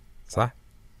 صح.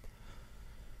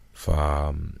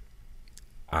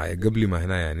 قبل ما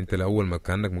هنا يعني انت الاول ما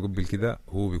كانك مقبل كده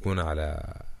هو بيكون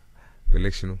على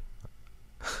لك شنو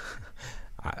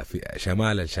في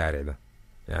شمال الشارع ده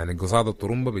يعني قصاد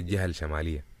الطرمبة بالجهة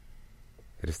الشمالية.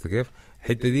 عرفت كيف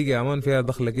الحتة دي كمان فيها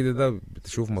دخلة كده ده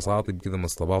بتشوف مصاطب كده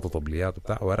مصطبات وطبليات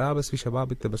وبتاع وراها بس في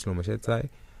شباب. انت بس لو مشيت ساي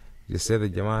جسيت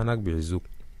الجماعة هناك بيعزوك.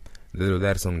 ده لو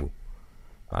داير سنجو.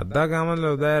 بعد ده كمان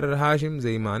لو داير هاشم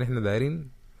زي ما نحن دايرين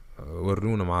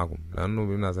ورونا معاكم. لأنه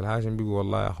بالناس الهاشم بيقوا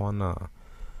والله يا أخوانا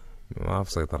ما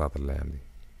في سيطرات الأيام دي.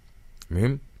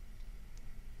 مهم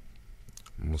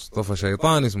مصطفى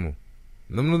شيطان اسمه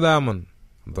منو دائما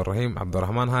عبد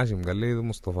الرحمن هاشم قال لي ده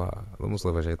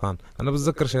مصطفى شيطان. أنا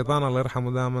بتذكر شيطان الله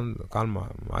يرحمه دائما كان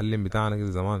معلم بتاعنا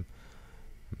كده زمان.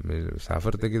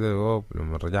 سافرت كده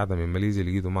لما رجعت من ماليزيا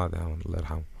لقيته مات يا الله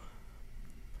يرحمه.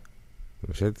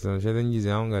 مشيت انجز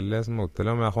يا قال لي اسمه قلت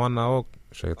لهم يا اخواننا هو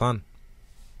شيطان.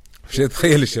 مشيت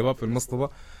تخيل الشباب في المصطبة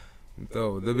انت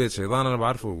ده بيت شيطان انا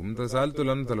بعرفه. انت سالته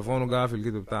لانه تليفونه قافل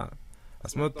كده بتاع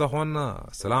اسمعت يا اخواننا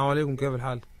السلام عليكم كيف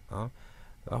الحال. يا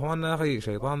اخواننا يا اخي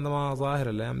شيطان ده ما ظاهر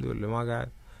الايام دي ولا ما قاعد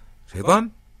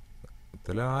شيطان.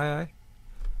 قلت له هاي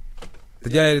انت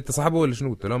جاي انت صاحبه ولا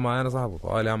شنو. قلت له ما انا صاحبه.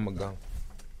 قال يا عمك قام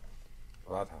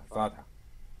فاتحه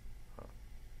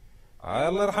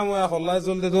الله يرحمه يا اخي. والله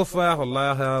زول ده توفى يا اخي. والله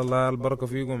يا اخي الله البركه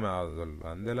فيكم يا زول.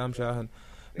 عندي لهم شاهن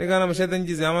لقى انا مشيت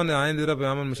انجز يا مان عندي رب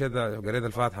يا مان. مشيت قريت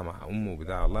الفاتحه مع امه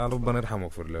بتاع الله ربنا يرحمه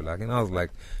ويغفر له. لكن I was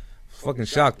like fucking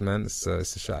shocked man.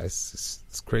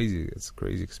 It's crazy. It's a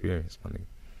crazy experience man.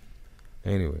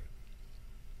 Anyway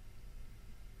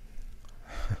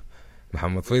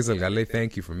محمد فيصل قال لي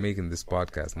thank you for making this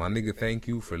podcast. My nigga thank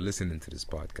you for listening to this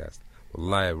podcast.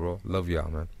 والله bro love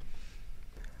y'all man.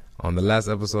 On the last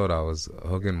episode, I was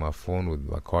hooking my phone with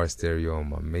my car stereo,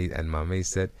 and my mate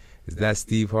said, "Is that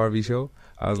Steve Harvey show?"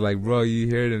 I was like, "Bro, you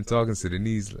heard him talking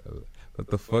Sudanese. What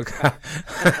the fuck?"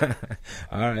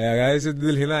 All right, guys,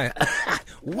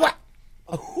 what?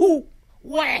 Who?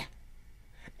 Where?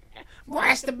 Boy,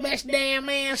 that's the best damn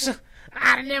answer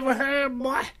I've never heard,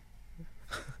 boy.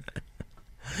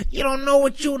 You don't know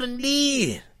what you done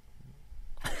did.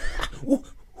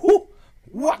 Who?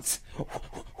 What?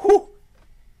 Who?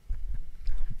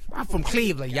 I'm from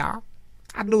Cleveland, y'all.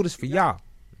 I do this for y'all.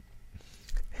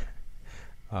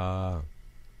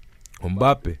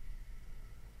 مبابي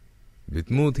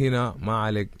بتموت هنا ما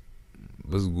عليك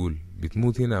بس قول.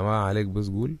 بتموت هنا ما عليك بس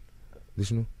قول. ده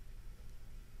شنو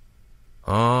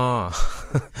اه.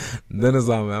 ده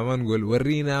نظام يا مان، نقول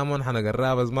ورينا يا مان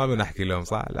حنقرا بس ما بنحكي لهم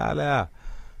صح. لا لا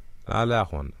لا لا يا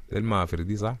اخوانا، دي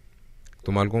المافردي صح.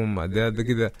 انتوا مالكم ده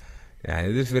كده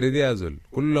يعني. دي الفردي يا زول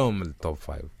كلهم التوب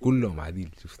فايف كلهم عديل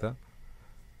شفتها.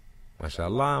 ما شاء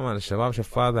الله يا مان الشباب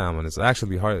شفاضة يا مان. It's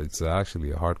actually hard. It's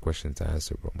actually a hard question to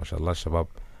answer bro. ما شاء الله الشباب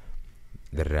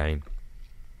دراعين.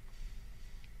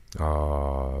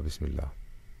 بسم الله.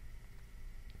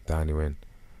 تاني وين؟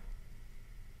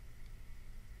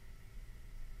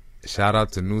 Shout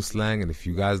out to New Slang, and if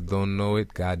you guys don't know it,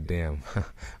 goddamn.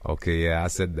 Okay, yeah, I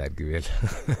said that, Gabriel.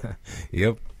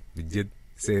 Yep, legit.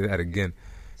 Say that again,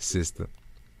 sister.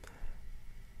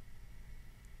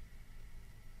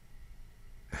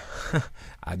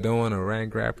 I don't want to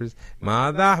rank rappers.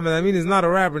 Ahmed Amin is not a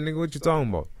rapper, nigga. What you talking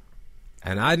about?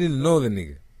 And I didn't know the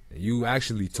nigga. You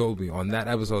actually told me on that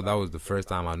episode. That was the first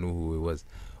time I knew who it was.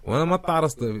 When I'm at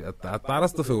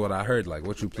what I heard, like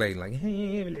what you played, like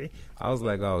I was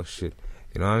like, oh shit,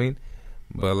 you know what I mean?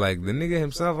 But like the nigga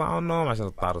himself, I don't know. عشان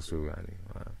اتعرض فيه يعني.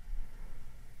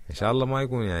 ان شاء الله ما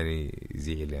يكون يعني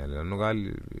زعل يعني، لانه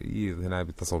قال هنا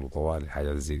بيتصلوا طوال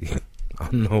الحاجات زي دي. I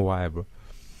don't know why bro.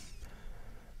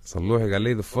 صلوحي قال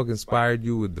لي the fuck inspired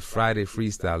you with the Friday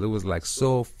freestyle. It was like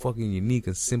so fucking unique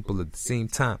and simple at the same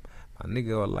time. My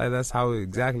nigga, والله that's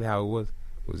exactly how it was.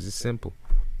 It was just simple.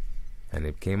 And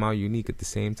it came out unique at the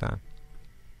same time.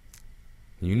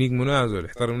 Unique منو يا زول؟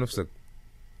 احترم نفسك.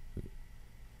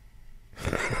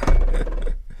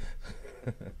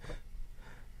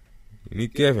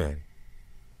 unique كيف يعني؟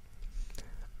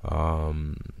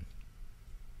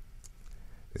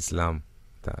 Islam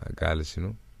قال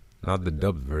شنو؟ Not the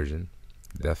dubbed version.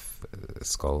 Death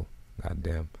skull. God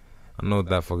damn. I know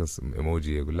that fucking emoji.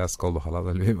 يقول لا skull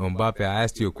خلاص. Mbappe, I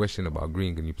asked you a question about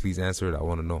green. Can you please answer it? I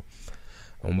want to know.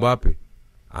 Mbappe,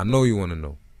 I know you want to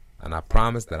know, and I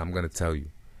promise that I'm gonna tell you.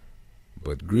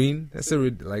 But green, that's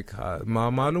like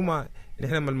معلومة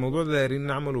نحن من الموضوع ده دايرين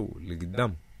نعمله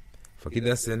لقدام.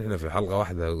 فكده هسه نحن في حلقة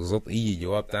واحدة زط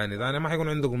جواب تاني ما حيكون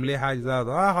عندكم ليه حاجة ذات.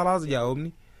 خلاص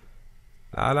جاوبني.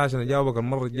 لا عشان اجاوبك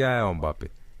المرة الجاية يا مبابي.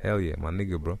 Hell yeah, my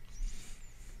nigga bro.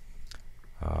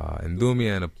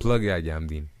 اندومي انا plug يا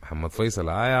جامدين. محمد فيصل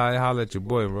هاي holla at your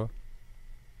boy bro.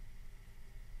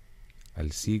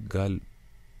 السيق قال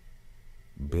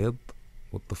بيض.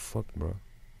 what the fuck bro.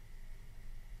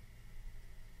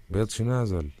 بيض شنو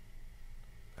نازل؟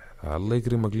 الله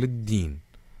يكرمك للدين.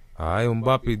 هاي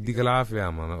مبابي يديك العافية يا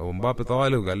مان. ومبابي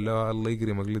طوالي وقال له الله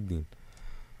يكرمك للدين.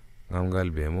 قام قال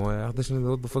بيمو يا اخي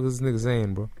شنو what the fuck is this nigga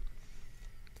saying bro.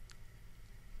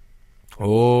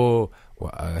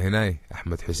 هناي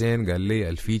احمد حسين قال لي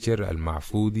الفيتشر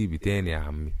المعفودي 200 يا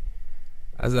عمي.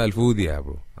 ازال فودي يا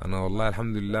برو. انا والله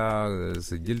الحمد لله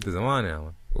سجلت زمان يا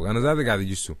مان، وانا ذاتي قاعد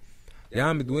اجسه.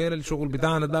 جامد وين الشغل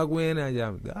بتاعنا داك وين يا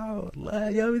جامد؟ والله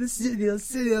يا جامد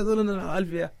السعدي هذول انا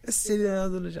الفيا السعدي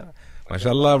هذول ما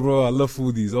شاء الله برو. الله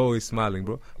فودي is always smiling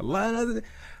برو. والله انا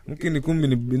ممكن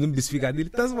يكون بنلبس فيه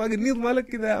قاعدين تسمع النيط مالك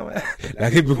كده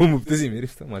لكن بيكون مبتسم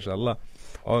عرفت ما شاء الله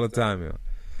all the time يعني.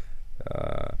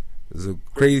 It's a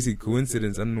crazy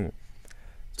coincidence انه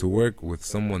to work with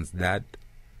someone's dad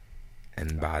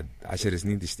and بعد 10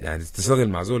 سنين يعني تشتغل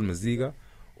مع زول مزيكا،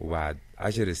 وبعد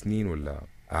 10 سنين ولا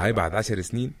بعد 10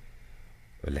 سنين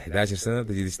ولا 11 سنة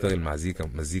تجي تشتغل مع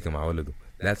مزيكا مع ولده.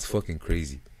 That's fucking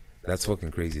crazy. That's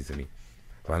fucking crazy to me.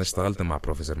 فأنا اشتغلت مع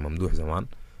بروفيسور ممدوح زمان،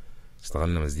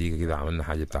 اشتغلنا مزيكا كده، عملنا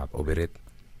حاجة بتاعت اوبريت،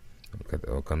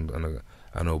 وكان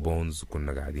انا وبونز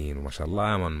كنا قاعدين وما شاء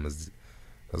الله يا مان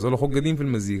زول اخوك قديم في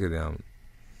المزيكا دي يا مان.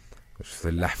 في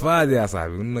الاحفاد يا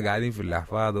صاحبي كنا قاعدين في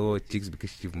الاحفاد، هو تشيكس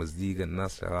بكشف مزيكا،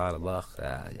 الناس شغاله ضخ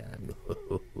يعني.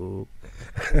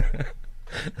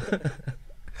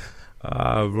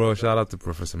 bro shout out to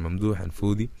Professor ممدوح and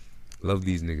Foodie. love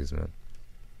these niggas man.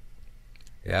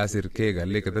 ياسر كي قال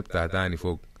لي كتبتها تاني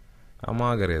فوق،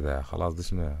 ما قريتها خلاص. ده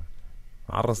شنو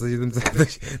عرص تجي تمسح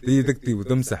تجي تكتب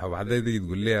وتمسح وبعدين تجي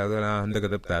تقول لي هذول عندك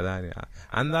كتبتها تاني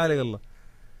عن ذلك الله.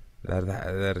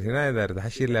 دار هنا دار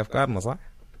تحشير لي افكارنا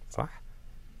صح.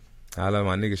 هلا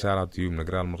مع نيجي شارع تيوب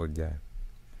نقرا المره الجايه.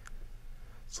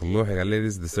 صلوحي قال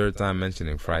لي this is the third time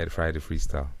mentioning Friday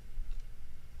freestyle.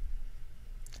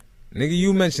 Nigga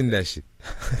you mentioned that shit.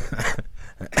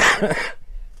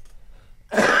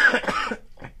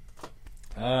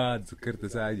 تذكرت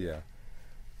ساجي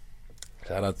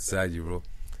شارع ساجي برو.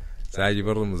 ساجي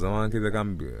برضه من زمان كده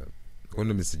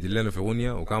كنا بنسجل لنا في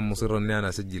اغنيه، وكان مصر اني انا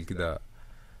اسجل كده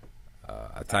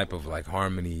a type of like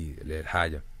harmony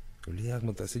للحاجه. يقول لي يا اخي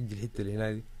ما تسجل الحته اللي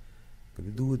هنا دي، قلت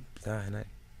له دود بتاع هناك.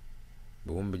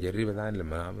 بقوم بجربها ثاني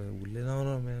لما اعمل يقول لي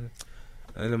لا يعني.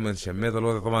 انا لما شميت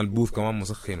الوضع طبعا البوث كمان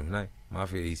مسخن هناك ما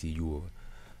في اي سي جوا،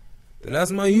 لا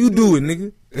اسمع you do it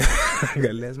nigga.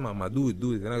 قال لي اسمع ما do it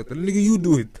انا قلت له nigga you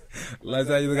do it. الله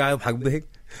ساجد قاعد يضحك ضحك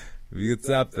بقيت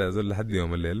ثابته زول لحد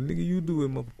يوم الليل nigga you do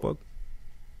it motherfucker.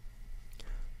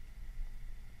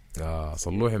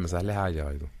 صلوحي مسح لي حاجه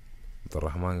غايدو عبد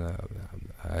الرحمن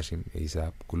هاشم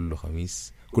عيسى كل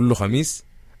خميس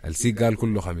السي قال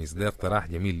كل خميس. ده اقتراح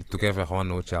جميل. انتوا كيف يا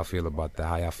اخوانا؟ what y'all feel about that?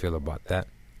 how y'all feel about that?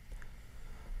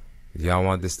 y'all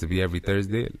want this to be every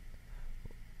Thursday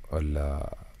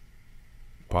ولا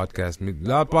بودكاست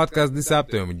لا بودكاست دي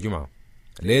ثابته يوم الجمعه.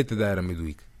 ليه انت داير ميد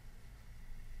ويك؟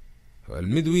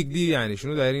 الميد ويك دي يعني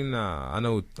شنو دايرين؟ انا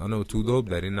وتو دوب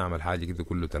دايرين نعمل حاجه كده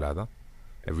كله ثلاثه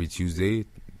every Tuesday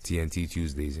TNT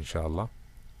Tuesdays ان شاء الله.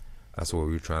 that's what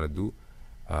we're trying to do.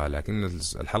 لكن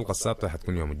الحلقه الثابته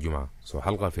حتكون يوم الجمعه.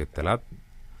 حلقه في الثلاث،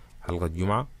 حلقه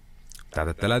الجمعه بتاعت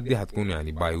الثلاث دي حتكون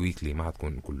يعني باي ويكلي، ما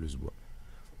حتكون كل اسبوع.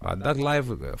 بعد ذاك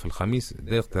لايف في الخميس.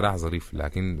 ده اقتراح ظريف.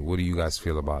 لكن what do you guys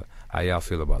feel about how y'all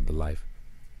feel about the live?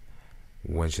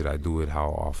 when should I do it? how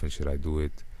often should I do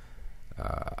it?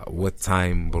 what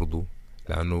time برضو،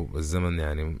 لأنه الزمن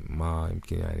يعني ما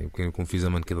يمكن يكون في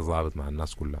زمن كده ضابط مع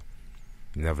الناس كلها.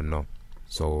 you never know.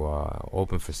 so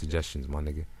open for suggestions my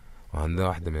nigga. وعندنا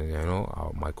واحدة من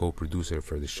my co-producer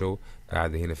for the show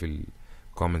قاعدة هنا في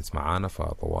الكومنتس معانا،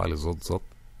 فطوالي زط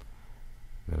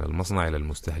من المصنع إلى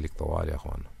المستهلك طوالي يا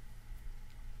أخوانا.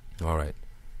 alright.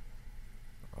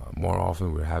 more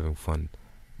often we're having fun.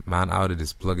 Man outed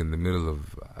his plug in the middle of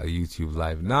a YouTube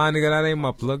live. Nah nigga, that ain't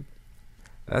my plug.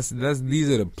 These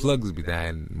are the plugs بتاع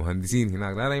المهندسين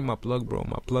هناك. That ain't my plug bro.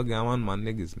 My plug I'm on my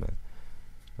niggas man.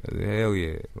 Hell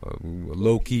yeah.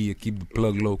 low key. You keep the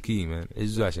plug low key man.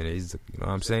 عزه عشان يعزك. you know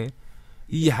what I'm saying?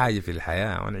 هي حاجة في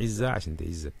الحياة وانا عزها عشان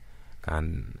تعزك.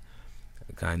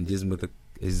 كان جزمتك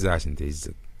عزها عشان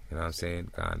تعزك. you know what I'm saying?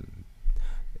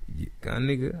 كان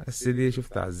نيجا السيدي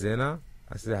شفت عزينا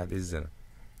السيدي حتعزنا.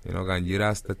 you know كان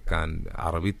جراستك، كان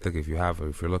عربيتك if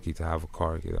you're lucky to have a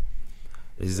car كده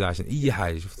عزها عشان اي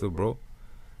حاجة شفته برو.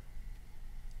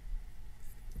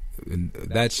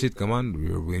 that shit كمان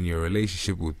in your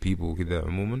relationship with people كده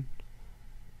عموما.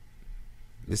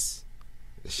 this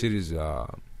shit is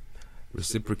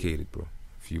reciprocated bro.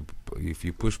 if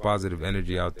you push positive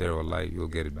energy out there والله you'll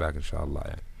get it back inshallah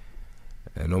يعني.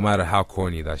 and no matter how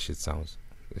corny that shit sounds,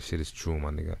 that shit is true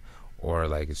my nigga, or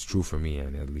like it's true for me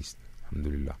يعني at least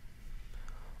alhamdulillah.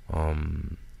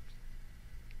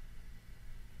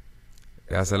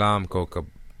 يا سلام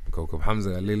كوكب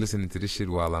حمزة قال لي listen to this shit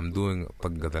while I'm doing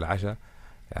طقة العشاء.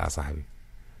 يا صاحبي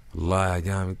الله يا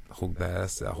جامد.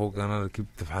 اخوك انا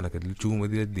ركبت في حنكة الجومة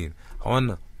دي للدين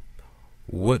اخوانا.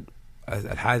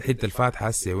 الحتة الفاتحة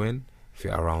هسه وين؟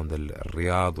 في around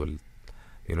الرياض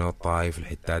الطائف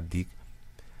الحتات ديك.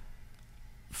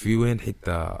 في وين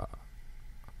حتة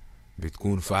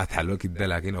بتكون فاتحة الوقت ده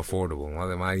لكن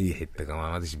affordable. ما اي حتة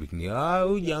كمان ما تشبكني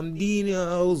جامدين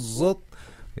يا الزط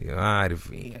ما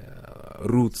اعرف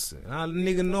روتس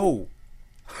nigga no.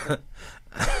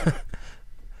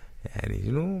 يعني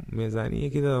شنو ميزانية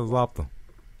كده ضابطة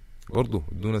برضو.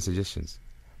 ادونا suggestions.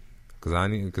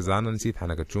 كذا انا نسيت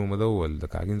حنكة شومة ده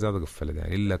والدكاكين زادة قفلت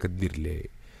يعني الا كدير لي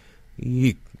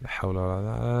هيك حول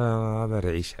هذا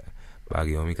رعيشها باقي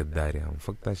يومي كداري. I'm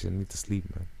fucked that shit. I need to sleep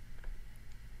man.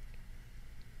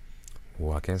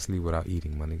 I can't sleep without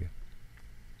eating my nigga.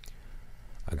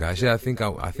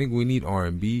 I think we need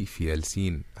R&B في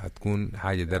السين. هتكون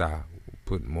حاجة درعة.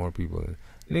 put more people in.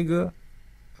 nigga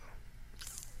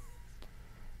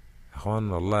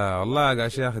اخوان والله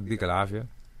قاشي ياخد ديك العافية.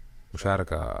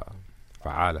 مشاركة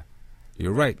فعالة.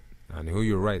 you're right يعني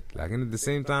you're right. لكن at the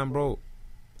same time bro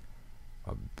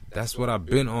that's what I've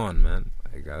been on man.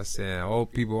 Like I say, all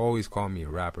people always call me a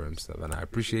rapper and stuff, and I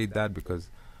appreciate that because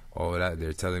all that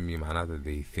they're telling me معناته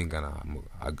they think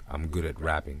I'm good at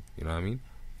rapping. You know what I mean?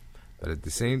 But at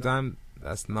the same time,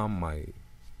 that's not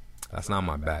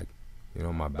my bag. You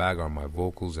know, my bag are my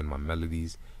vocals and my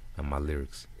melodies and my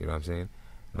lyrics. You know what I'm saying?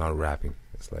 Not rapping.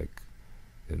 It's like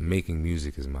making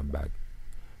music is my bag.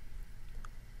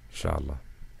 Inshallah.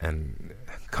 And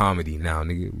comedy now,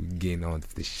 nigga. We getting on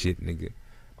to this shit, nigga.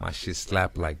 My shit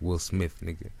slap like Will Smith,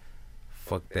 nigga.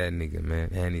 Fuck that nigga, man.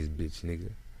 And his bitch,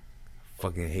 nigga.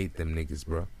 Fucking hate them niggas,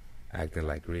 bro. Acting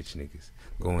like rich niggas.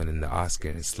 Going in the Oscar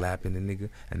and slapping the nigga.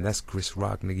 And that's Chris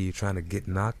Rock, nigga. You trying to get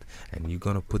knocked and you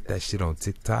gonna put that shit on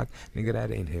TikTok? Nigga,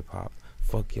 that ain't hip hop.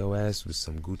 Fuck your ass with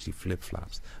some Gucci flip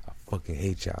flops. I fucking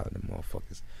hate y'all, them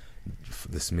motherfuckers.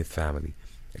 The Smith family.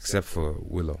 Except for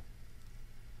Willow.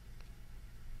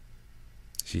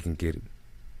 She can get it.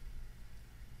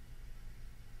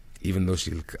 Even though she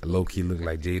low-key look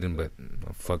like Jaden, but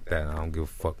fuck that. I don't give a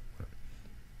fuck.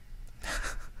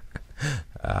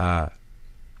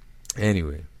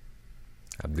 Anyway.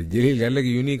 عبد الجليل قال لك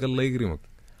يونيك الله يكرمك.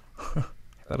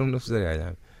 احترم نفسك يا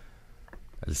جماعه.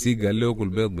 السيق قال له كل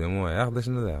بيض بيموع يا اخي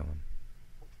شنو ده؟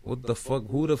 what the fuck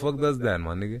who the fuck does that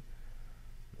man nigga؟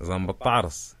 نظام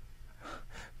بطعرس.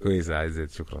 كويس يا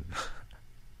عزيز شكرا.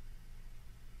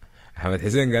 احمد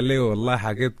حسين قال لي والله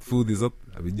حكيت فودي زبط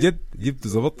بجد جبت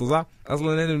زبطته صح.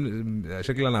 اصلا احنا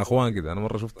شكلنا اخوان كده. انا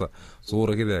مره شفت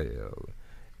صوره كده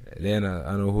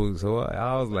لينا انا وهو سوا.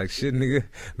 I was like shit nigga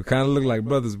we kind of look like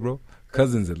brothers bro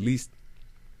cousins at least.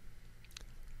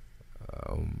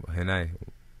 هنا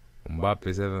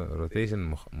مبابي 7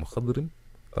 rotation مخضرم.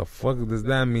 the fuck does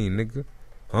that mean nigga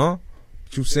huh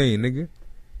what you saying nigga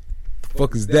the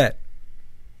fuck is that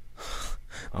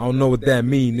I don't know what that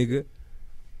mean nigga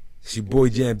it's your boy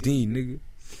Jam Dean nigga.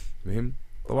 فهم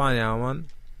طبعا يا مان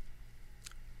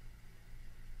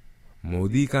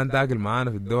مودي كان تاكل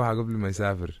معانا في الدوحة قبل ما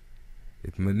يسافر.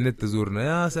 اتمنيت تزورنا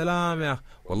يا سلام يا اخ.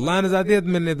 والله انا ذاتي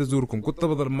اتمنيت ازوركم. كنت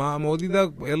بضر مع مودي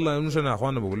ده يلا مش انا يا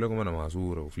اخوانا بقول لكم انا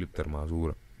ماسورة وفليبتر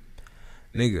ماسورة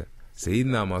نيجا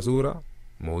سيدنا ماسورة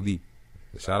مودي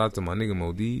شارعت مع نيجا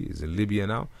مودي is in Libya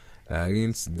now.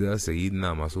 لكن ده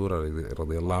سيدنا ماسورة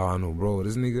رضي الله عنه برو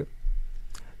this nigga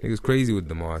nigga's crazy with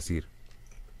the مواسير.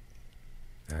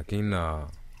 لكن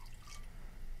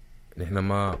نحن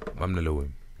ما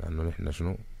بنلوم لانه نحن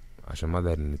شنو عشان ما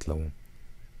دايرين نتلوم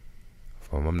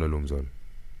فما بنلوم زول.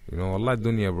 you know والله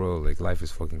الدنيا bro like life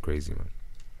is fucking crazy man.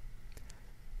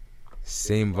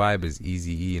 same vibe as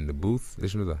Eazy-E in the booth.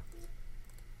 ليش شنو ده؟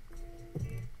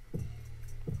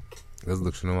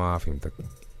 قصدك شنو؟ ما فهمتك.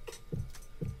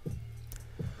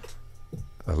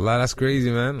 والله that's crazy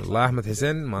man. والله احمد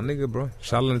حسين ما نيجا برو ان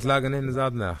شاء الله نتلاقى نحن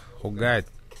زادنا. خو قاعد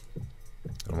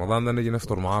رمضان ده نجي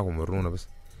نفطر معاكم ورونا بس.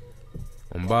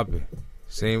 مبابي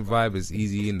same vibe as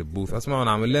Eazy in the booth. اسمعوا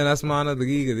نعمل لنا اسمعنا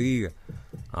دقيقة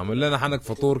عمل لنا حنك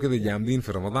فطور كده جامدين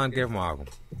في رمضان كيف معاكم.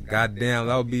 God damn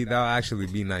that would actually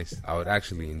be nice. I would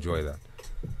actually enjoy that.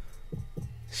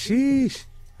 شيش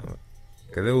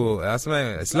كده هو اسمع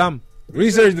اسلام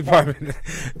research department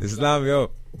اسلام yo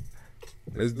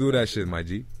let's do that shit my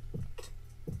G.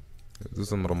 do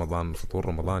some رمضان فطور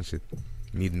رمضان shit.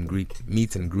 meet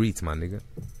and greet my nigga.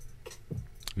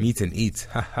 meet and eat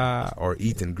haha or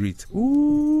eat and greet.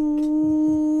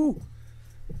 Ooh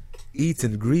eat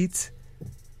and greet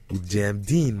with Jam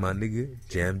Dean my nigga.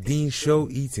 Jam Dean show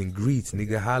eat and greet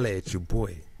nigga. Holla at your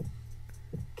boy.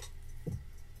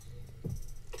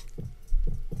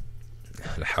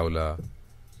 لا حول.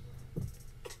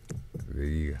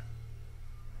 دقيقة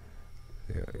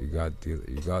you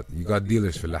got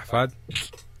dealers في الأحفاد.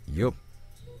 yup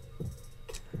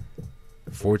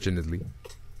fortunately.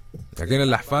 لكن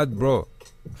الأحفاد bro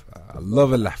I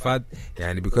love الأحفاد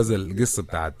يعني because القصة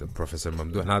بتاعت بروفيسور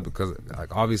ممدوح not because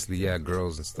like obviously yeah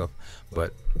girls and stuff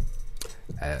but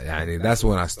يعني that's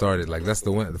when I started like that's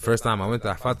the first time I went to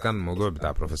أحفاد كان الموضوع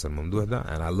بتاع بروفيسور ممدوح ده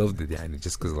and I loved it يعني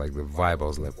just cause like the vibe I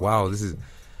was like wow this is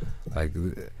like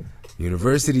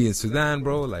university in Sudan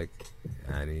bro like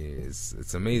يعني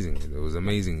it's amazing. It was an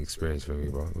amazing experience for me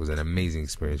bro. It was an amazing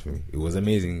experience for me. It was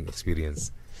amazing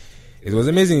experience.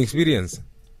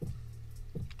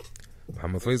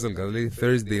 محمد فيصل قال لي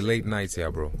Thursday late nights يا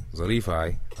bro. ظريفة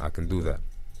هاي I can do that.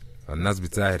 الناس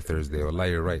بتساهر Thursday والله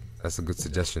you're right. That's a good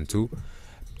suggestion too.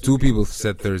 2 people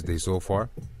said Thursday so far.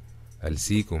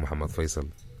 السيك ومحمد فيصل.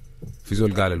 في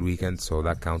زول قال الويكند so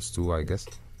that counts too I guess.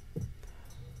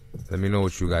 Let me know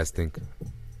what you guys think.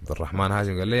 عبد الرحمن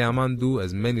هاشم قال لي يا مان do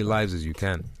as many lives as you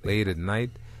can late at night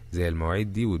زي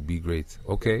المواعيد دي would be great.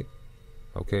 Okay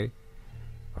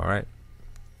alright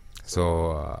so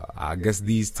I guess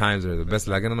these times are the best.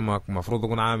 لكن انا مفروض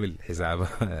اكون عامل حساب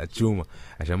التشومة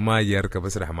عشان ما اجي اركب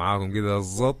اسرح معاكم كده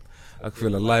بالضبط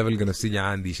اقفل اللايف القى نفسي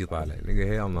عندي شي طالع نلقى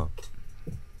هي الله.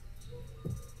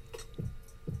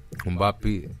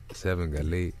 مبابي 7 قال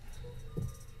لي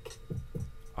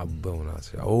عضوا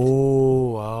ناس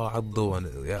عضوا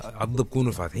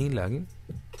بكونوا فاتحين لكن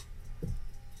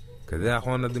كده يا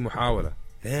اخوانا دي محاولة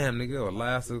دام نقا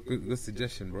والله يا good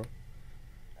suggestion bro.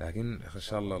 لكن ان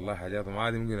شاء الله حاجاتهم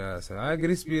عادي ممكن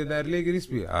كريسبي داير ليه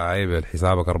كريسبي عيب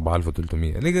حسابك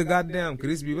 4300 نقا قاعد دام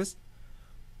كريسبي بس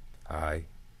هاي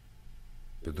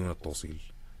بدون التوصيل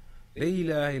لا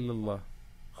اله الا الله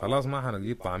خلاص ما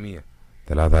حنجيب طعمية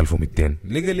 3200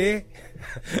 نقا ليه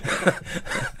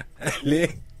ليه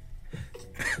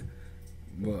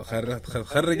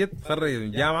خرجت من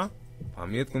الجامعة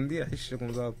طعميتكم دي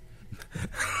احشكم زاد.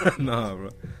 No bro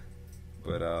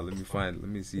but let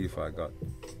me see if I got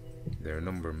their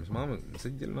number. مش ما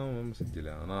مسجل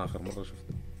انا اخر مرة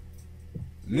شفته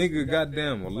نيجا قاعد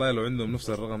دام والله لو عندهم نفس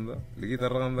الرقم ده لقيت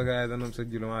الرقم ده قاعد انا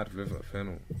مسجله ما اعرف ليه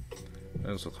في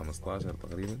 2015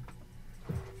 تقريبا.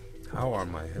 How are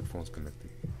my headphones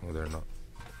connected? Oh, they're not.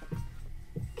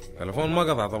 التلفون ما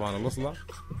قطع طبعا الوصلة.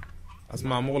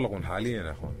 اسمع مغلق حاليا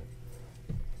يا اخوان.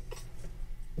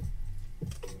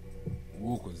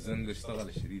 ابوك الزن ده اشتغل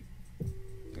الشديد.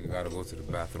 You gotta go to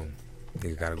the bathroom.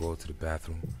 You gotta go to the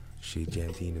bathroom. She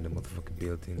jammed in the motherfucking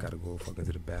building. Gotta go fucking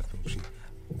to the bathroom. She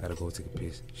gotta go take a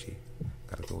piss. She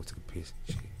gotta go take a piss.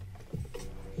 She.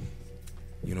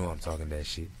 You know I'm talking that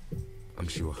shit.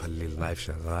 امشي واخلي اللايف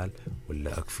شغال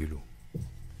ولا اقفله.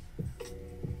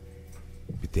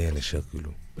 بتين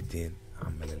اشغله. بتين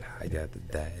اعمل الحاجات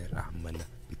الداير اعملها.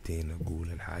 بتين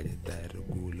اقول الحاجة الداير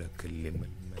اقول اكلم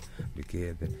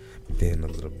بكده. بتين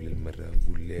اضرب للمرة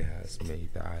اقول لها اسمعي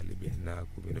تعالي بهناك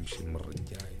وبنمشي المرة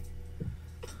الجاية.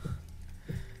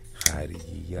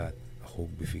 خارجيات اخوك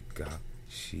بفكها.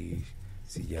 شيش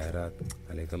سيارات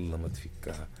عليك الله ما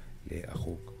تفكها. ليه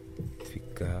اخوك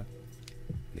فكها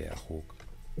لأخوك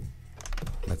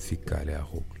ما تفكها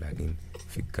لأخوك لكن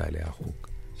فكها لأخوك.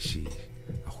 شيش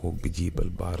أخوك بيجيب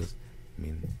البارز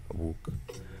من أبوك.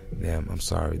 Damn, I'm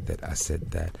sorry that I said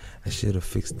that. I should have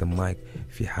fixed the mic.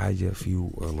 في حاجة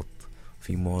فيه غلط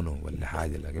في مونو ولا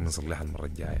حاجة لكن نصلحها المرة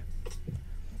الجاية.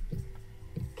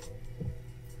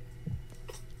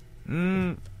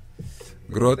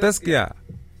 جروتسك يا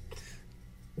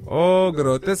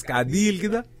جروتسك عديل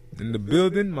كده in the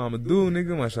building. ما مدوه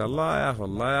نيجا ما شاء الله يا اخي.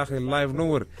 والله يا اخي اللايف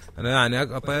نور. انا يعني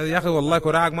يا اخي والله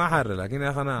كراعك ما حر لكن يا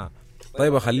اخي انا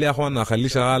طيب اخليه يا اخوانا اخليه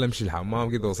شغال امشي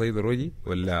الحمام كده واصيدر وجهي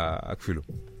ولا اقفله.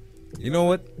 You know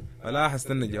what ولا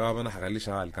حستنى الجواب. انا حخليه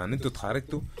شغال. كان انتوا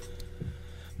تخارجتوا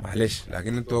معلش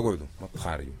لكن انتوا اقعدوا ما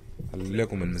تخارجوا. خلي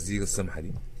لكم المزيكا السمحة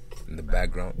دي in the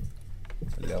background.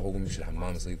 خلي اخوكم يمشي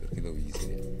الحمام يصيدر كده ويجي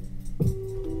سريع.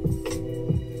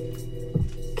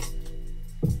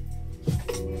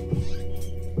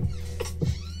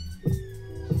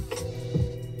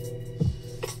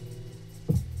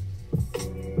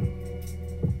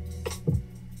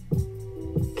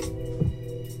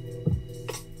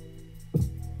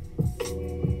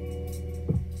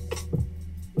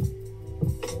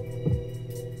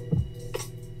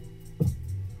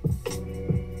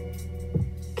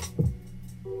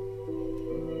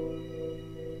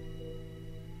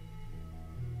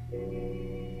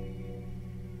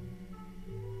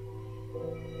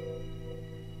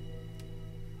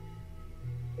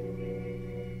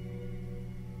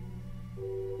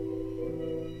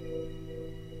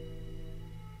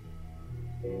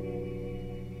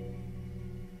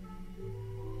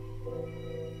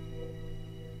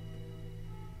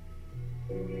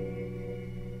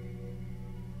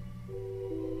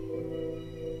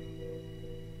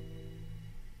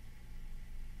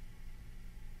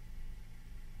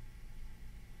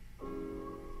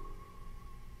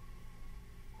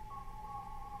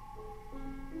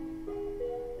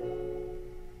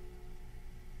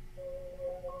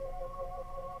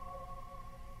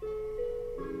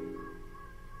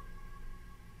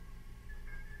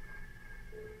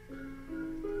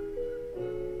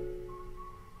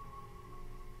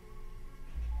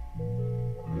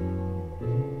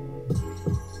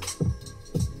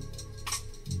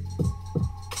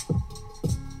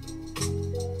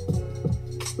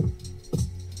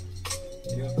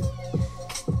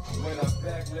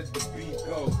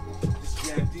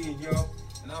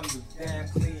 I'm the damn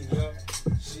clean, yo.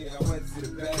 Shit, I went to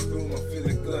the bathroom, I'm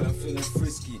feeling good, I'm feeling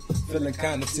frisky, feeling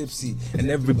kinda tipsy.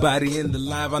 And everybody in the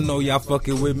live, I know y'all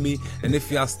fucking with me. And if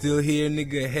y'all still here,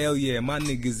 nigga, hell yeah, my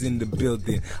niggas in the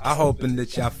building. I hoping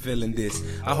that y'all feeling this.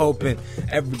 I hoping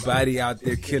everybody out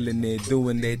there killing it,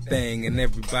 doing their thing, and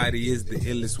everybody is the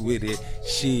illest with it.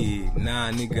 Shit, nah,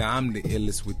 nigga, I'm the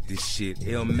illest with this shit.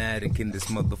 Illmatic in this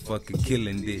motherfucker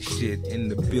killing this shit in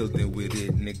the building with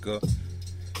it, nigga.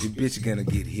 Your bitch gonna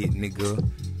get hit, nigga.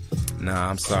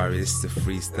 Nah, I'm sorry, it's the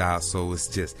freestyle, so it's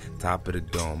just top of the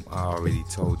dome. I already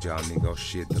told y'all, nigga, oh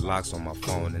shit, the lock's on my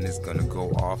phone and it's gonna go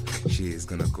off. Shit is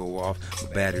gonna go off,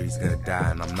 my battery's gonna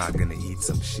die and I'm not gonna eat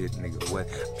some shit, nigga. What?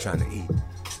 I'm trying to eat.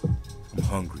 I'm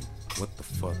hungry. What the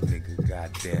fuck, nigga?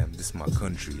 Goddamn, this my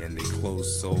country and they close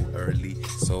so early,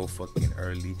 so fucking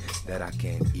early that I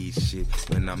can't eat shit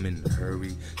when I'm in a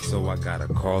hurry. So I gotta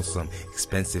call some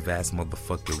expensive ass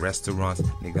motherfucking restaurants.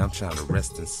 Nigga, I'm trying to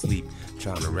rest and sleep,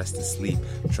 trying to rest and sleep,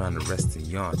 trying to rest and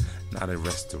yawn. Not a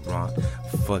restaurant.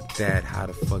 Fuck that. How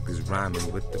the fuck is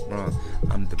rhyming with the wrong?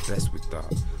 I'm the best with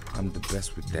dog. I'm the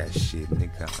best with that shit,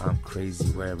 nigga. I'm crazy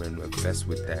wearing a vest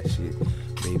with that shit.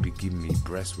 Baby, give me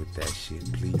breast with that shit,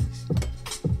 please.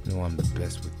 No, I'm the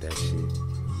best with that shit.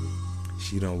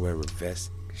 She don't wear a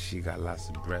vest, she got lots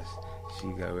of breasts. She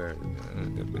got wear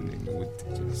the nigga with the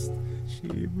chest. She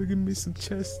give me some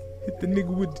chest. Hit the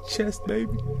nigga with the chest,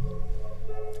 baby.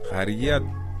 خارجيات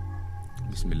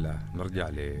بسم الله نرجع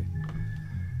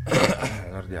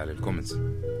للكومنتس.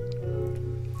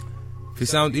 في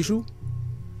ساوند ايشو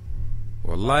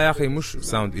والله يا اخي، مش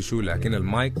ساوند ايشو لكن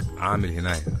المايك عامل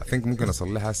هنايا. I think ممكن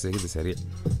اصلحها هسه كده سريع.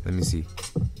 let me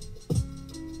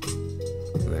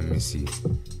see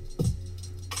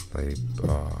طيب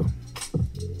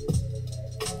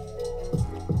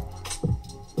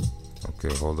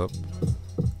okay, hold up.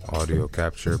 Audio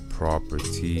capture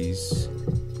properties.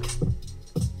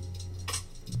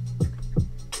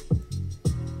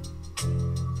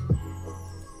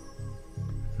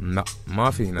 لا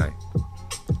ما في هناي،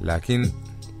 لكن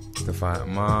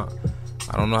ما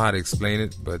I don't know how to explain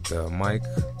it, but the mic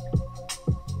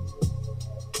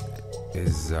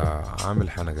is عامل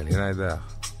حنق هنا ده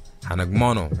حنق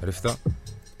مونو، عرفتها؟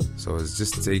 so it's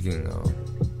just taking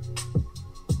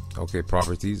okay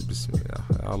properties. بسم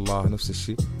الله نفس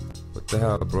الشيء. what the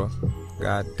hell bro,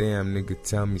 god damn nigga,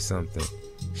 tell me something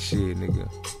shit nigga.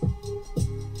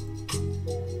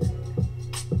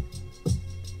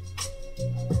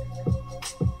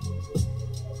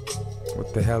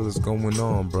 What the hell is going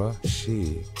on, bro?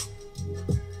 Shit.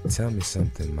 Tell me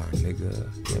something, my nigga.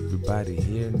 Everybody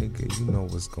here, nigga, you know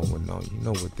what's going on. You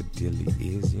know what the dealie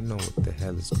is. You know what the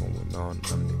hell is going on.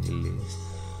 I'm the illest.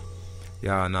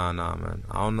 Yeah, nah, man.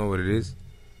 I don't know what it is.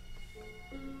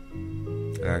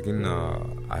 Like,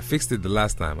 I fixed it the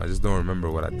last time. I just don't remember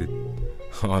what I did,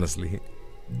 honestly.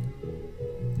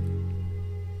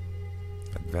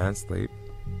 Advanced tape.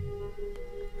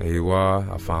 There you are.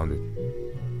 I found it.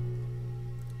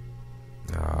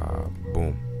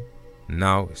 Boom.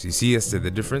 Now, you see us to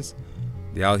the difference?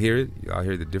 Y'all hear it? Y'all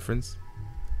hear the difference?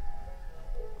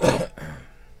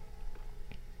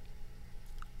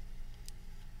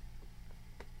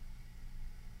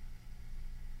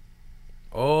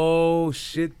 Oh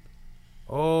shit.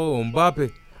 Oh Mbappe.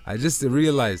 I just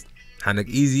realized. حنك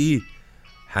easy.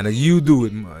 حنك you do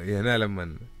it. هنا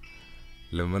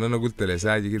لما انا قلت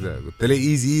لساجي كده قلت له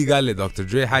easy قال لي دكتور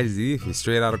دري حاجه زي في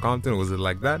straight out of Compton. Was it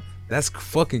like that? That's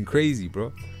fucking crazy,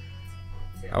 bro.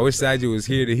 I wish Saji was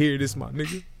here to hear this, my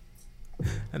nigga.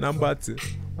 And I'm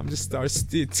just start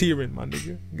tearing, my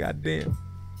nigga. Goddamn.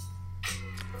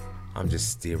 I'm just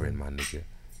steering, my nigga.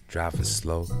 Driving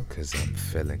slow, cause I'm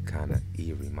feeling kinda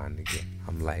eerie, my nigga.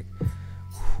 I'm like,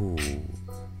 whoo,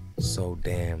 so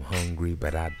damn hungry,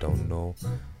 but I don't know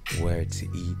where to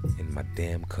eat in my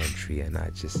damn country. And I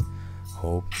just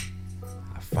hope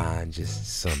I find just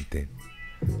something.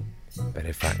 But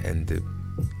if I end up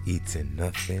eating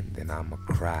nothing, then I'ma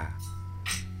cry,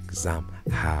 cause I'm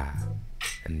high,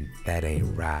 and that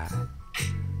ain't right.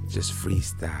 Just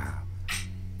freestyle,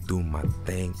 do my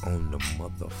thing on the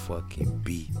motherfucking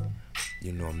beat.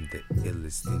 You know I'm the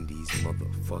illest in these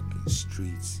motherfucking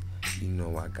streets. You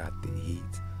know I got the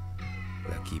heat,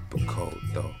 I keep it cold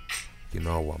though. You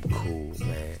know I'm cool,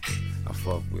 man. I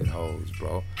fuck with hoes,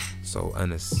 bro. So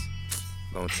honest,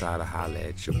 don't try to holler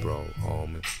at your bro,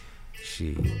 homie.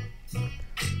 Shit.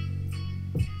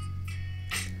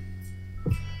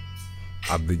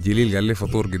 عبد الجليل قال لي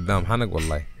فطور قدام حنك.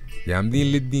 والله جامدين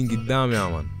للدين قدام يا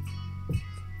مان.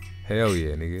 هيوي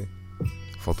يا نيجي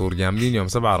فطور جامدين يوم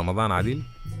 7 رمضان عديل.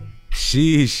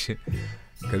 شيش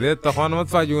كده اخوانا ما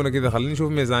تفاجئونا كده. خلينا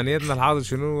نشوف ميزانيتنا الحاضر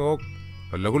شنو،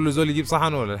 ولا كل زول يجيب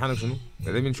صحن ولا الحنك شنو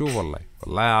كده بنشوف. والله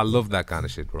I love that kind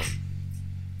of shit bro.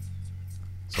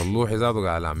 صلوحي ذاته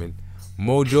قاعد اعمل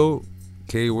موجو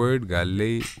كي وورد قال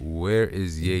لي where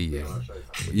is يي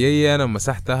يي. انا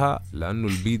مسحتها لانه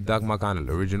البيت داك ما كان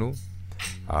الاوريجينال.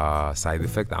 سايد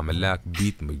افكت عمل لك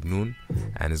بيت مجنون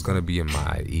and it's gonna be in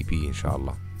my EP ان شاء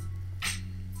الله.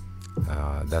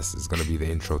 It's gonna be the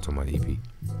intro to my EP.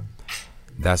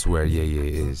 That's where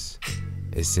Ye is.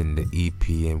 It's in the EP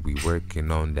and we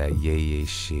working on that Ye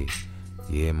shit.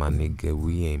 Yeah my nigga,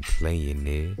 we ain't playing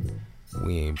it.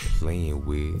 We ain't playing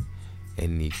with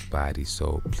anybody, so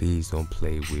please don't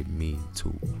play with me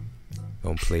too.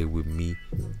 Don't play with me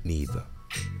neither.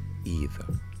 Either.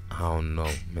 I don't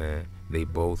know, man. They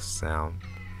both sound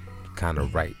kind of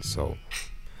right, so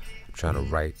I'm trying to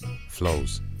write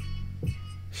flows.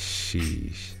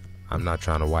 Sheesh. I'm not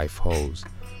trying to wife hoes.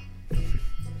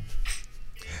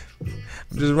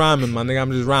 I'm just rhyming, my nigga.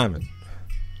 I'm just rhyming.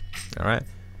 Alright?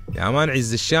 يا مان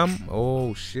عز الشام.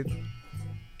 Oh shit.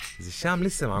 عز الشام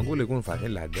لسه معقول يكونوا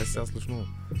فاتحين لحد هسه اصلا شنو؟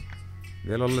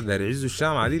 قال والله داري عز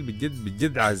الشام عديل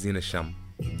بجد عايزين الشام.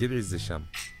 بجد عز الشام.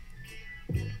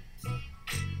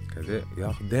 كده يا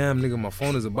اخ damn nigga, my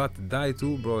phone is about to die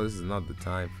too bro. This is not the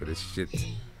time for this shit.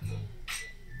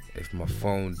 If my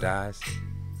phone dies,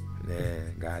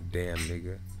 man, goddamn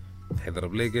nigga.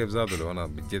 هيضرب لي كيف زاد لو انا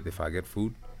بجد if I get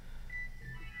food.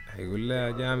 هيقول لي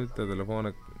يا جامد انت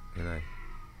تلفونك هناك.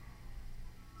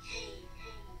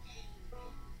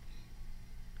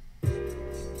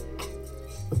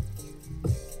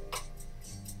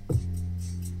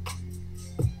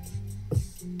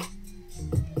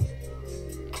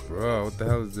 Bro, what the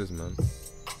hell is this, man?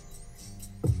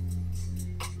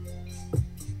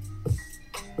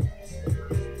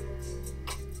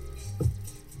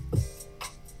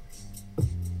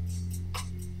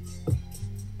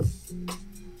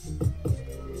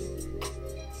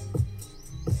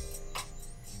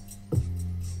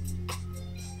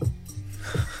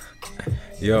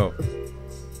 Yo,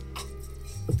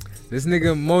 this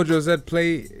nigga Mojo said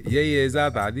play Yeah Yeah Is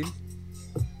Out Adil.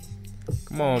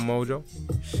 Come on, Mojo.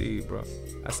 Shit, bro.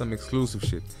 That's some exclusive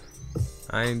shit.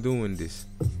 I ain't doing this.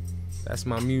 That's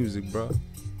my music, bro.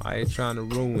 I ain't trying to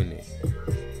ruin it.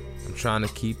 I'm trying to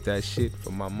keep that shit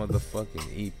for my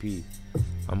motherfucking EP.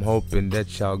 I'm hoping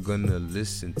that y'all gonna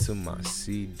listen to my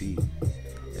CD.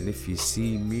 And if you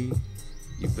see me,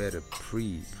 you better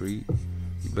pre.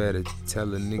 You better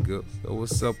tell a nigga, yo,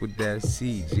 what's up with that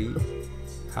CG?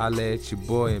 Holla at your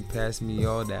boy and pass me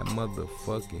all that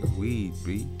motherfucking weed,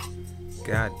 B.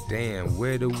 God damn,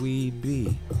 where do we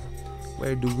be?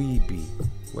 Where do we be?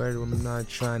 Where I'm not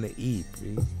trying to eat,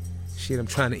 B. Shit, I'm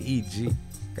trying to eat, G.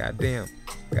 Goddamn,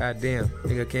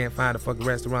 nigga can't find a fucking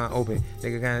restaurant open.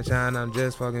 Nigga can't shine, I'm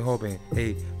just fucking hoping.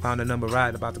 Hey, found a number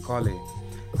right, about to call it.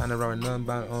 Found a right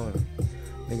number on.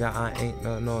 Nigga, I ain't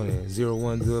nothing on it.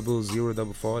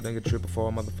 0100044, nigga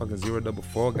 444, motherfucking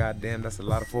 044. Goddamn, that's a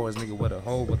lot of fours, nigga. What a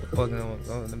hole, what the fuck?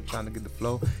 I'm trying to get the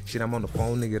flow. Shit, I'm on the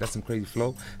phone, nigga. That's some crazy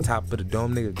flow. Top of the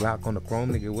dome, nigga. Glock on the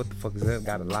chrome, nigga. What the fuck is that?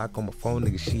 Got a lock on my phone,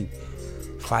 nigga. Shit,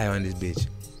 fire on this bitch.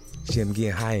 Shit, I'm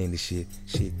getting high in this shit.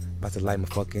 Shit, about to light my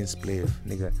fucking spliff,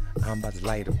 nigga. I'm about to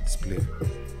light up the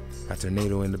spliff. Got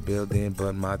tornado in the building,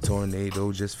 but my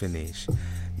tornado just finished.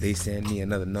 They sent me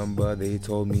another number, they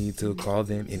told me to call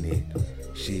them in it.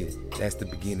 Shit, that's the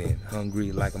beginning.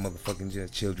 Hungry like a motherfucking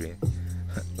just children.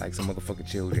 Like some motherfucking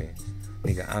children.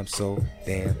 Nigga, I'm so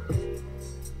damn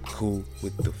cool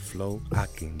with the flow. I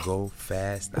can go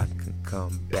fast, I can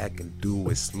come back and do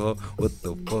it slow. What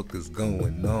the fuck is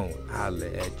going on? Holla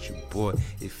at your boy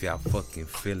if y'all fucking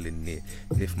feeling it.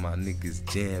 And if my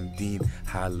niggas jammed in,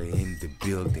 holla in the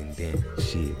building then.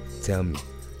 Shit, tell me.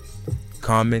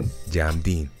 Comment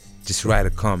Jamdeen. Just write a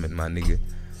comment, my nigga.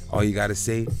 All you gotta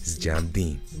say is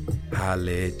Jamdeen.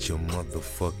 Holla at your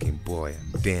motherfucking boy.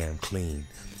 I'm damn clean.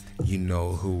 You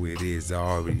know who it is. I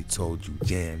already told you,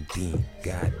 Jamdeen.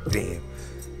 Goddamn.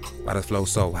 Why the flow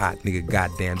so hot, nigga?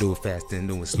 Goddamn, do it fast then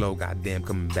do it slow. Goddamn,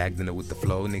 coming back then with the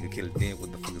flow, nigga. Kill it then.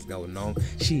 What the fuck is going on?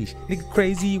 Sheesh, nigga,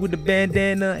 crazy with the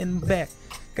bandana in the back.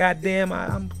 Goddamn,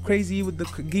 I'm crazy with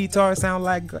the guitar. Sound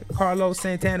like Carlos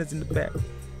Santana's in the back.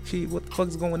 Shit, what the fuck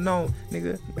is going on,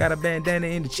 nigga? Got a bandana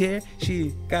in the chair?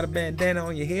 Shit, got a bandana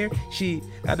on your hair? Shit,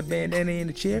 got a bandana in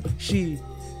the chair? Shit,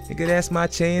 nigga, that's my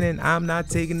chain and I'm not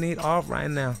taking it off right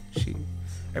now. Shit,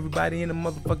 everybody in the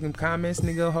motherfucking comments,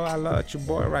 nigga, I love your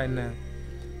boy right now.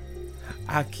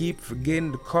 I keep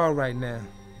forgetting the car right now.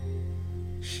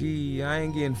 Shit, I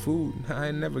ain't getting food. I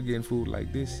ain't never getting food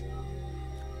like this.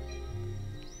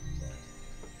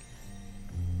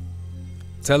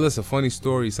 Tell us a funny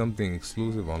story, something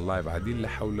exclusive on live. Adil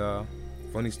Hawla,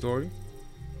 funny story?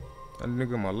 That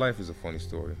nigga, my life is a funny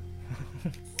story.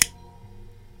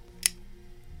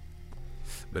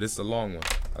 But it's a long one.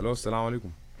 Hello, السلام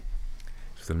عليكم.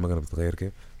 شفت المغرب بتغير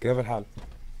كيف؟ كيف الحال؟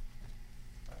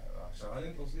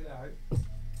 شغالين توصيل يا حبيبي؟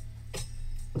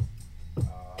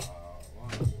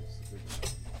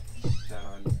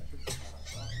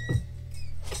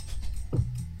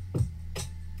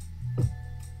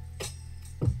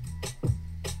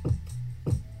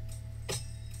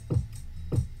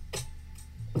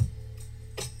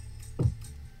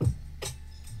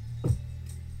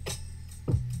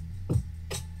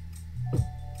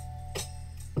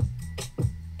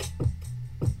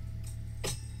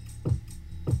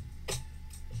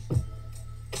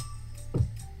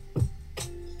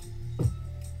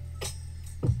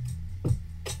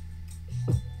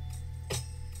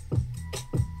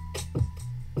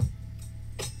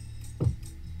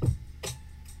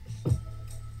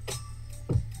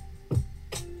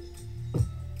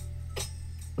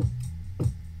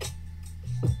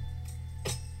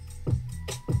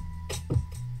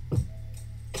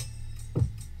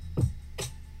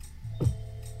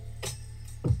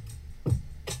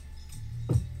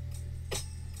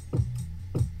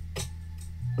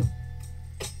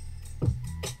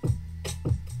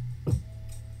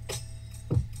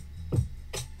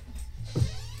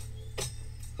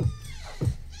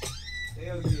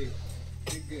 Hell yeah,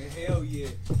 nigga, hell yeah.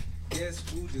 Guess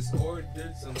who just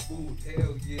ordered some food?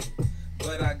 Hell yeah.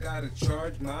 But I gotta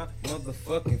charge my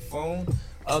motherfucking phone.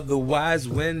 Otherwise,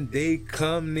 when they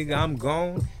come, nigga, I'm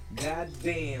gone.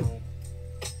 Goddamn.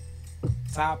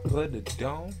 Top of the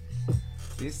dome.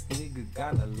 This nigga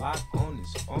got a lock on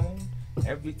his phone.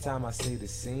 Every time I say the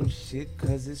same shit,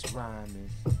 cause it's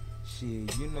rhyming.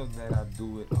 Shit, you know that I do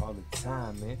it all the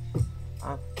time, man.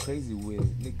 I'm crazy with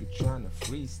it, nigga tryna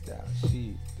freestyle.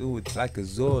 Shit, do it like a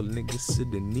Zol, nigga,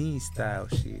 Sudanese style.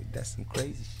 Shit, that's some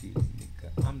crazy shit, nigga.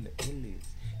 I'm the illest.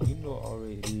 You know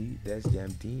already, that's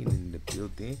Jam Dean in the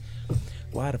building.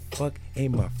 Why the fuck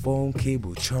ain't my phone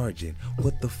cable charging?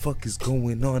 What the fuck is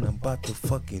going on? I'm about to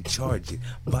fucking charge it.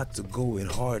 I'm about to go in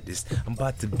hardest. I'm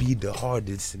about to be the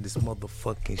hardest in this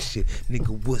motherfucking shit.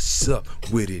 Nigga, what's up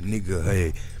with it, nigga?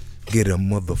 Hey, get a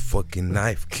motherfucking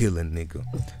knife, kill a nigga.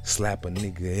 Slap a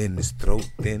nigga in his throat,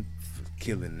 then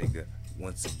kill a nigga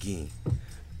once again.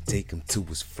 Take him to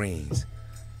his friends.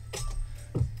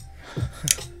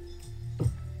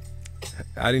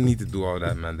 I didn't need to do all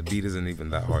that, man. The beat isn't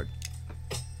even that hard.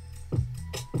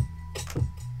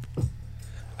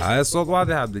 هاي الصوت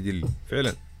واضح يا عبد الجليل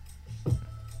فعلا.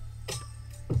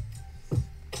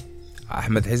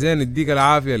 احمد حسين يديك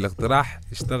العافيه، الاقتراح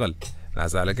اشتغل.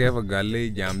 ناس على كيفك قال لي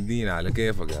جامدين على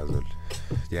كيفك يا زول،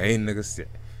 جايين نقص.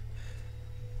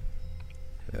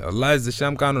 والله عز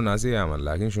الشام كانوا ناسيه يا من،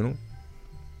 لكن شنو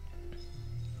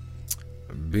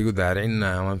بيقوا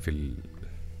دارعيننا يا من في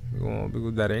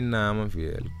بيقوا دارعيننا يا من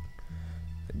في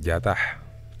الجاتح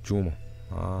تشومه.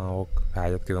 في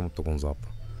حاجات كده ممكن تكون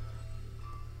ظابطه.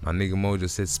 My nigga Mojo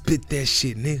said, spit that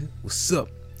shit, nigga. What's up?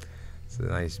 It's a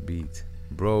nice beat.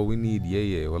 Bro, we need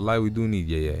yeah. Wallahi, we do need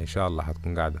yeah. Inshallah,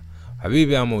 هتكون قاعدة.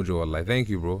 حبيبي يا Mojo, wallahi. Thank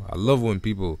you, bro. I love when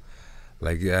people,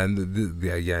 like, and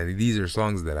these are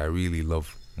songs that I really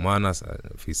love. ما ناس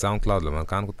في SoundCloud لما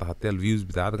كنت حاطين الفيوز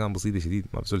بتاعتها كان بسيطة شديد.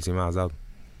 ما بسول سماع ذاته.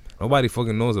 Nobody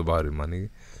fucking knows about it, my nigga.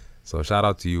 So shout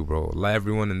out to you, bro. Wallahi,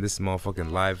 everyone in this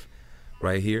motherfucking live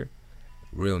right here,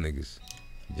 real niggas.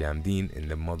 جامدين in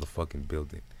the motherfucking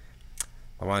building.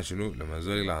 طبعا شنو لما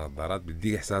زولي على النظارات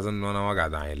بديك احساس انه انا ما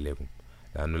قاعد اعاين لكم،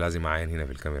 لانه لازم اعاين هنا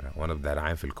في الكاميرا وانا بدي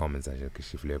اعاين في الكومنتس عشان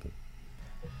اكشف لكم.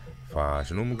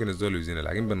 فشنو ممكن الزول يوزينا،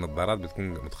 لكن بالنظارات بتكون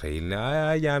متخيلني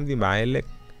يا جامدين بعاين لك.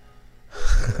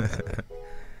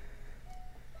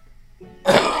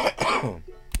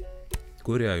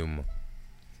 كوري يا يمه.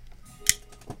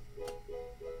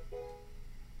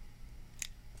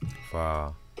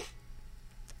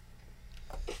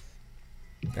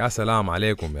 يا سلام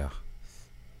عليكم يا اخ.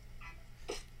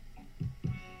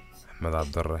 احمد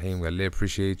عبد الرحيم قال لي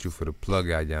appreciate you for the plug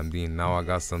يا جامدين. Now I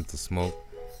got some to smoke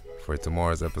for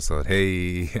tomorrow's episode.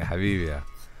 Hey حبيبي يا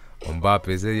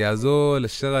مبابي زي يا زول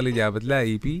الشغل اللي جابت لها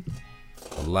اي بي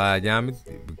والله جامد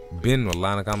بن.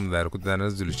 والله انا كان داير كنت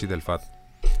انزل الشيء اللي فات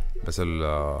بس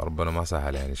ربنا ما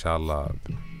سهل، يعني ان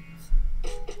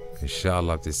شاء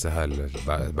الله بتسهل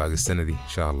باقي السنه دي ان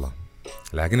شاء الله.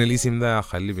 لكن الاسم ده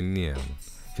خليه بالنية يعني.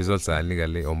 في زول سألني قال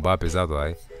لي مبابي ذاته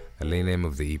هاي، قال لي name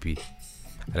of the EP،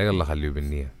 قال لي الله خليه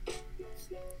بالنية.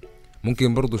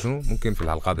 ممكن برضو شنو ممكن في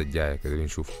الحلقات الجاية كده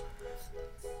بنشوف.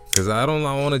 cause I don't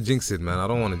want to jinx it man. I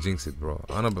don't want to jinx it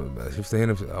bro. انا شفت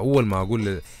هنا اول ما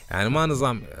اقول يعني ما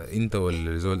نظام انت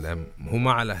ولا زول، هو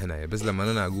ما على هنا، بس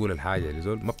لما انا اقول الحاجة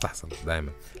لزول ما بتحصل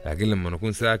دائما، لكن لما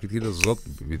نكون ساكت كده الزبط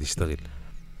بتشتغل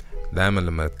دائما.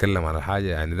 لما اتكلم عن الحاجة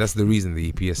يعني that's the reason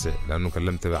the EP لانه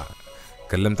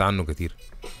كلمت عنه كتير.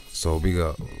 so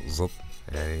بيجا زبط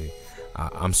يعني.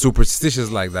 I'm superstitious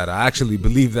like that. I actually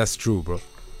believe that's true bro.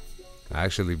 I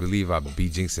actually believe I be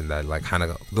jinxing that. like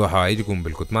حانا دو حوايجكم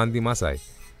بالكتمان دي ما ساي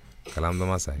الكلام ده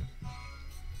ما ساي.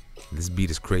 This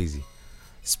beat is crazy.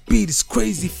 This beat is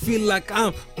crazy. Feel like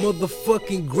I'm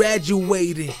motherfucking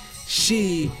graduating.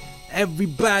 Shit.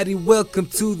 Everybody welcome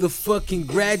to the fucking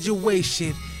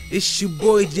graduation. It's your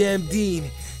boy Jam Dean,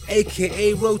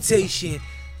 aka Rotation.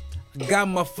 Got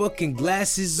my fucking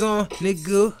glasses on,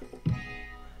 nigga.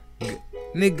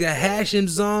 Nigga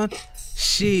Hashim's on.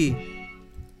 Shit.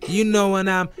 You know when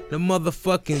I'm the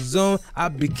motherfucking zone, I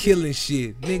be killing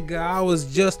shit. Nigga, I was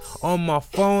just on my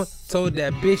phone, told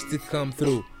that bitch to come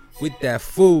through with that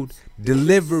food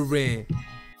delivering.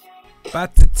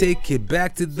 About to take it back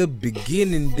to the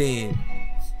beginning then.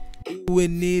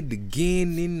 Doing it again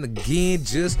and again,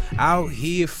 just out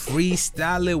here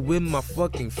freestyling with my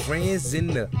fucking friends in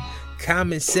the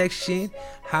comment section.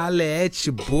 Holla at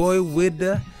your boy with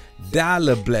the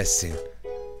dollar blessing.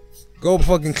 Go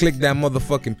fucking click that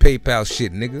motherfucking PayPal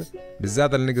shit nigga.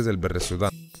 بالذات النيجز اللي برا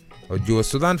السودان. وجوا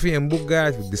السودان في انبوك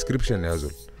قاعد في الديسكريبشن يا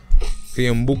زول. في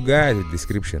انبوك قاعد في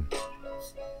الديسكريبشن.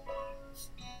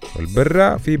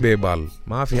 والبرا في بيبال.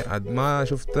 ما في ما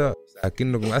شفت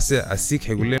لكنه السيك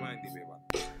حيقول لي ما عندي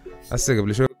بيبال. هسه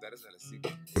قبل شوي دارسنا السيك.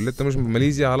 يقول لي انت مش من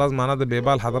ماليزيا خلاص معناته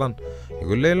بيبال حضران.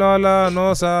 يقول لي لا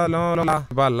نوسا لا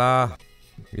بيبال لا.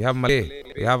 We have Malay.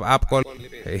 We have app called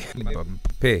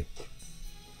Pay.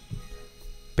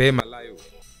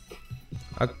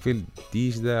 اقفل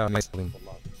الديش ده.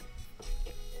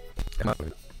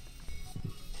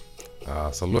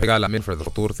 صلوحي قال امين for the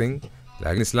فطور thing،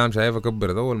 لكن اسلام شايفه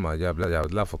كبر ده اول ما جاب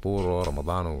لا فطور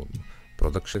ورمضان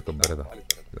وبرودكشن كبر ده.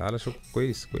 لا شوف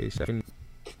كويس شايفين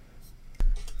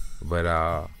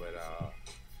برا.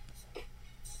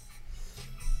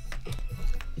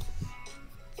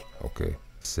 اوكي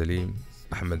سليم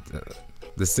احمد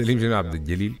ده السليم شنو عبد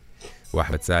الجليل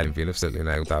واحمد سالم في نفس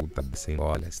العناية بتاع عبد السين.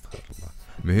 والله استغفر الله.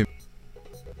 مهم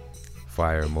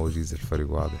فاير ايموجيز الفرق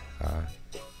واضح.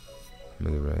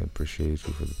 احمد ابراهيم appreciate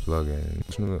you for the plug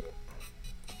and شنو ده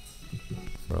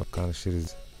bro kind of shit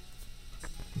is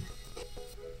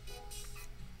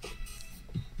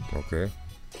okay.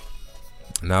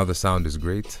 Now the sound is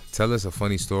great. Tell us a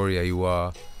funny story.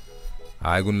 أيوة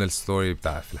هاي قلنا الستوري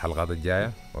بتاع في الحلقات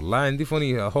الجاية. والله عندي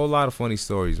funny a whole lot of funny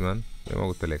stories man زي ما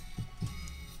قلت لك.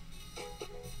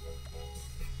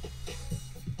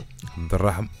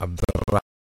 عبد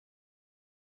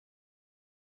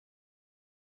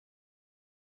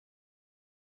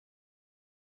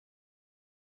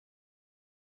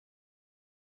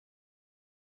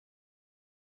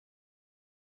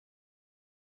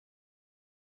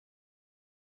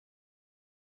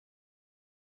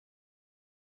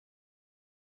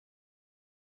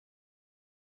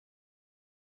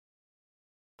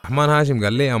الرحمن هاشم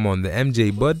قال لي I'm on the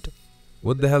MJ Bud.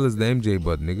 What the hell is the MJ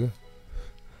Bud nigga؟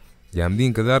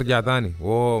 جامدين كذا ارجع تاني.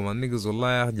 اوه ما النيجز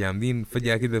والله يا اخي جامدين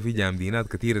فجأة كده. في جامدينات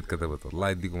كتير اتكتبت. الله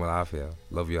يديكم العافية.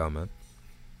 love you man.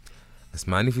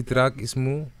 اسمعني في تراك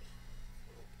اسمه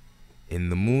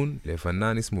In the Moon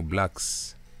لفنان اسمه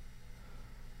بلاكس.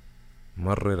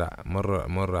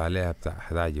 مر عليها بتاع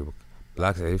حتعجبك.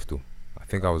 بلاكس عرفته. I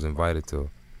think I was invited to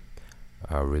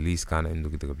a release كان عنده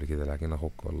كده قبل كده، لكن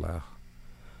اخوك والله يا اخي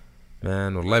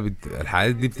مان والله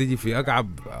الحاجات دي بتجي في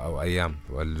اقعب او ايام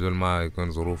والزول ما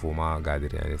يكون ظروفه ما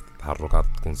قادر يعني التحركات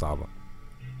تكون صعبة.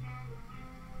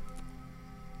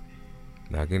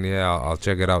 لكن I'll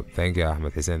check it out. thank you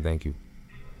احمد حسين thank you.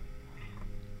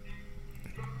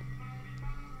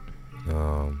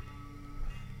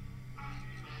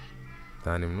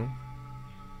 تاني منو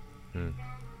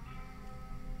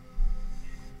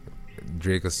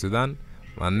دريك السودان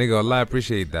my nigga والله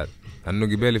appreciate that. انه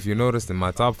قبل if you noticed in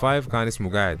my top 5 كان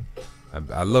اسمه قاعد.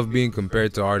 I love being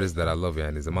compared to artists that I love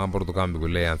يعني زمان برضو كان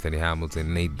بيقول لي Anthony Hamilton,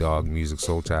 Nate Dogg, Music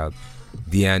Soul Child,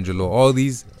 D'Angelo, all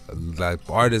these like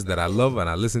artists that I love and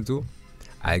I listen to,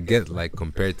 I get like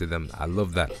compared to them. I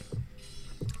love that.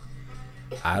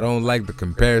 I don't like the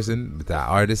comparison between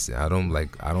artists. I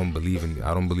don't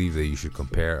believe that you should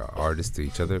compare artists to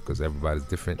each other because everybody's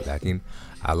different. لكن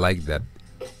I like that,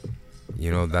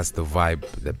 you know, that's the vibe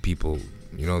that people,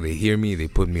 you know, they hear me, they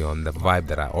put me on the vibe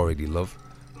that I already love,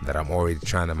 that I'm already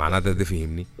trying to معناتها ده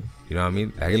فهمني, you know what I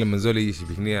mean. لكن لما زول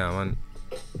يشبهني يا مان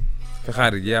في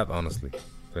خارجيات honestly.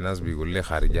 في ناس بيقول لي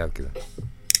خارجيات كده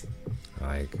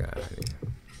هيك يعني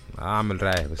اعمل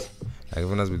رايح بس، لكن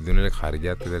في ناس بيدوني لك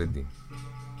خارجيات كده للدين.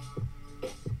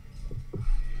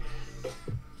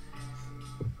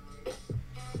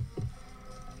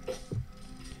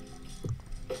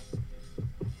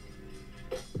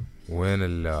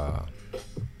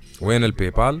 وين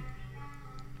البايبال؟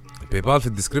 البايبال في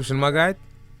الديسكريبشن ما قاعد؟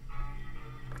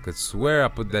 I could swear I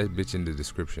put that bitch in the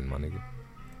description my nigga.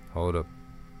 Hold up.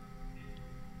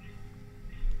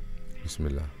 بسم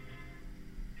الله.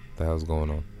 What the hell's going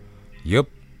on? يب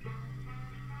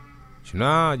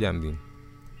شنو جامدين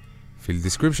في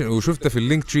الديسكريبشن. وشفت في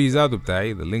اللينك تري زادو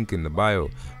بتاعي the link in the bio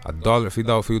الدولار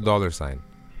في دولار ساين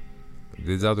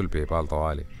دي زادو البايبال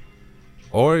طوالي.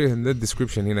 or in the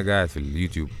description هنا قاعد في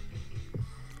اليوتيوب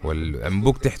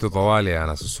والانبوك تحته طوالي يا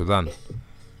ناس السودان.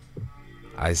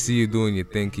 I see you doing your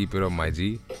thing, keep it up my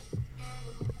G.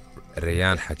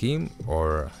 ريان حكيم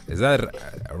or is that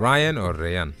Ryan or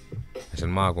ريان عشان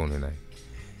ما اكون هنا.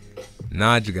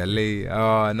 ناج قال لي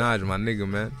ناج my nigga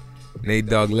man Nate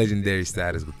Dogg legendary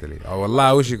status. قلت لي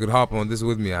والله I wish you could hop on this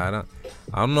with me. I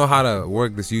don't know how to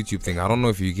work this YouTube thing. I don't know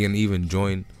if you can even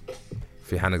join.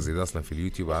 في حنك زي ده اصلا في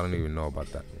اليوتيوب. I don't even know about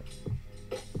that.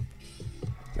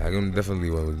 لكن definitely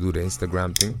when we do the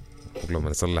Instagram thing لما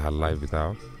نصلح اللايف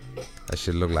بتاعه that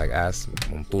shit look like ass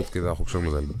ممطوط كده اخوك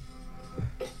شغله قلبه.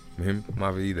 مهم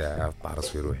ما في ايدي اعرس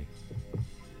في روحي.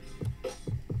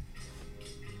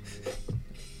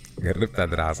 قربت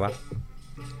ادرع صح؟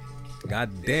 God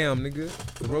damn nigga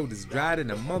the road is dried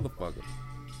in a motherfucker.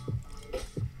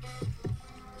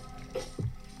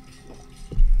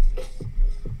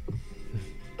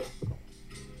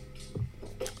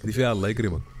 دي فيها الله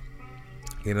يكرمك.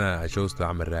 هنا شوزته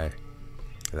اعمل رايح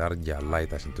كده ارجع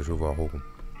اللايت عشان تشوفوا اخوكم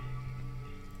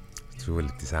تشوفوا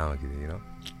الابتسامة كده you know.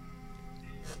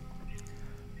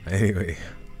 Anyway.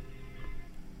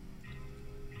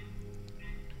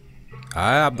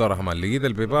 يا عبد الرحمن لقيت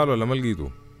البيبال ولا ما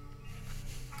لقيته؟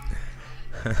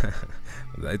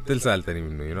 انت اللي سألتني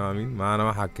منه you know what I mean؟ ما انا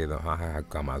ما حكيت ما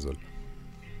حكى مع زول.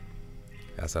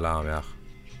 يا سلام يا اخ.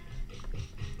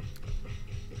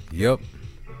 Yup.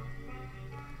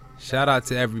 Shout out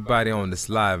to everybody on this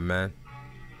live, man.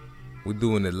 We're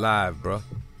doing it live, bro.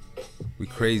 We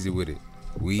crazy with it.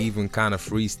 We even kind of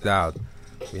freestyled.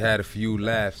 We had a few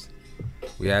laughs.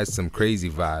 We had some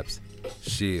crazy vibes.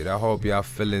 Shit, I hope y'all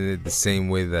feeling it the same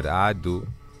way that I do.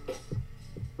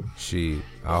 Shit,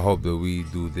 I hope that we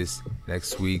do this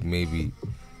next week, maybe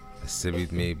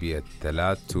a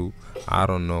talat too. I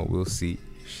don't know, we'll see.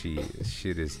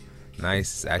 Shit is nice,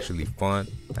 it's actually fun.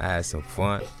 I had some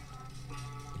fun.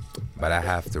 But I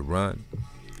have to run,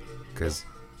 cause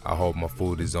I hope my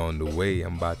food is on the way.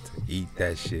 I'm about to eat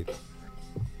that shit.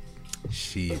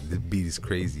 Shit, the beat is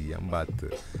crazy. I'm about to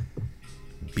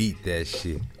beat that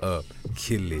shit up,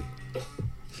 kill it.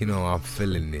 You know, I'm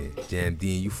feeling it.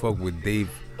 Jandine, you fuck with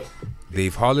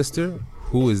Dave Hollister?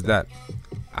 Who is that?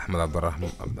 Ahmed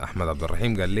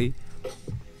Abdurrahim قال لي.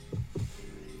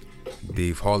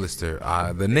 Dave Hollister.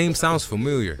 The name sounds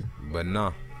familiar, but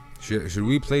nah. Should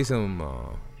we play some?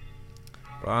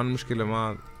 أنا المشكلة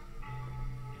ما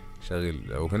شغل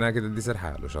لو هناك تدي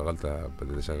سرحة لو شغلتها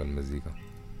بدأت أشغل مزيكا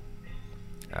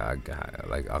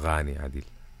like أغاني عادي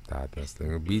بتاعت ناس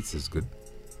beats is good.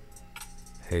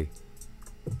 Hey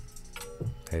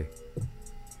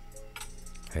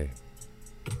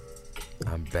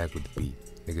I'm back with the beat.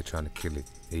 Nigga trying to kill it.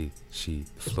 Hey, the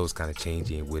flow's kind of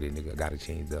changing with it. Nigga, gotta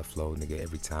change the flow. Nigga,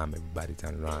 every time I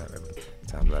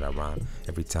rhyme,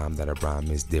 every time that I rhyme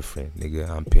is different. Nigga,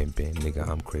 I'm pimping. Nigga,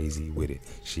 I'm crazy with it.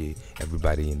 Shit,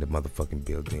 everybody in the motherfucking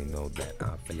building know that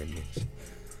I'm feeling it. Shit.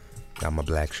 Got my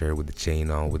black shirt with the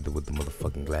chain on, with the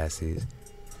motherfucking glasses.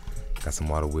 Got some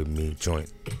water with me,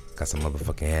 joint. Got some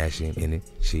motherfucking hash in it.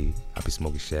 Shit, I be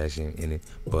smoking shash in it,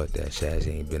 but that shash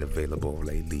ain't been available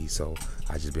lately, so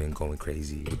I just been going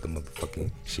crazy with the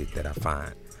motherfucking shit that I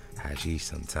find. Hashish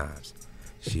sometimes.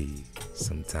 Shit,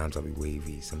 sometimes I'll be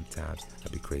wavy, sometimes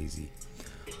I'll be crazy.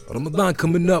 Ramadan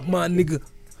coming up, my nigga.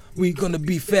 We gonna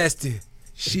be fasting.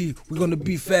 Shit, we gonna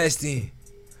be fasting.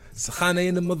 Sakhana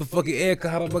in the motherfucking air,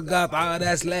 kaharabagat,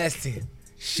 that's lasting.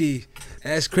 Shit,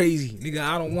 that's crazy. Nigga,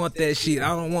 I don't want that shit. I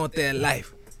don't want that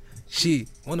life. Shit,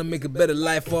 wanna make a better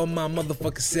life for my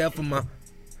motherfucking self and my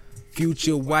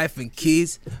future wife and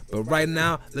kids. But right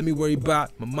now, let me worry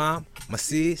about my mom, my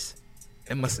sis,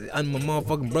 and my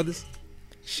motherfucking brothers.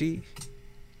 Shit.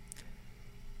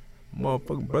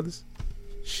 Motherfucking brothers.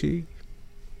 Shit.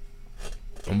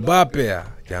 مبابي يا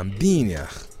جامدين يا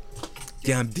أخ.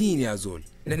 جامدين يا زول.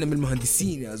 نحن من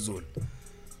المهندسين يا زول.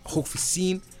 أخوك في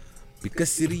السين.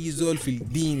 بكسر يزول في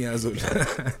الدين يا زول.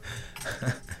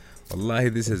 Wallahi,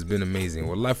 this has been amazing.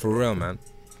 Wallahi, for real, man.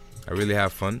 I really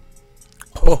have fun.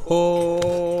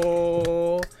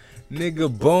 Nigga,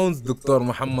 Bones, Dr.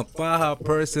 Muhammad Taha,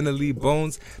 personally,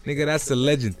 Bones. Nigga, that's a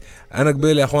legend. أنا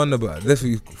قبل يا أخوانا بقى ده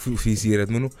في سيرة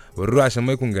منه وروه عشان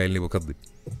ما يكون قايل لي بكذب.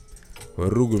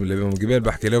 وروه اللي قبل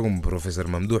بحكي لكم بروفيسور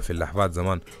ممدوح في الأحفاد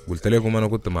زمان. قلت لكم أنا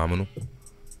كنت مع منه.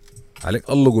 عليك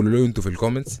الله قولوا له أنتوا في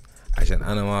الكومنتس عشان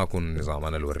أنا ما أكون نظام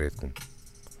أنا اللي وريتكم.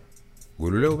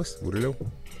 قولوا له بس قولوا له.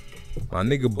 My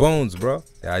nigga Bones, bro.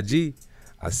 يا جي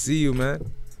I see you, man.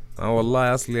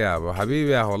 والله أصلي يا أبو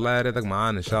حبيبي يا والله يا ريتك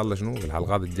معانا إن شاء الله شنو في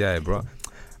الحلقات الجاية, bro.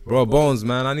 Bro, Bones,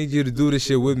 man, I need you to do this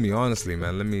shit with me, honestly,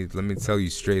 man. Let me tell you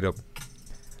straight up.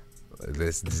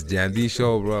 This J&D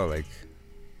show, bro, like,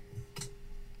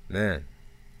 man.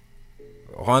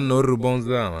 Juan Noru Bones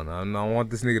down, man. I want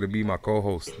this nigga to be my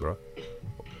co-host, bro.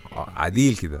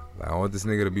 Adil kida. I want this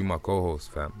nigga to be my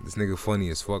co-host, fam. This nigga funny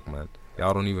as fuck, man.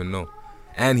 Y'all don't even know.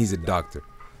 And he's a doctor.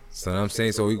 So you know what I'm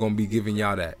saying? So we gonna be giving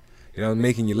y'all that, you know,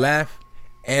 making you laugh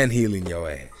and healing your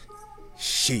ass.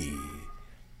 Shit.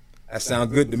 That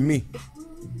sound good to me.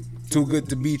 Too good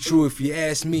to be true if you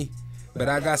ask me. But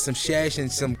I got some shash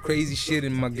and some crazy shit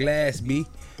in my glass, B.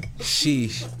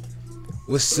 Sheesh.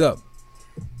 What's up?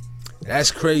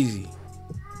 That's crazy.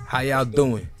 How y'all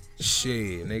doing?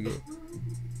 Shit, nigga.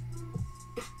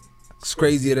 It's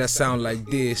crazy that sound like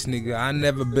this, nigga. I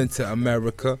never been to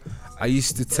America. I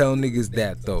used to tell niggas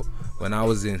that, though. When I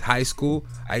was in high school,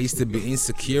 I used to be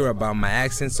insecure about my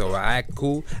accent, so I act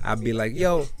cool. I'd be like,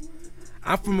 yo,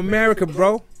 I'm from America,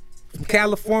 bro. From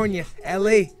California,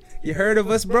 LA. You heard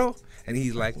of us, bro? And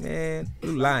he's like, man,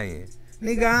 you lying.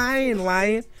 Nigga, I ain't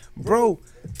lying. Bro,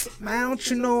 man, don't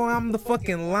you know I'm the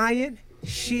fucking lion?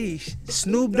 Sheesh.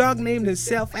 Snoop Dogg named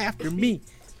himself after me.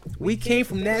 We came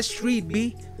from that street,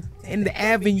 B. In the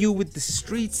avenue with the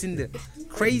streets and the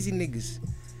crazy niggas.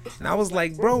 And I was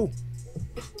like, bro,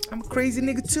 I'm a crazy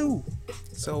nigga too.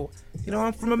 So, you know,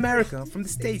 I'm from America. I'm from the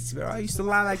States, bro. I used to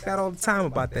lie like that all the time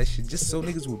about that shit, just so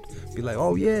niggas would be like,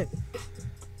 oh yeah.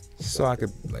 So I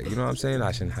could, like, you know what I'm saying?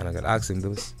 عشان أنا قاعد أقسم ده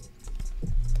بس.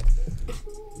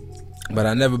 But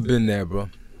I never been there, bro.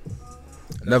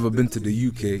 Never been to the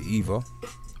UK either.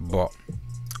 But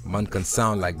man can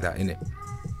sound like that, innit?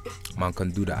 Man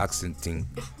can do the accent thing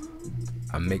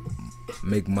and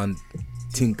make man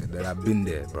think that I've been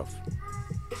there, bro.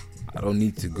 I don't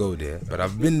need to go there, but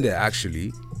I've been there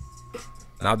actually.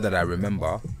 Now that I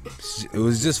remember, it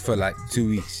was just for like 2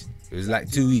 weeks. It was like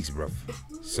 2 weeks, bro.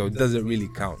 So it doesn't really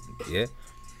count, yeah.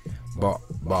 But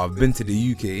I've been to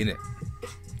the UK, innit?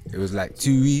 It was like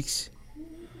 2 weeks.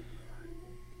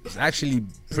 It's actually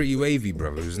pretty wavy,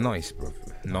 bro. It was nice, bro.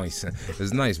 Nice. It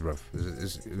was nice, bro.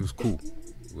 It was cool.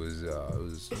 It was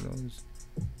you know, it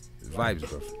was vibes,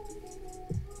 bro.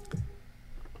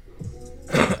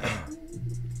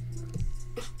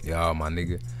 يا ما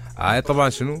nigga. طبعا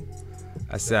شنو؟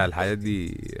 هسه الحياة دي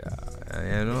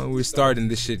you know, we're starting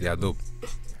this shit يا دوب.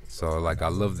 So like I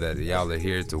love that y'all are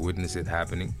here to witness it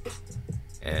happening.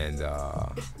 And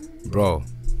bro,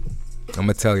 I'm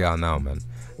gonna tell y'all now, man.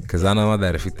 Cause أنا ما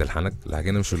بعرف الحنك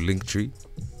لكن امشوا اللينك تري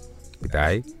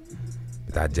بتاعي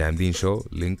بتاع جامدين شو.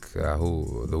 لينك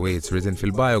هو the way it's written في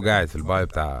البايو، قاعد في البايو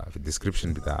بتاع في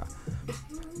الديسكريبشن بتاع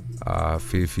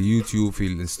في يوتيوب، في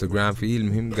الانستغرام، في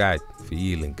المهم قاعد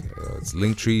في لينك. it's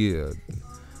linktree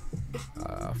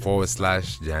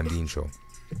 / جامدين شو.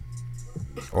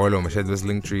 او لو مشيت بس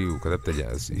linktree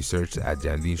وكتبت search at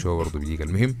جامدين شو برضو بيجيك.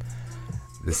 المهم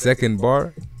the second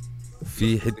bar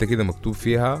في حتة كده مكتوب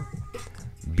فيها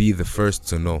be the first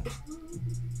to know.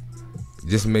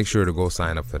 just make sure to go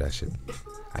sign up for that shit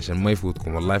عشان ما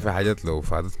يفوتكم. والله في حاجات لو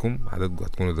فاتتكم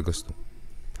هتكونوا دقستوا.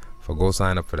 ف go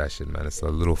sign up for that shit, man. It's a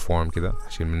little form كده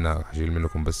هشيل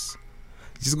منكم بس.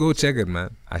 just go check it,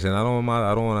 man. عشان I don't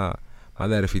wanna ما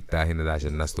داري التاهين ده عشان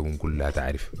الناس تكون كلها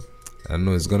تعرف. I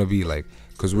know it's gonna be like,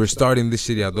 cause we're starting this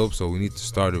shit يا دوب, so we need to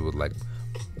start it with like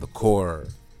the core.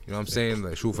 You know what I'm saying?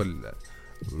 Like شوف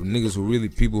niggas who really,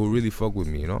 people who really fuck with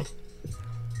me, you know?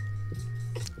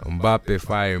 Mbappe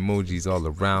fire emojis all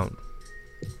around.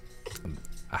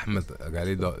 Ahmed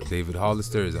David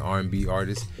Hollister is an R&B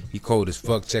artist. He cold as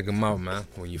fuck. Check him out, man,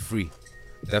 when you're free.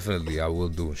 Definitely I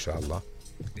will do, inshallah.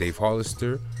 Dave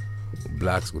Hollister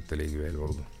Blacks قلت لي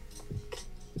برضه.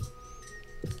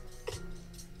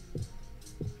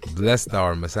 Blessed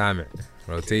our مسامع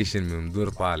rotation من مدور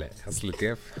طالع. حصل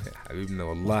كيف حبيبنا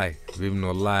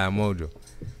والله يا موجو.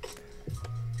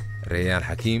 ريان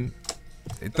حكيم.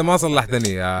 انت ما صلحتني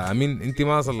يا امين، انت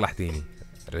ما صلحتيني.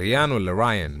 ريان ولا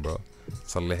رايان برو؟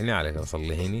 صلحني عليك،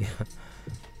 صلحيني.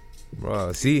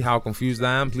 bro, see how confused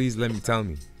I am? Please let me tell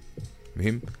me.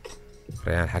 مهم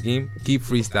ريان حكيم, keep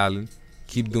freestyling,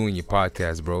 keep doing your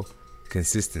podcast, bro.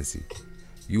 Consistency.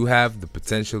 You have the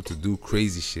potential to do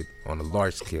crazy shit on a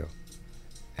large scale.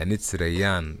 And it's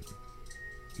Rayan.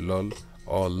 Lol,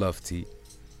 all love T.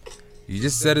 You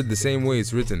just said it the same way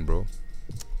it's written, bro.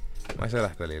 ما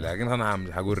شرحت لي لكن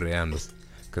انا هقول ريان بس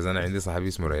cause انا عندي صاحبي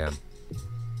اسمه ريان.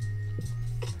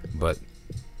 But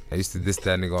I used to diss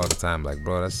that nigga all the time, like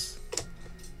bro that's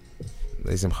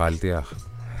ده اسم خالتي يا اخ.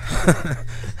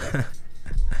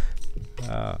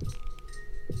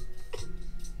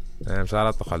 مش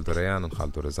عارف خالته ريان and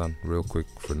خالته رزان real quick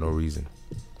for no reason.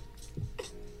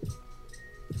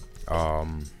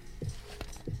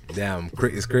 Damn,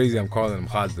 it's crazy I'm calling him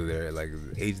خالته there, like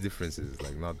age differences,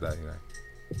 like not that, you know.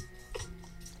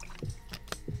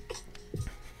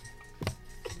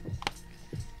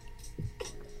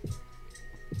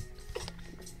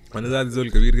 أنا ذات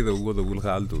زول كبير كده بقول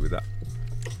خالته بتاع.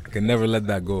 I can never let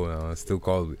that go. I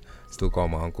still call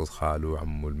my uncles خالو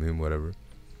عمو المهم whatever.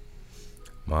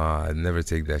 ما I'd never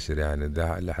take that shit يعني.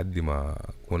 ده لحد ما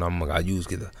أكون عمك عجوز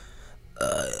كده.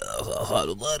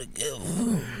 خالو طارق كيف؟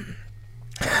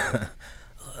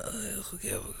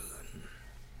 كيفك؟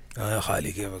 يا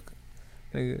خالي كيفك؟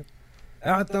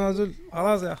 حتى ما زول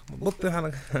خلاص يا أخ بطل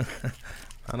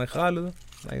أنا خالو ده.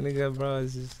 Like nigga bro,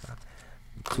 it's just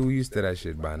too used to that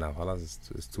shit by now. خلاص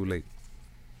it's too late.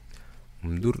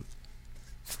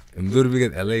 مدور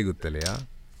بقت LA قلت لي ها.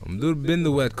 مدور been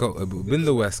the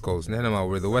west coast. نحن ما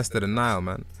we're the west of the Nile,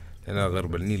 man. نحن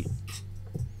غرب النيل.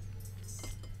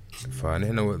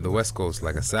 فنحن the west coast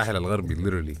like الساحل الغربي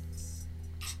literally.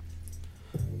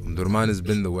 مدورمان has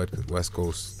been the west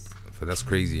coast. So that's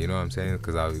crazy, you know what I'm saying?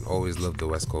 Because I always loved the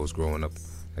west coast growing up.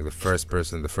 Like the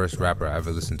first rapper I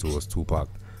ever listened to was Tupac.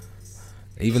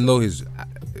 Even though he's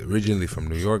originally from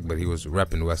New York, but he was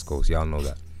repping West Coast. Y'all know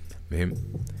that. Him,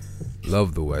 love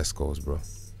the West Coast, bro.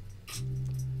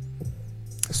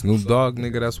 Snoop Dogg,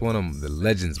 nigga, that's one of the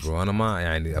legends, bro. أنا ما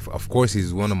يعني of course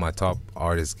he's one of my top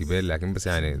artists قبل لكن بس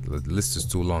يعني the list is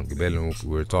too long قبل we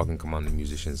were talking كمان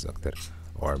musicians أكتر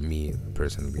or me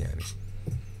personally يعني.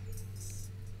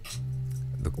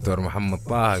 دكتور محمد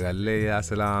طه قال لي يا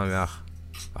سلام يا أخ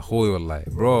أخوي والله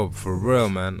bro for real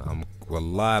man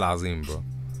والله العظيم bro.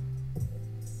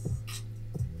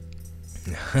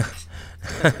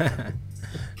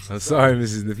 I'm sorry,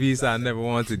 Mrs. Nafisa. I never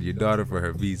wanted your daughter for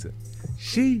her visa.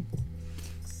 She.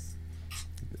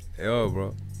 Yo,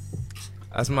 bro.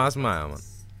 اسمع يا man.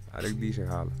 عليك دي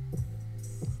شغالة.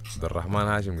 عبد الرحمن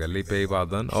هاشم قال لي pay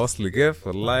بعضن. أصلي كيف؟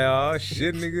 والله يا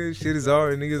shit nigga. Shit is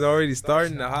already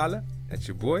starting the holla at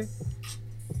your boy.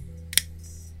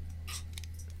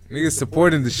 Niggas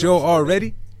supporting the show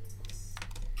already.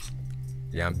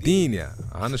 يا مدين يا.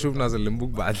 أنا شوف ناس اللي مبوك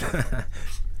بعد.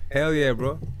 Hell yeah,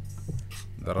 bro.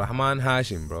 Abdurrahman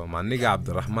Hashim, bro. My nigga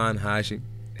Abdurrahman Hashim.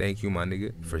 Thank you, my nigga,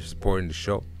 for supporting the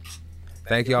show.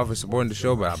 Thank y'all for supporting the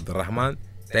show, but Abdurrahman,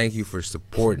 thank you for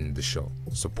supporting the show.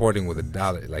 Supporting with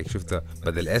 $1. Like, شفت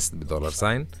بدل S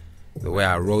 $, the way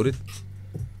I wrote it.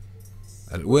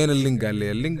 وين اللينك؟ قال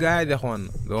لي اللينك قاعد يا اخوانا.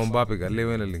 ده مبابي قال لي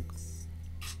وين اللينك؟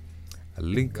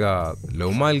 اللينك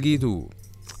لو ما لقيته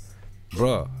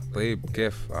bro. طيب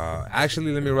كيف؟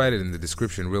 Actually, let me write it in the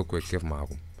description real quick. كيف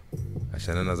معكم؟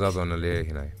 عشان انا زاد وانا ليه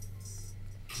هنا.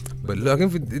 لكن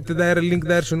في انت داير اللينك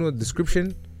داير شنو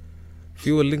الديسكريبشن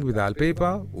فيه اللينك بتاع الباي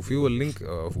بال وفيه اللينك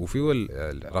وفيه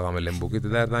الرقم الليمبوك. انت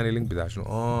داير ثاني لينك بتاع شنو؟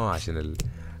 عشان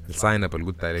الساين اب اللي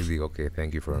قلت عليك دي. اوكي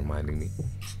thank you for reminding me.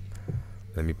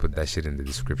 Let me put that shit in the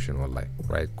description والله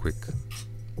right quick.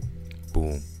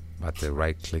 Boom. About to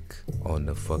right click on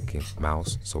the fucking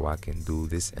mouse so I can do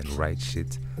this and write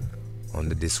shit on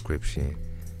the description.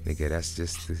 Nigga, that's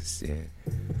just this. Yeah.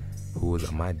 Who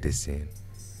am I dissing?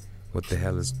 What the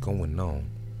hell is going on?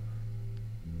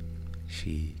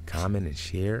 She comment and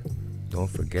share.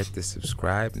 Don't forget to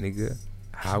subscribe, nigga.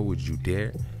 How would you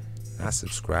dare not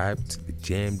subscribe to the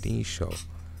Jam Dean Show?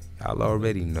 Y'all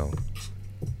already know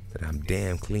that I'm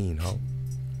damn clean, ho.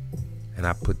 And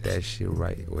I put that shit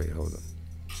right. Wait, hold on.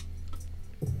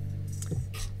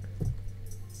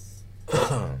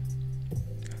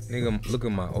 Nigga, look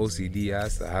at my OCD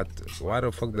ass. Why the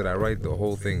fuck did I write the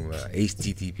whole thing?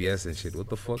 HTTPS and shit. What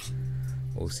the fuck?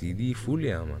 OCD full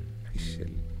yeah, man.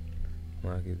 Shit.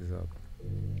 ما get this up.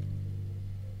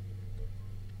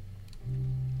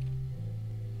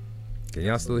 Can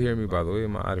y'all still hear me by the way?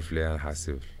 ما عارف ليه أنا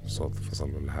حاسب صوت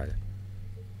فصل ولا حاجة.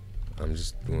 I'm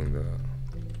just doing the.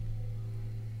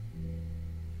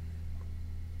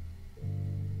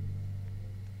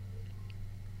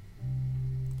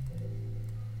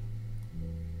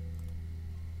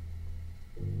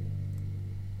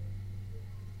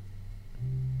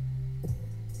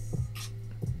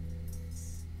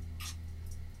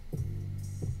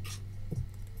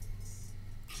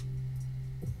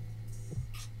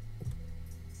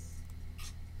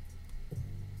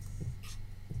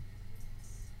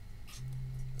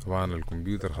 طبعا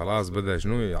الكمبيوتر خلاص بدأ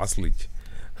شنو يعصلج.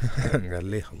 قال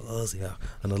لي خلاص يا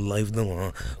انا اللايف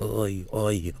ده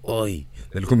اي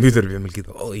الكمبيوتر بيعمل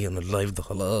كده. انا اللايف ده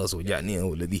خلاص وجعني يا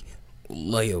ولدي.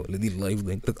 والله يا ولدي اللايف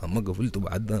ده انت كان ما قفلته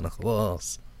بعد ده انا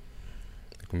خلاص.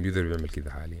 الكمبيوتر بيعمل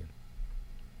كده حاليا.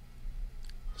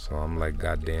 So I'm like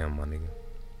god damn my nigga.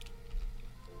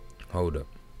 Hold up.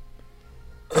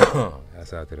 يا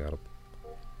ساتر يا رب.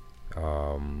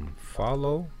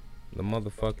 Follow the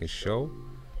motherfucking show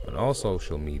on all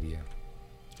social media.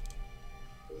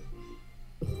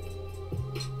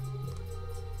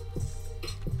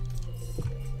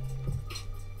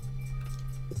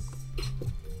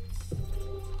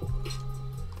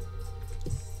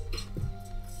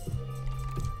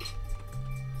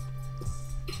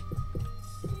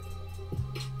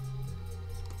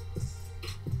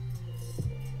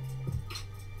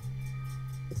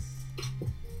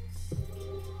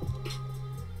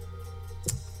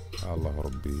 الله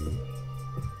ربي.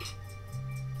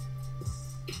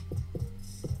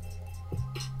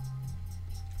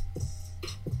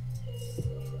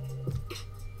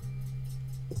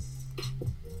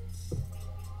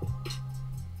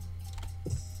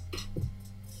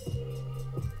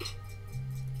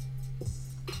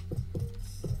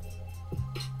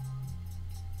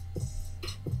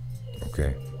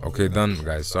 Okay done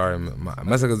guys. Sorry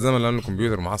مسك الزمن لأن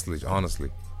الكمبيوتر معصلج honestly.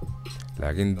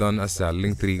 لكن done هسه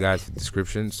اللينك 3 قاعد في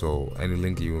الديسكريبشن. So any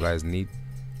link you guys need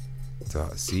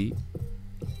to see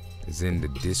is in the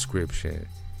description.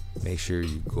 Make sure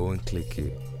you go and click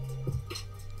it.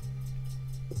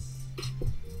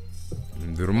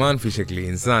 درمان في شكل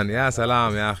إنسان. يا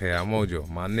سلام يا أخي يا موجو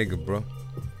مع النقب برو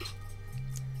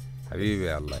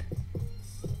حبيبي. الله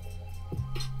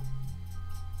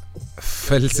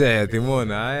فلسة يا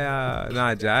تيمون هيا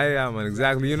ناجا هيا man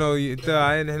exactly you know انت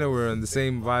احنا we're on the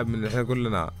same vibe من احنا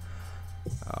كلنا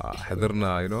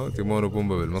حضرنا you know تيمون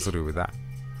وبومبا بالمصري وبتاع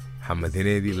محمد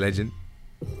هنيدي legend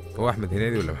هو احمد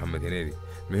هنيدي ولا محمد هنيدي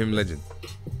المهم legend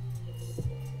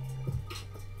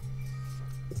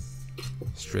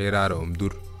straight out of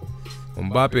امدور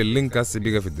ومبابي اللينك هسه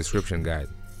بيجا في الديسكريبشن قاعد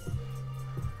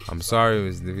I'm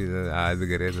sorry Mr.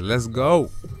 David let's go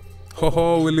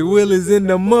Oh, Willie Will is in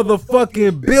the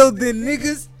motherfucking building,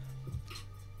 niggas.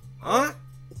 ها؟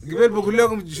 قبل بقول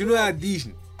لكم شنو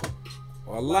هاديشن.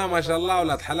 والله ما شاء الله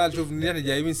ولاد حلال شوف نحن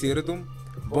جايبين سيرتهم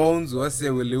بونز وهسه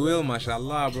Willie Will ما شاء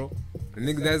الله bro.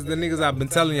 That's the niggas I've been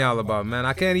telling y'all about man.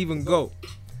 I can't even go.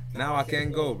 Now I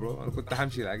can't go bro. أنا كنت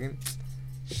حمشي لكن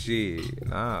shit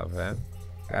nah man.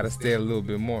 Gotta stay a little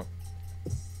bit more.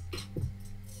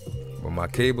 But my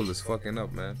cable is fucking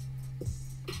up man.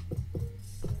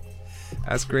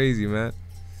 That's crazy man.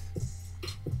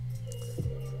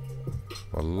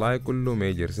 والله كله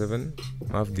ميجر 7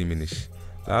 ما في diminish.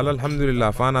 لا لا الحمد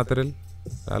لله فانا ترل.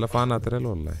 لا فانا ترل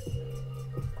والله.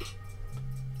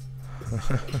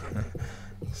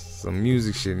 Some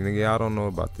music shit nigga I don't know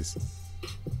about this.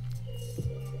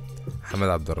 Ahmed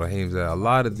Abdurrahim said a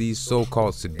lot of these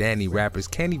so-called Sudani rappers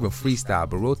can't even freestyle,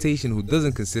 but Rotation, who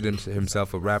doesn't consider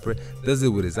himself a rapper, does it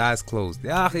with his eyes closed.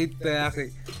 يا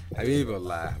أخي حبيبي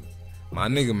والله. My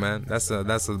nigga man, that's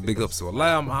a big up. So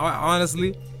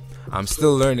honestly, I'm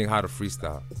still learning how to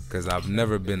freestyle because I've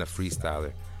never been a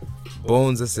freestyler.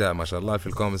 Bones, I said, mashallah,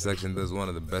 في comment section, does one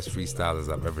of the best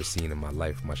freestylers I've ever seen in my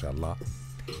life, mashallah.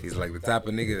 He's like the type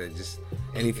of nigga that just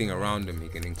anything around him he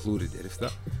can include it.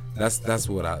 That's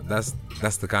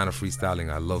the kind of freestyling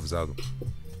I love, Zadu.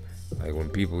 Like when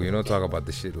people talk about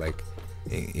the shit like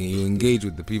you engage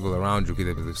with the people around you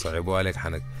كده بيصعبوا عليك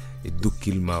حنك يدوك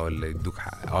كلمة ولا يدوك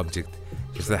object.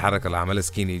 شفت الحركة اللي عملها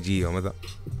سكيني جي وماذا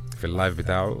في اللايف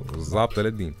بتاعه بالظبط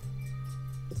للدين.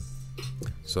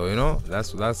 So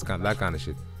that's that kind of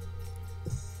shit.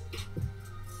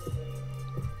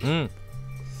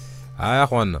 يا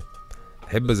اخوانا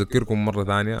احب اذكركم مرة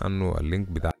ثانية انه اللينك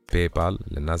بتاع باي بال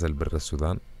للناس اللي برا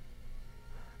السودان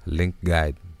اللينك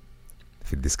قاعد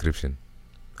في الديسكريبشن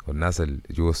والناس اللي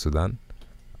جوا السودان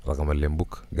رقم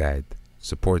الليمبوك قاعد.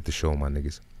 Support the show my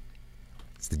niggas.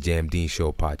 It's the Jam Dean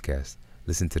Show podcast.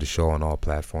 Listen to the show on all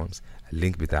platforms. A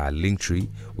link بتاع Linktree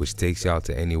which takes y'all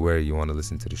to anywhere you want to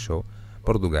listen to the show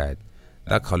برضو قاعد.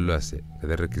 داك خلوه هسه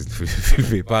كده نركز في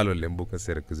الباي بال والليمبوك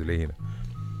هسه ركزوا لي هنا.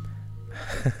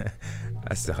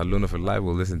 هسه خلونا في اللايف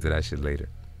we'll listen to that shit later.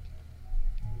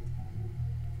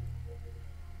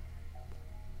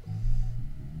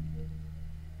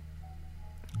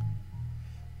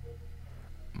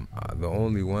 The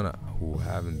only one who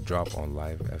haven't dropped on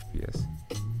live FPS.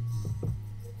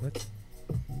 What?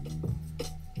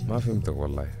 ما فهمتك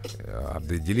والله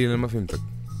عبد الجليل. ما فهمتك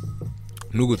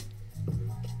نقد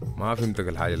ما فهمتك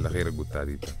الحاجة الأخيرة قلتها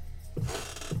دي.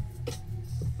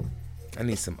 I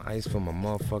need some ice for my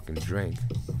motherfucking drink.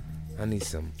 I need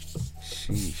some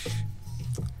sheesh.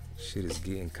 Shit is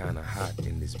getting kinda hot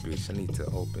in this bitch. I need to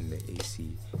open the AC.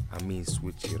 I mean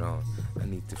switch it on. I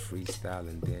need to freestyle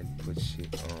and then put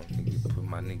shit on. Nigga, put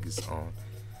my niggas on.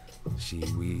 Shit,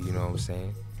 we, you know what I'm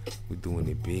saying? We doing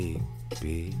it big,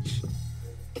 bitch.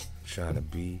 Trying to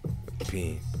be a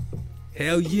pimp.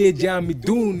 Hell yeah, Jamie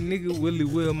Doon, nigga. Willie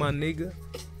Will, my nigga.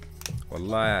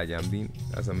 Wallah, Jamdeen.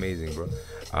 That's amazing, bro.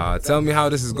 Tell me how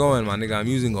this is going, my nigga.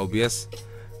 I'm using OBS.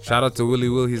 Shout out to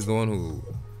Willie Will. He's the one who...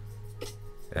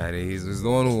 And he's the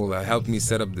one who helped me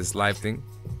set up this live thing.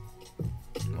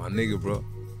 My nigga, bro.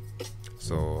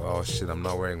 So, oh shit, I'm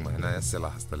not wearing my... أنا هسه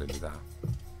لاحظت اللي بتاعها.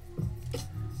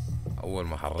 أول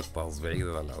ما حركتها أصبعي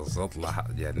على الصوت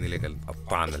جاتني لك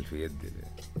الطعنة اللي في يدي.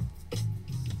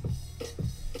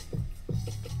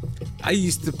 I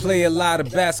used to play a lot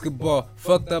of basketball,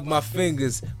 fucked up my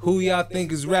fingers. Who y'all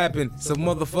think is rapping? Some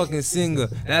motherfucking singer.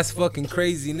 That's fucking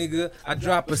crazy, nigga. I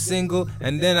drop a single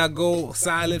and then I go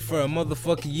silent for a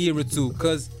motherfucking year or two,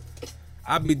 cause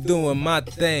I be doing my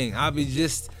thing. I be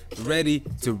just ready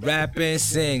to rap and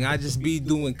sing. I just be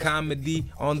doing comedy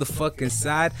on the fucking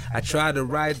side. I try to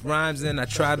write rhymes and I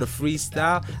try to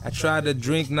freestyle. I try to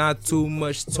drink not too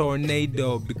much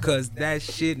Tornado, because that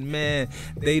shit, man,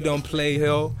 they don't play,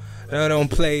 ho. They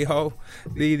don't play, ho.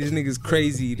 These niggas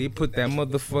crazy. They put that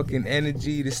motherfucking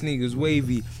energy. This niggas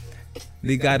wavy.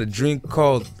 They got a drink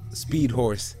called Speed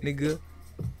Horse, nigga.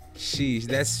 Sheesh,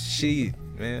 that's shit.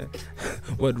 man.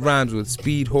 What rhymes with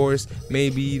speed horse?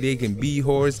 Maybe they can be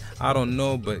horse. I don't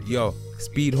know, but yo,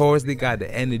 speed horse, they got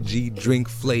the energy drink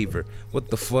flavor. What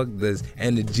the fuck does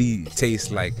energy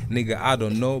taste like? Nigga, I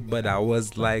don't know, but I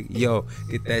was like, yo,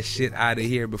 get that shit out of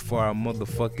here before I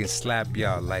motherfucking slap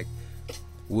y'all like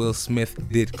Will Smith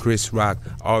did Chris Rock.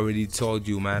 Already told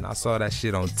you, man. I saw that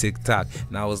shit on TikTok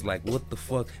and I was like, what the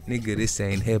fuck? Nigga, this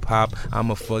ain't hip hop.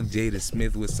 I'ma fuck Jada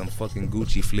Smith with some fucking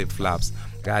Gucci flip flops.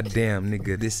 Goddamn,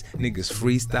 nigga, this nigga's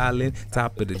freestyling.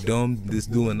 Top of the dome, this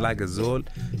doing like a Zol.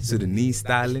 To the knee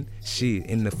styling. Shit,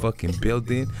 in the fucking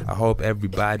building. I hope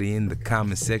everybody in the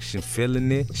comment section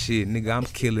feeling it. Shit, nigga, I'm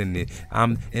killing it.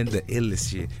 I'm in the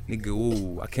illest shit. Nigga,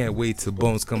 ooh, I can't wait till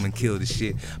Bones come and kill this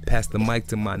shit. Pass the mic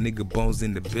to my nigga Bones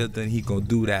in the building. He gon'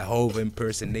 do that Hove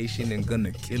impersonation and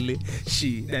gonna kill it.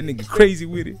 Shit, that nigga crazy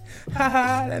with it.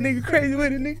 Haha, that nigga crazy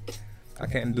with it, nigga. I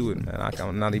can't do it, man.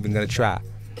 I'm not even gonna try.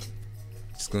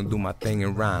 Just gonna do my thing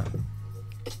and rhyme.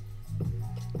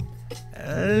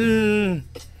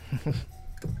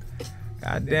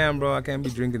 God damn, bro, I can't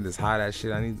be drinking this hot ass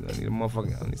shit. I need a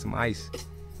motherfucking, I need some ice.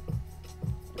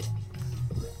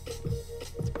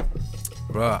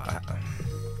 Bro,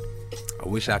 I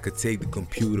wish I could take the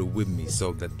computer with me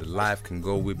so that the live can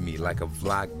go with me like a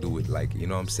vlog do it, like, you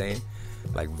know what I'm saying?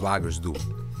 Like vloggers do it.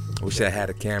 I wish I had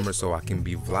a camera so I can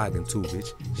be vlogging too,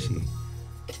 bitch. Shit.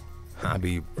 I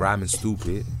be rhyming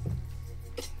stupid.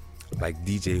 Like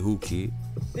DJ Who Kid.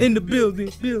 In the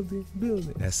building.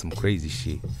 That's some crazy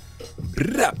shit.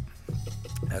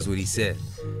 That's what he said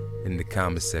in the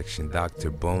comment section.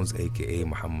 Dr. Bones aka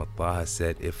Muhammad Taha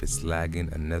said if it's lagging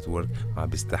a network ما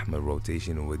بيستحمل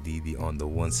rotation وديدي on the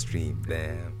one stream.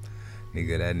 Damn.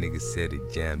 Nigga, that nigga said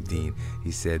it jammed in.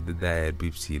 He said the diet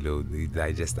Pepsi low, the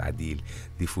digest adil,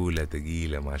 the fula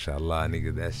tagila, mashallah,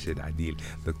 nigga, that shit adil.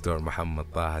 Dr.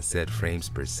 Muhammad Taha said frames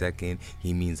per second.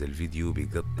 He means el video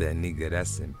bigat that nigga,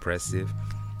 that's impressive.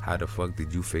 How the fuck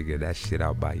did you figure that shit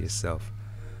out by yourself?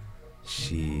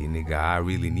 Shit, nigga, I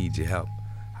really need your help.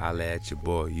 Holla at your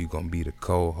boy, you gonna be the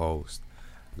co-host.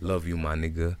 Love you, my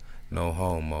nigga. No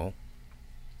homo.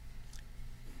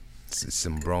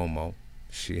 Some bromo.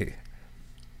 Shit.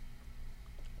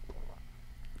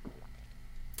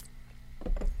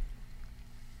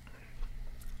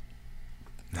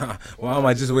 Why am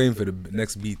I just waiting for the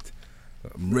next beat?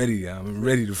 I'm ready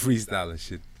to freestyle and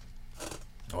shit.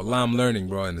 Wallah, I'm learning,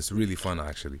 bro, and it's really fun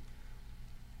actually.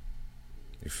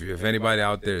 If anybody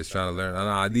out there is trying to learn,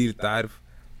 I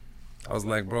was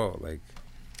like, bro, like,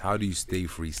 how do you stay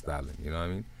freestyling? You know what I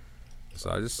mean? So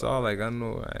I just saw, like, I don't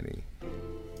know any.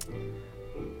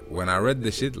 When I read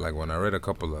the shit, like when I read a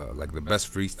couple of like the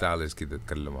best freestylers كده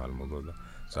اتكلموا على الموضوع ده.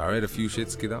 So I read a few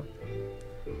shits كده.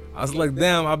 I was like,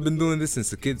 damn, I've been doing this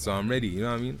since a kid, so I'm ready. You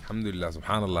know what I mean? Alhamdulillah,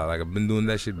 subhanallah. Like I've been doing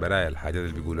that shit برايا الحاجات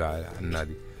اللي بيقولوا عنها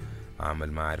دي.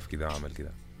 أعمل ما أعرف كده أعمل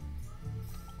كده.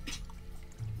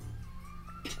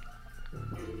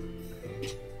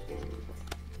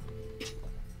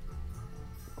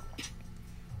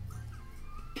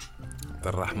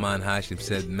 Rahman Hashim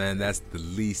said, man, that's the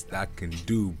least I can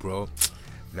do, bro.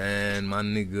 Man, my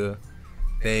nigga,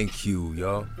 thank you,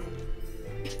 yo.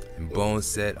 And Bones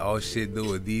said, oh shit,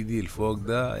 do a DD, fuck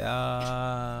that.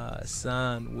 Yeah,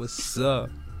 son, what's up?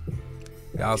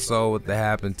 Y'all saw what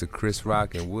happened to Chris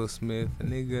Rock and Will Smith?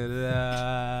 Nigga,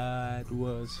 that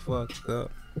was fucked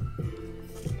up.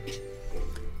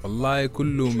 والله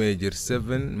كله ميجر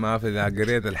 7 ما في ذا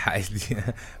قريت الحاجة دي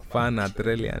فانا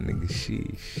تريل يا نيجا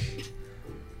شيش.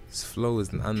 This flow is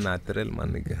unnatural, my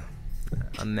nigga.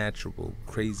 Unnatural,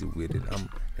 crazy with it. I'm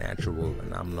natural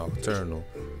and I'm nocturnal.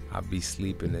 I be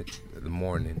sleeping in the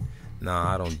morning.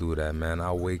 Nah, I don't do that, man.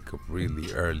 I wake up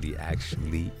really early,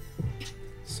 actually.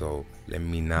 So let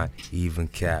me not even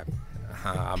cap.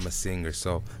 I'm a singer,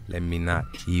 so let me not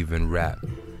even rap.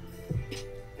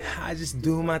 I just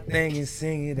do my thing and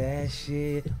sing it, that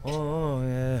shit. Oh,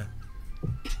 yeah.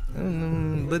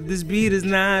 But this beat is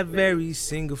not very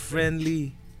singer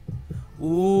friendly.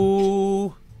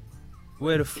 Ooh,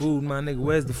 where the food, my nigga?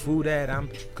 Where's the food at? I'm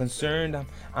concerned.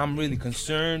 I'm really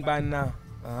concerned by now.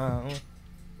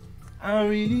 I'm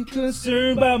really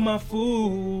concerned about my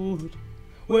food.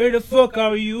 Where the fuck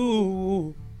are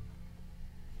you?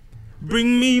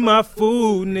 Bring me my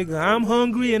food, nigga. I'm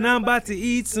hungry and I'm about to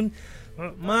eat some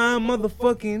my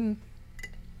motherfucking.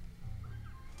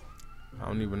 I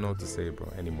don't even know what to say,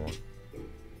 bro, anymore.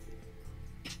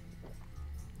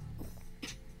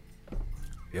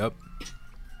 Yep.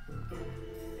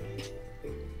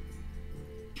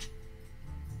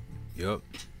 Yup.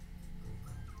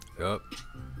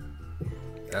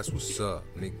 That's what's up,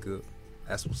 nigga.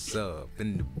 That's what's up.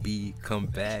 And the beat come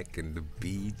back and the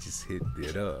beat just hit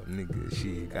it up, nigga.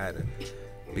 Shit, gotta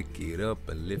pick it up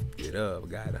and lift it up.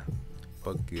 Gotta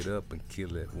fuck it up and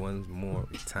kill it one more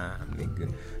time,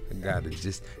 nigga. I gotta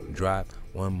just drop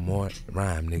one more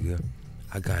rhyme, nigga.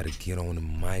 I gotta get on the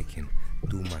mic and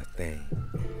do my thing.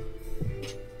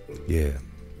 Yeah,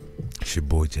 it's your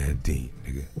boy Jahedin,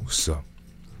 nigga. What's up?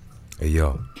 Hey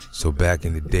yo, so back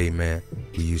in the day, man,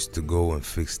 we used to go and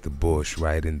fix the bush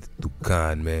right in the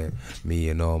Dukan, man. Me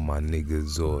and all my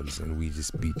niggas Zords, and we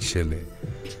just be chillin'.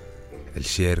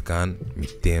 الشير كان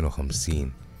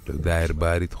 250 لو داير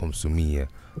بارد 500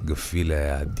 قفيلة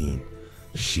يا عدين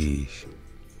شيش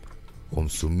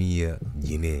 500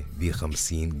 جنيه دي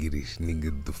 50 قريش.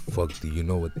 Nigga, the fuck do you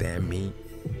know what that mean?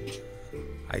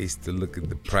 I used to look at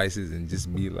the prices and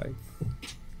just be like,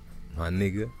 my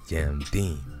nigga,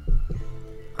 Jahedin,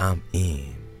 I'm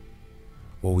in.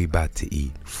 What we about to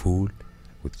eat? Food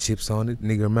with chips on it?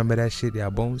 Nigga, remember that shit, y'all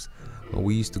bones? When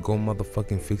we used to go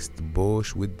motherfucking fix the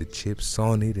bush with the chips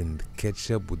on it and the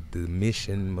ketchup with the mish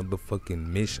and motherfucking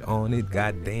mish on it.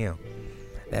 Goddamn,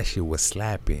 that shit was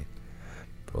slapping.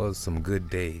 Those some good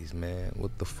days, man.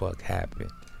 What the fuck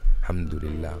happened?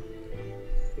 Alhamdulillah.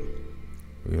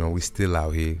 You know, we still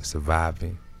out here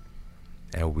surviving.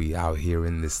 And we out here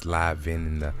in this live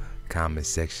in the comment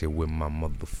section with my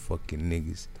motherfucking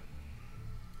niggas.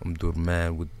 I'm the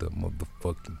man with the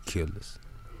motherfucking killers.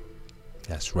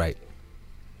 That's right.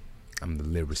 I'm the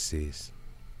lyricist.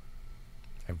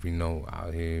 Every know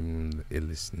out here, I'm the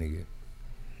illest nigga.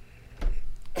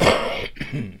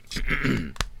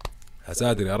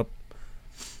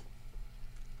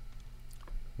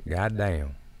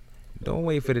 Goddamn. Don't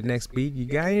wait for the next beat. You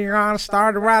gotta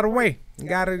start it right away. You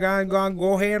gotta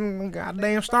go ahead and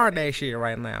goddamn start that shit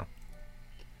right now.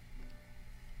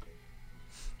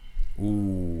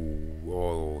 Ooh,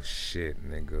 oh shit,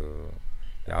 nigga.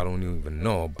 Y'all don't even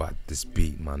know about this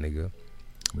beat, my nigga.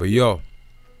 But yo,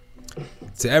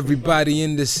 to everybody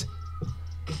in this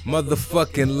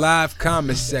motherfucking live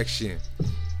comment section,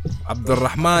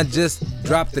 Abdurrahman just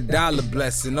dropped a dollar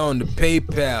blessing on the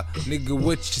PayPal. Nigga,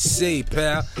 what you say,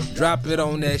 pal? Drop it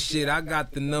on that shit. I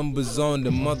got the numbers on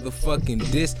the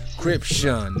motherfucking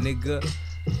description, nigga.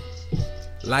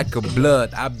 Like a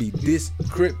blood, I be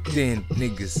decrypting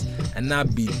niggas, and I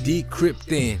be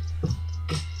decrypting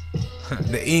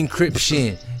the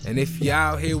encryption. And if you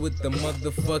out here with the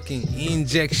motherfucking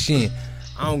injection,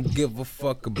 I don't give a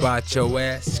fuck about your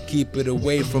ass. Keep it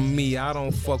away from me. I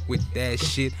don't fuck with that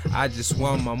shit. I just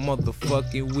want my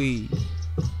motherfucking weed.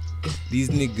 These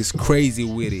niggas crazy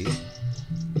with it.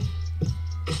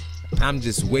 I'm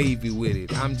just wavy with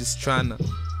it. I'm just tryna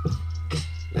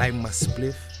light my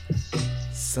spliff.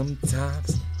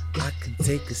 Sometimes I can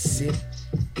take a sip.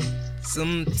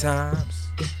 Sometimes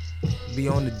be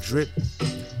on the drip.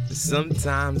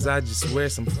 Sometimes I just wear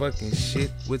some fucking shit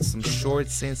with some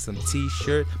shorts and some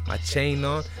t-shirt, my chain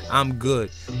on, I'm good.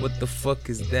 What the fuck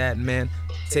is that, man?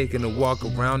 Taking a walk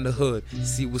around the hood,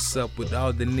 see what's up with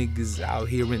all the niggas out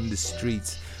here in the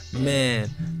streets. Man,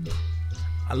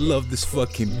 I love this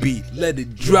fucking beat. Let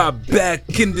it drop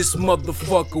back in this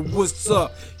motherfucker. What's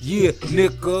up? Yeah,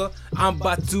 nigga. I'm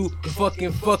about to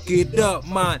fucking fuck it up,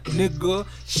 my nigga.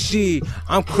 Shit,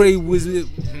 I'm crazy with it.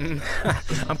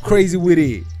 I'm crazy with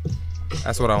it.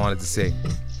 That's what I wanted to say.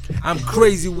 I'm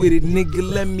crazy with it, nigga.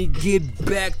 Let me get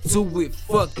back to it.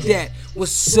 Fuck that.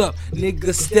 What's up,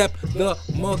 nigga? Step the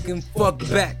fucking fuck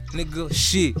back, nigga.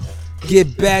 Shit.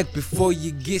 Get back before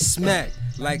you get smacked.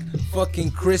 Like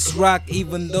fucking Chris Rock,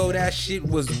 even though that shit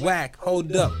was whack.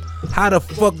 Hold up. How the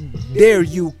fuck dare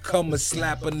you come and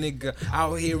slap a nigga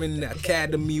out here in the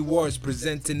Academy Awards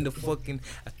presenting the fucking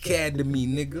Academy,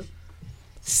 nigga?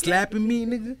 Slapping me,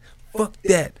 nigga? Fuck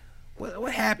that.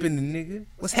 What happened, nigga?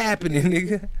 What's happening,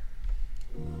 nigga?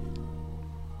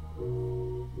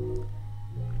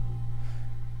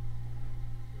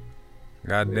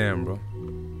 Goddamn, bro.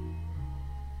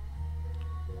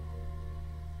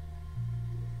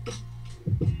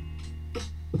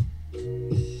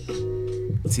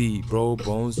 T, bro,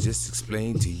 Bones just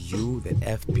explained to you that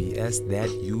FPS that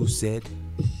you said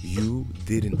you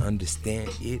didn't understand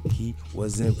it. He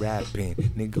wasn't rapping.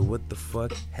 Nigga, what the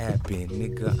fuck happened?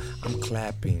 Nigga, I'm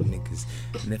clapping, niggas.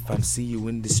 And if I'm see you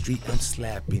in the street, I'm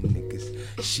slapping, niggas.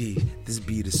 Shit, this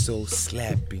beat is so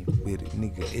slapping with it,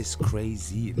 nigga. It's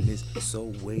crazy and it's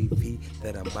so wavy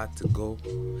that I'm about to go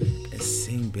and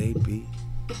sing, baby.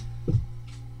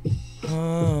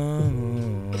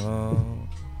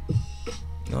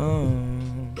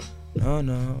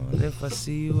 No, if I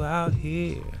see you out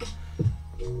here,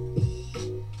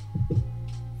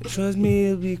 trust me,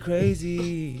 it'll be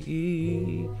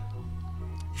crazy.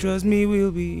 trust me,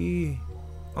 we'll be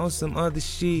on some other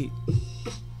shit.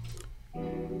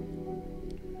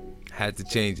 Had to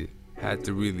change it. Had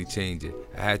to really change it.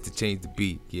 I had to change the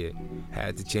beat, yeah.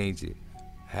 Had to change it.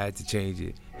 Had to change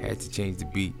it. Had to change the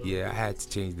beat, yeah. I had to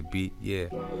change the beat, yeah.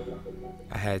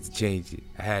 I had to change it.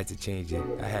 I had to change it.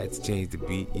 I had to change the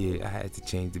beat, yeah. I had to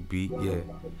change the beat, yeah.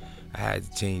 I had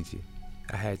to change it.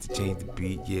 I had to change the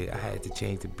beat, yeah. I had to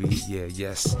change the beat, yeah.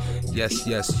 Yes, yes,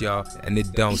 yes, y'all. And it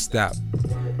don't stop.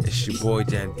 It's your boy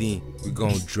Jamdeen. We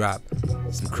gon' drop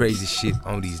some crazy shit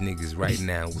on these niggas right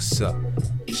now. What's up?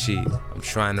 Shit, I'm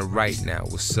trying to write now.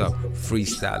 What's up?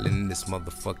 Freestyling in this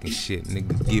motherfucking shit.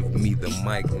 Nigga, give me the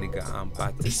mic, nigga. I'm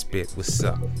about to spit. What's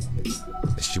up?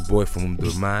 It's your boy from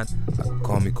Umdurman.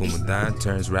 Call me Kumandan.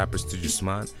 Turns rappers to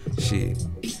Jusman. Shit.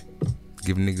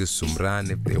 Give niggas some run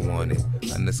if they want it.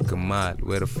 Anas Kamal,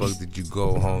 where the fuck did you go,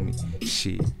 homie?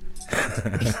 Shit.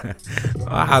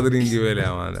 حاضرين قبالي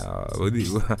يا مان.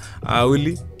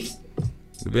 أولي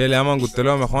قبالي يا مان قلت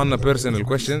لهم يا اخوانا بيرسونال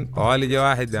كويشن. طوالي جا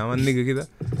واحد يا مان نيجا كده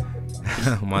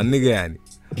مع النيجا يعني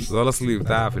زول اصلي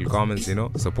بتاع في الكومنتس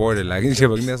سبورت، لكن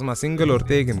شبكني اسمع سنجل اور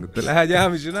تيكن. قلت له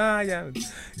جامد شنو جامد؟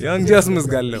 يونج جاسمس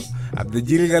قال له. عبد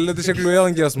الجليل قال له ده شكله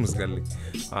يونج جاسمس. قال لي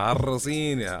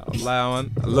عرصين يا الله يا مان.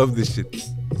 I love this shit.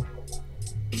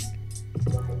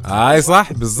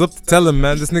 صح بالضبط. tell him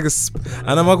man this nigga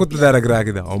انا ما كنت داير اقرا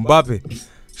كده. امبابي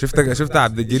شفت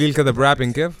عبد الجليل كده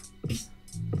برابين كيف؟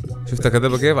 شفت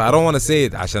كده كيف؟ I don't want to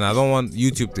say it عشان I don't want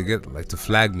YouTube to get like to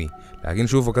flag me. لكن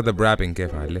شوفوا كده برابين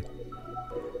كيف عليه.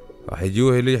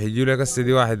 حيجوا لي قصة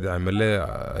دي واحد عمل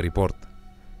لي ريبورت.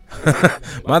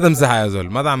 ما تمسحها يا زول.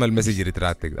 ما تعمل مسج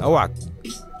ريتراتك اوعك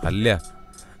خليها.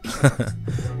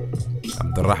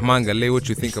 عبد الرحمن قال لي what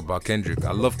you think about Kendrick.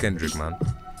 I love Kendrick man.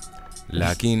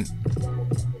 لكن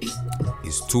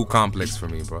it's too complex for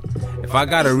me bro. If I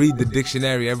gotta read the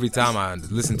dictionary every time I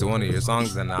listen to one of your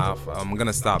songs then I'm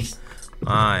gonna stop.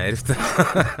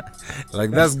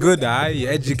 Like that's good, you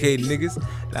educate niggas.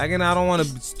 Like, and I don't want to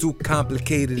be too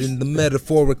complicated in the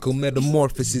metaphorical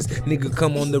metamorphosis. Nigga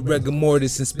come on the rigor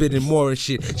mortis and spitting more and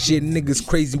shit. Shit niggas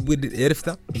crazy with it.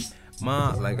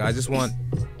 Like I just want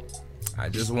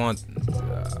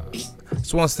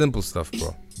simple stuff,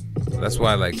 bro. That's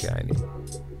why like I need,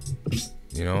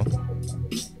 you know.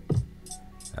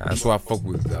 That's why I fuck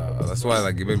with. That's why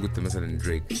like قبل قلت مثلا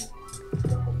Drake,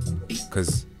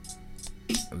 cause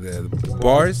the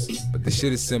bars, but the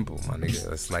shit is simple, my nigga.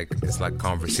 It's like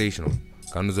conversational.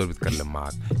 كانوا زول بيتكلم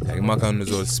معك. يعني ما كانوا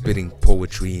زول spitting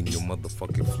poetry in your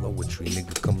motherfucking flowetry.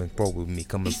 Nigga, come and flow with me,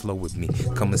 come and flow with me,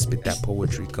 come and spit that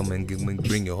poetry, come and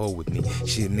bring your hoe with me.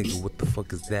 Shit, nigga, what the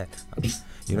fuck is that?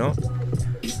 You know?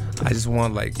 I just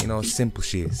want like, you know, simple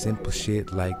shit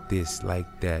like this, like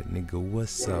that. Nigga,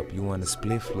 what's up? You want a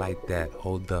spliff like that?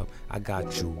 Hold up, I got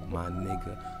you, my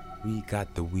nigga. We got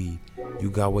the weed. You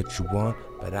got what you want,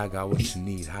 but I got what you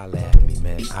need. Holla at me,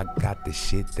 man. I got the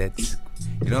shit that's,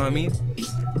 you know what I mean?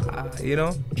 You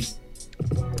know?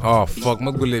 Oh fuck,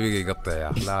 ما تقول لي بيجي يقطع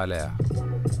يا اخ. لا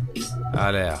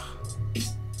يا اخ.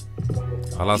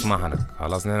 خلاص ما حنك.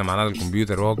 خلاص نحن معنا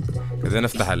الكمبيوتر وقت كده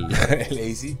نفتح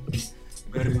الاي سي.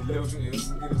 برد له شو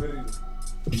برد.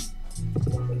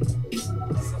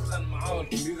 سخن معاه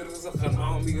الكمبيوتر، سخن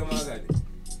معاه بيجي ما قاعد.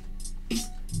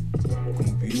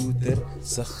 كمبيوتر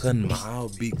سخن معاه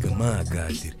بيك ما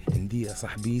قادر. عندي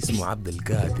صاحبي اسمه عبد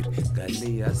القادر قال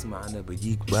لي اسمع انا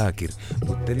بجيك باكر.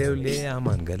 قلت له ليه يا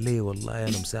مان؟ قال لي والله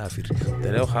انا مسافر. قلت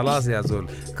له خلاص يا زول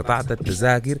قطعت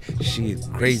التذاكر. شيت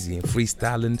كريزي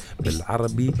فريستايلين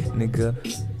بالعربي نيجا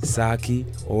ساكي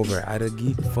اوفر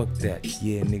عرقي. fuck that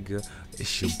yeah nigga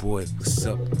it's your boy what's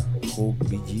up اخوك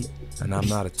بيجي and I'm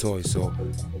not a toy so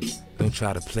don't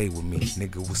try to play with me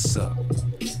nigga what's up.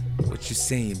 What you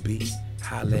saying, B?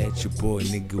 Holla at your boy,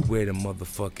 nigga, where the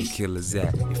motherfucking killers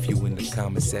at? If you in the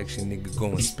comment section, nigga, go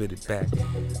and spit it back.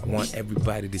 I want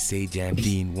everybody to say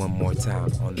Jamdeen one more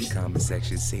time on the comment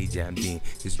section. Say Jamdeen.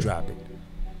 Just drop it.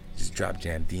 Just drop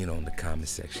Jamdeen on the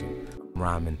comment section.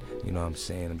 Rhyming, you know what I'm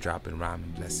saying? I'm dropping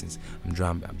rhyming lessons. I'm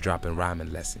dropping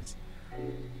rhyming lessons.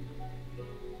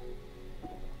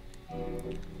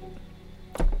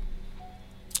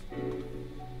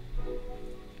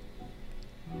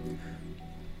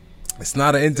 It's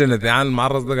not an internet يعني.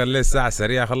 المعرض ده قال لي الساعة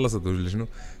السريعة خلصت ولا شنو؟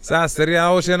 الساعة السريعة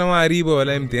أول شيء أنا ما قريبة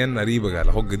ولا امتحان قريبة. قال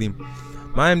أخوك قديم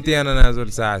ما امتحان أنا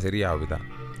نازل ساعة سريعة وبتاع.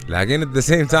 لكن at the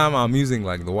same time I'm using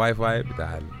like the Wi-Fi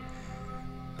بتاع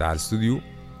الاستوديو.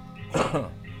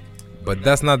 But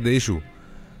that's not the issue.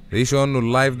 The issue إنه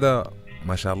اللايف ده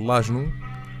ما شاء الله شنو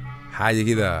حاجة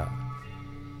كده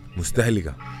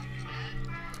مستهلكة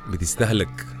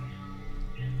بتستهلك.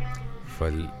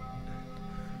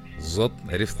 الزط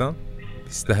عرفتها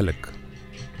بيستهلك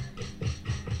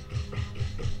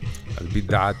البيت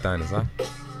ده عاد تاني صح؟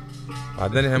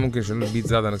 بعدين احنا ممكن شنو البيت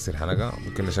زاد نكسر حلقة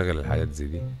ممكن نشغل الحاجات زي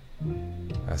دي.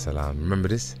 يا سلام. Remember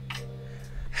this?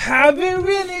 I've been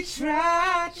really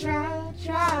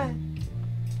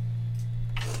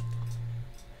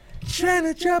trying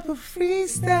to drop a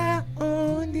freestyle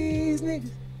on these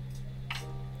niggas.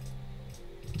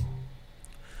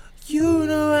 You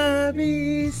know I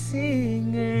be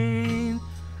singing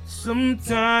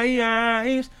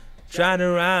sometimes, trying to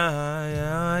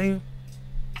rhyme.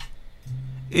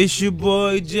 It's your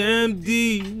boy Jam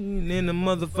D in the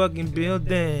motherfucking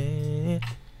building.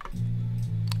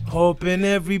 Hoping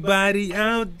everybody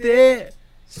out there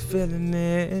is feeling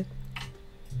it.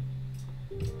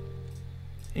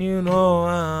 You know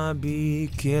I be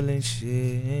killing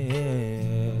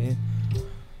shit.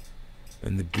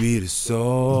 And the beat is so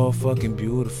fucking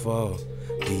beautiful.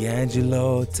 D'Angelo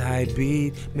type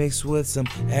beat mixed with some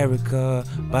Erykah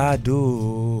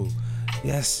Badu.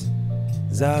 Yes,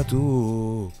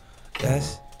 Zatu. Yes,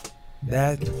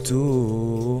 that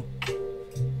too.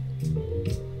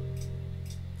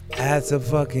 Add some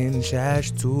fucking shash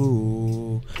to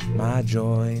my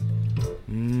joint.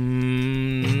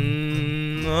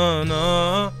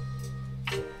 No.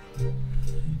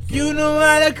 You know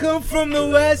I come from the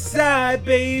west side,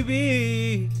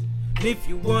 baby. If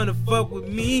you wanna fuck with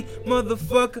me,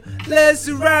 motherfucker, let's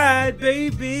ride,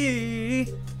 baby.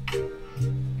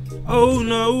 Oh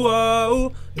no,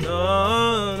 oh, no.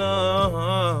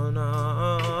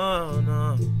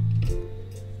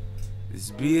 This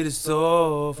beat is so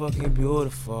fucking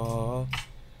beautiful.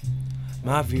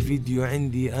 ما في فيديو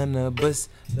عندي أنا بس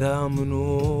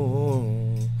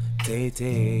دامنو تي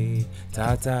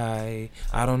تاي.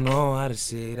 I don't know how to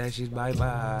say that shit bye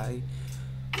bye.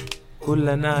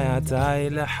 كلنا يا تاي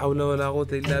لا حول ولا قوة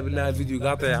إلا بالله. الفيديو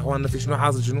قاطع يا أخواننا. في شنو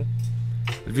حاصل شنو؟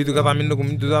 الفيديو قطع منكم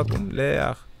انتوا ذاتكم؟ لا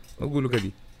يا أخ ما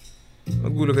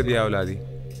تقولوا كدي يا أولادي.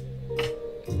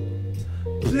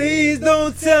 Please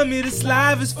don't tell me this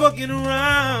life is fucking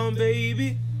around,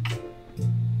 baby.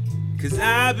 Cause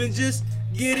I've been just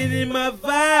getting in my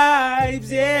vibes,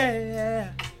 yeah.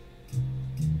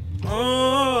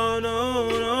 Oh, no,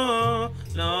 yeah.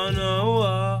 No.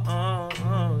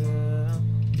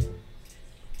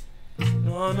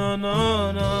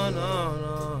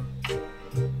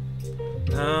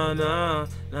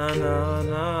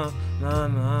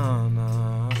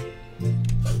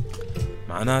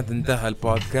 معناته انتهى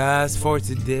البودكاست for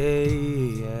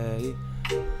today.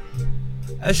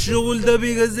 الشغل ده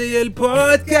بيقى زي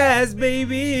البودكاست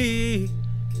baby.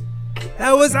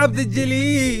 That was عبد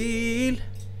الجليل.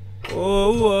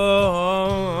 Oh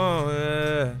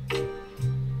yeah.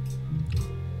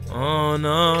 Oh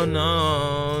no.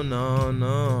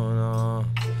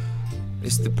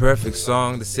 It's the perfect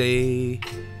song to say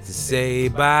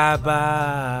bye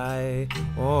bye.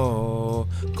 Oh,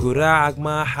 كراعك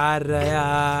ما حرة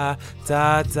يا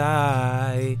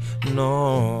تاتاي.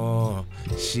 No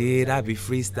shit, I be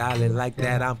freestyling like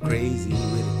that. I'm crazy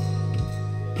with it.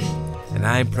 And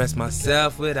I impress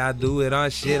myself with I do it on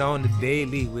shit on the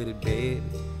daily with it, baby.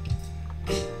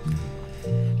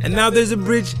 And now there's a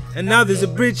bridge, and now there's a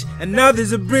bridge, and now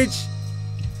there's a bridge.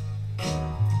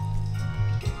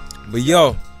 But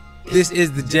yo, this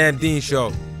is the Jam Dean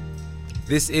Show.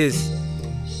 This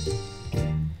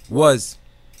was,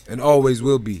 and always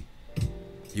will be,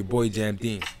 your boy Jam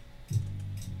Dean,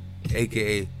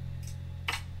 aka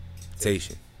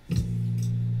Tation,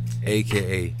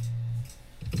 aka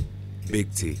Big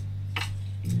T,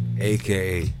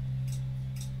 aka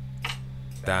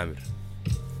Damir,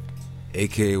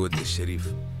 aka with the Sharif,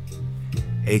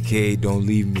 aka don't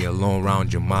leave me alone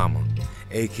round your mama,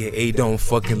 aka don't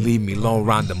fucking leave me alone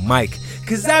round the mic,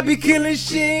 cause I be killing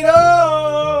shit,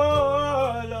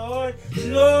 oh Lord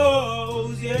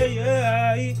knows,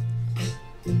 yeah.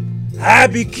 I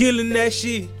be killing that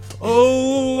shit,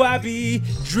 oh I be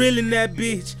drilling that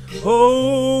bitch,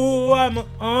 oh I'm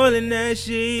all in that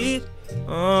shit,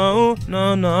 oh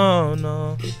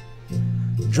no.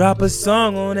 Drop a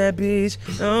song on that bitch,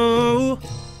 oh.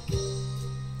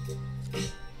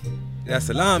 Ya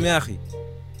salam, ya akhi.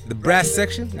 The brass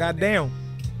section, goddamn.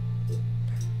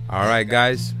 Alright,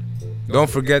 guys. Don't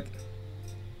forget,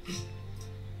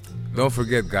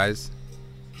 guys.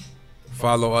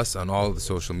 Follow us on all the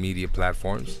social media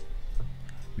platforms.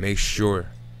 Make sure,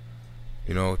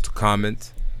 to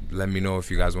comment. Let me know if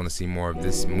you guys want to see more of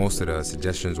this. Most of the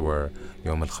suggestions were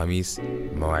يوم الخميس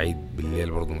مواعيد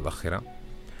بالليل برضو متأخرة.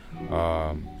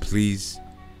 Please,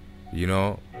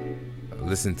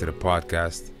 listen to the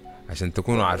podcast عشان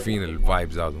تكونوا عارفين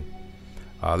الvibes هذو.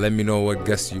 Let me know what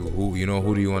guests who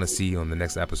do you want to see on the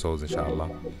next episodes, inshallah.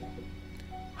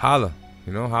 Holla.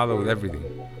 You know, holla with everything.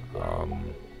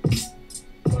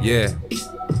 Yeah.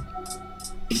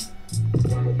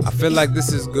 I feel like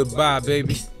this is goodbye,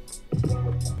 baby.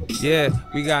 Yeah,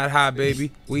 we got high,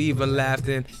 baby. We even laughed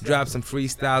and dropped some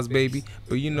freestyles, baby.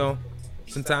 But you know,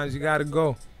 sometimes you gotta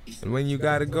go. And when you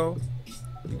gotta go,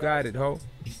 you got it, ho.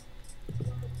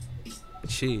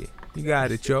 Shit, you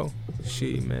got it, yo.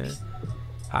 Shit, man.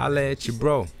 Holla at you,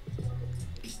 bro.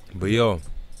 But yo,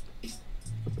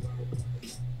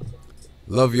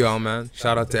 love y'all, man.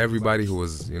 Shout out to everybody who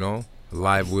was, you know,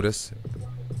 live with us,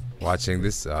 watching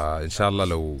this. Inshallah,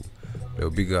 it'll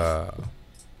be, you know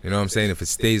what I'm saying? If it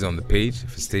stays on the page,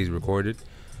 if it stays recorded,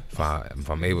 if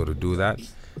I'm able to do that,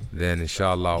 then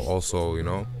inshallah also, you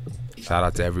know, shout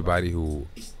out to everybody who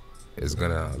is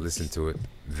gonna listen to it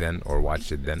then or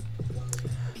watch it then.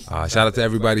 Shout out to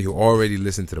everybody who already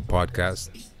listened to the podcast.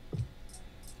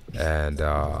 And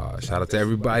shout out to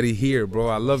everybody here, bro.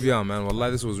 I love y'all, man.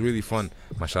 Wallah, this was really fun.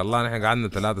 MashaAllah, نحن قعدنا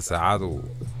 3 ساعات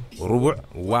وربع.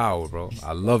 Wow, bro.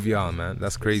 I love y'all, man.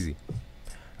 That's crazy.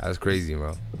 That's crazy,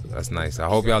 bro. That's nice. I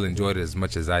hope y'all enjoyed it as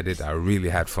much as I did. I really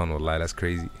had fun, wallah. That's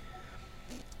crazy.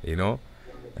 You know?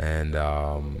 And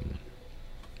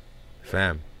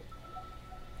fam,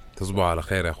 تصبحوا على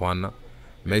خير يا اخوانا.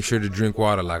 Make sure to drink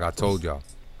water like I told y'all.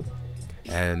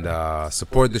 And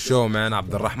support the show, man.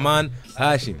 عبد الرحمن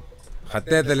هاشم.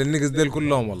 خطيتها للنقص ديل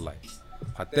كلهم والله.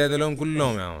 خطيتها لهم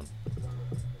كلهم يا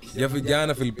مان.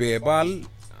 جانا في الباي بال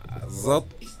ضبط.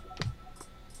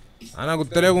 انا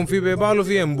قلت لكم في باي بال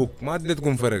وفي انبوك، ما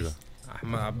اديتكم فرقه.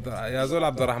 يا زول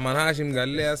عبد الرحمن هاشم قال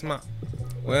لي اسمع،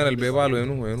 وين الباي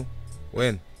بال؟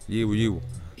 وين جيبوا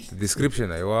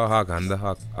الديسكريبشن. ايوه هاك عنده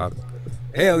هاك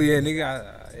هيل يا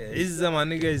نيجا. عزه ما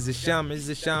نيجا، عز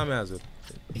الشام يا زول.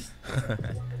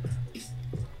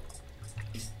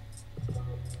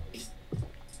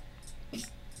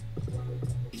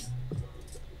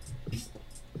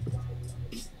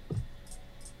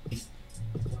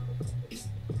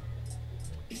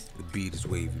 The beat is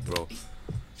wavy, bro.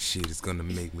 Shit, it's gonna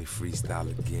make me freestyle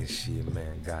again. Shit,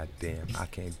 man, goddamn, I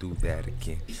can't do that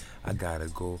again. I gotta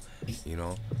go, you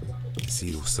know,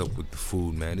 see what's up with the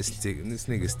food, man. This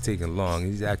nigga's taking long.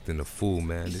 He's acting a fool,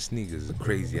 man. This nigga's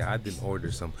crazy. I didn't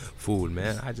order some food,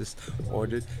 man. I just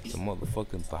ordered some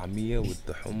motherfucking طعمية with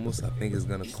the hummus. I think it's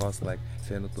gonna cost like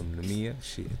 2,800.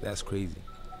 Shit, that's crazy.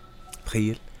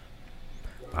 تخيل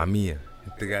طعمية،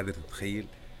 انت قادر تتخيل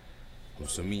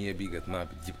 500 بقت ما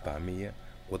بتجيب طعمية.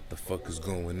 What the fuck is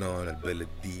going on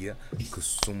البلدية؟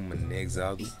 كسم النيك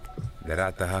زادوا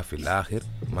قرأتها في الآخر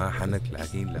ما حنك،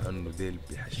 لكن لأنه ديل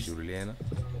بيحشروا لينا.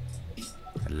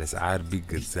 الأسعار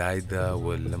بقت زايدة،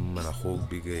 ولما أخوك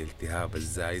بقى التهاب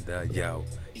الزايدة جاو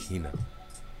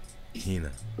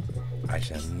هنا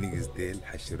عشان النقص ديل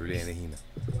حشروا لينا هنا.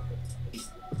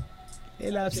 إيه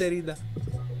لاب سريدة؟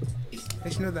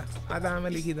 إيش ده؟ هذا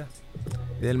عملي كده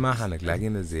ديل ما حنك،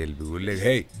 لكن الزيل بيقول لك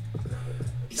هي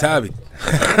ثابت.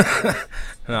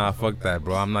 Nah, fuck that,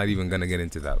 bro. I'm not even gonna get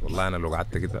into that. والله أنا لو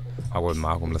قعدت كده هقعد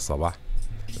معاكم للصباح.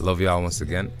 Love y'all once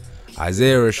again.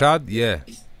 Isaiah Rashad, yeah,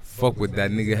 fuck with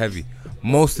that nigga heavy.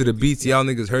 Most of the beats y'all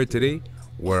niggas heard today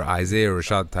were Isaiah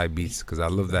Rashad type beats, cause I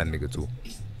love that nigga too.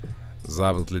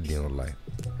 ظابط للدين والله.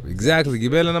 Exactly.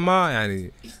 قبل أنا ما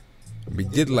يعني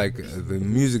بجد like the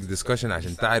music discussion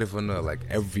عشان تعرف إنه like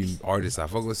every artist I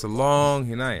fuck with so long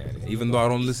هنا يعني. Even though I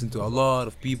don't listen to a lot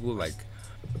of people like.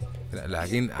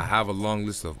 Again, I have a long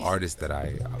list of artists that I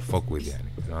fuck with, yani,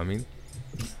 you know what I mean?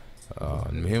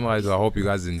 I hope you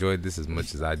guys enjoyed this as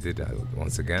much as I did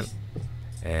once again.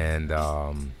 And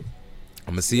I'm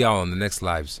gonna see y'all on the next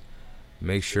lives.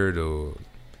 Make sure to,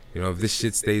 you know, if this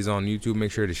shit stays on YouTube,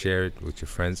 make sure to share it with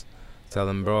your friends. Tell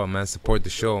them, bro, man, support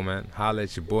the show, man. Holla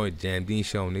at your boy, Jam Dean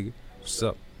Show, nigga. What's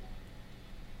up?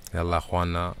 Yalla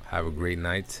Juana, have a great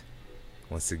night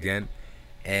once again.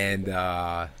 And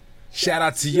shout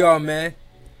out to y'all, man.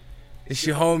 It's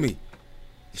your homie.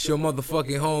 It's your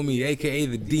motherfucking homie, aka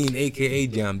the Dean, aka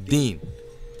Jam Dean.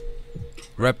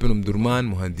 Rapping Durman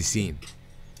Muhandisin.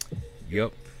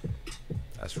 Yup.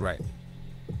 That's right.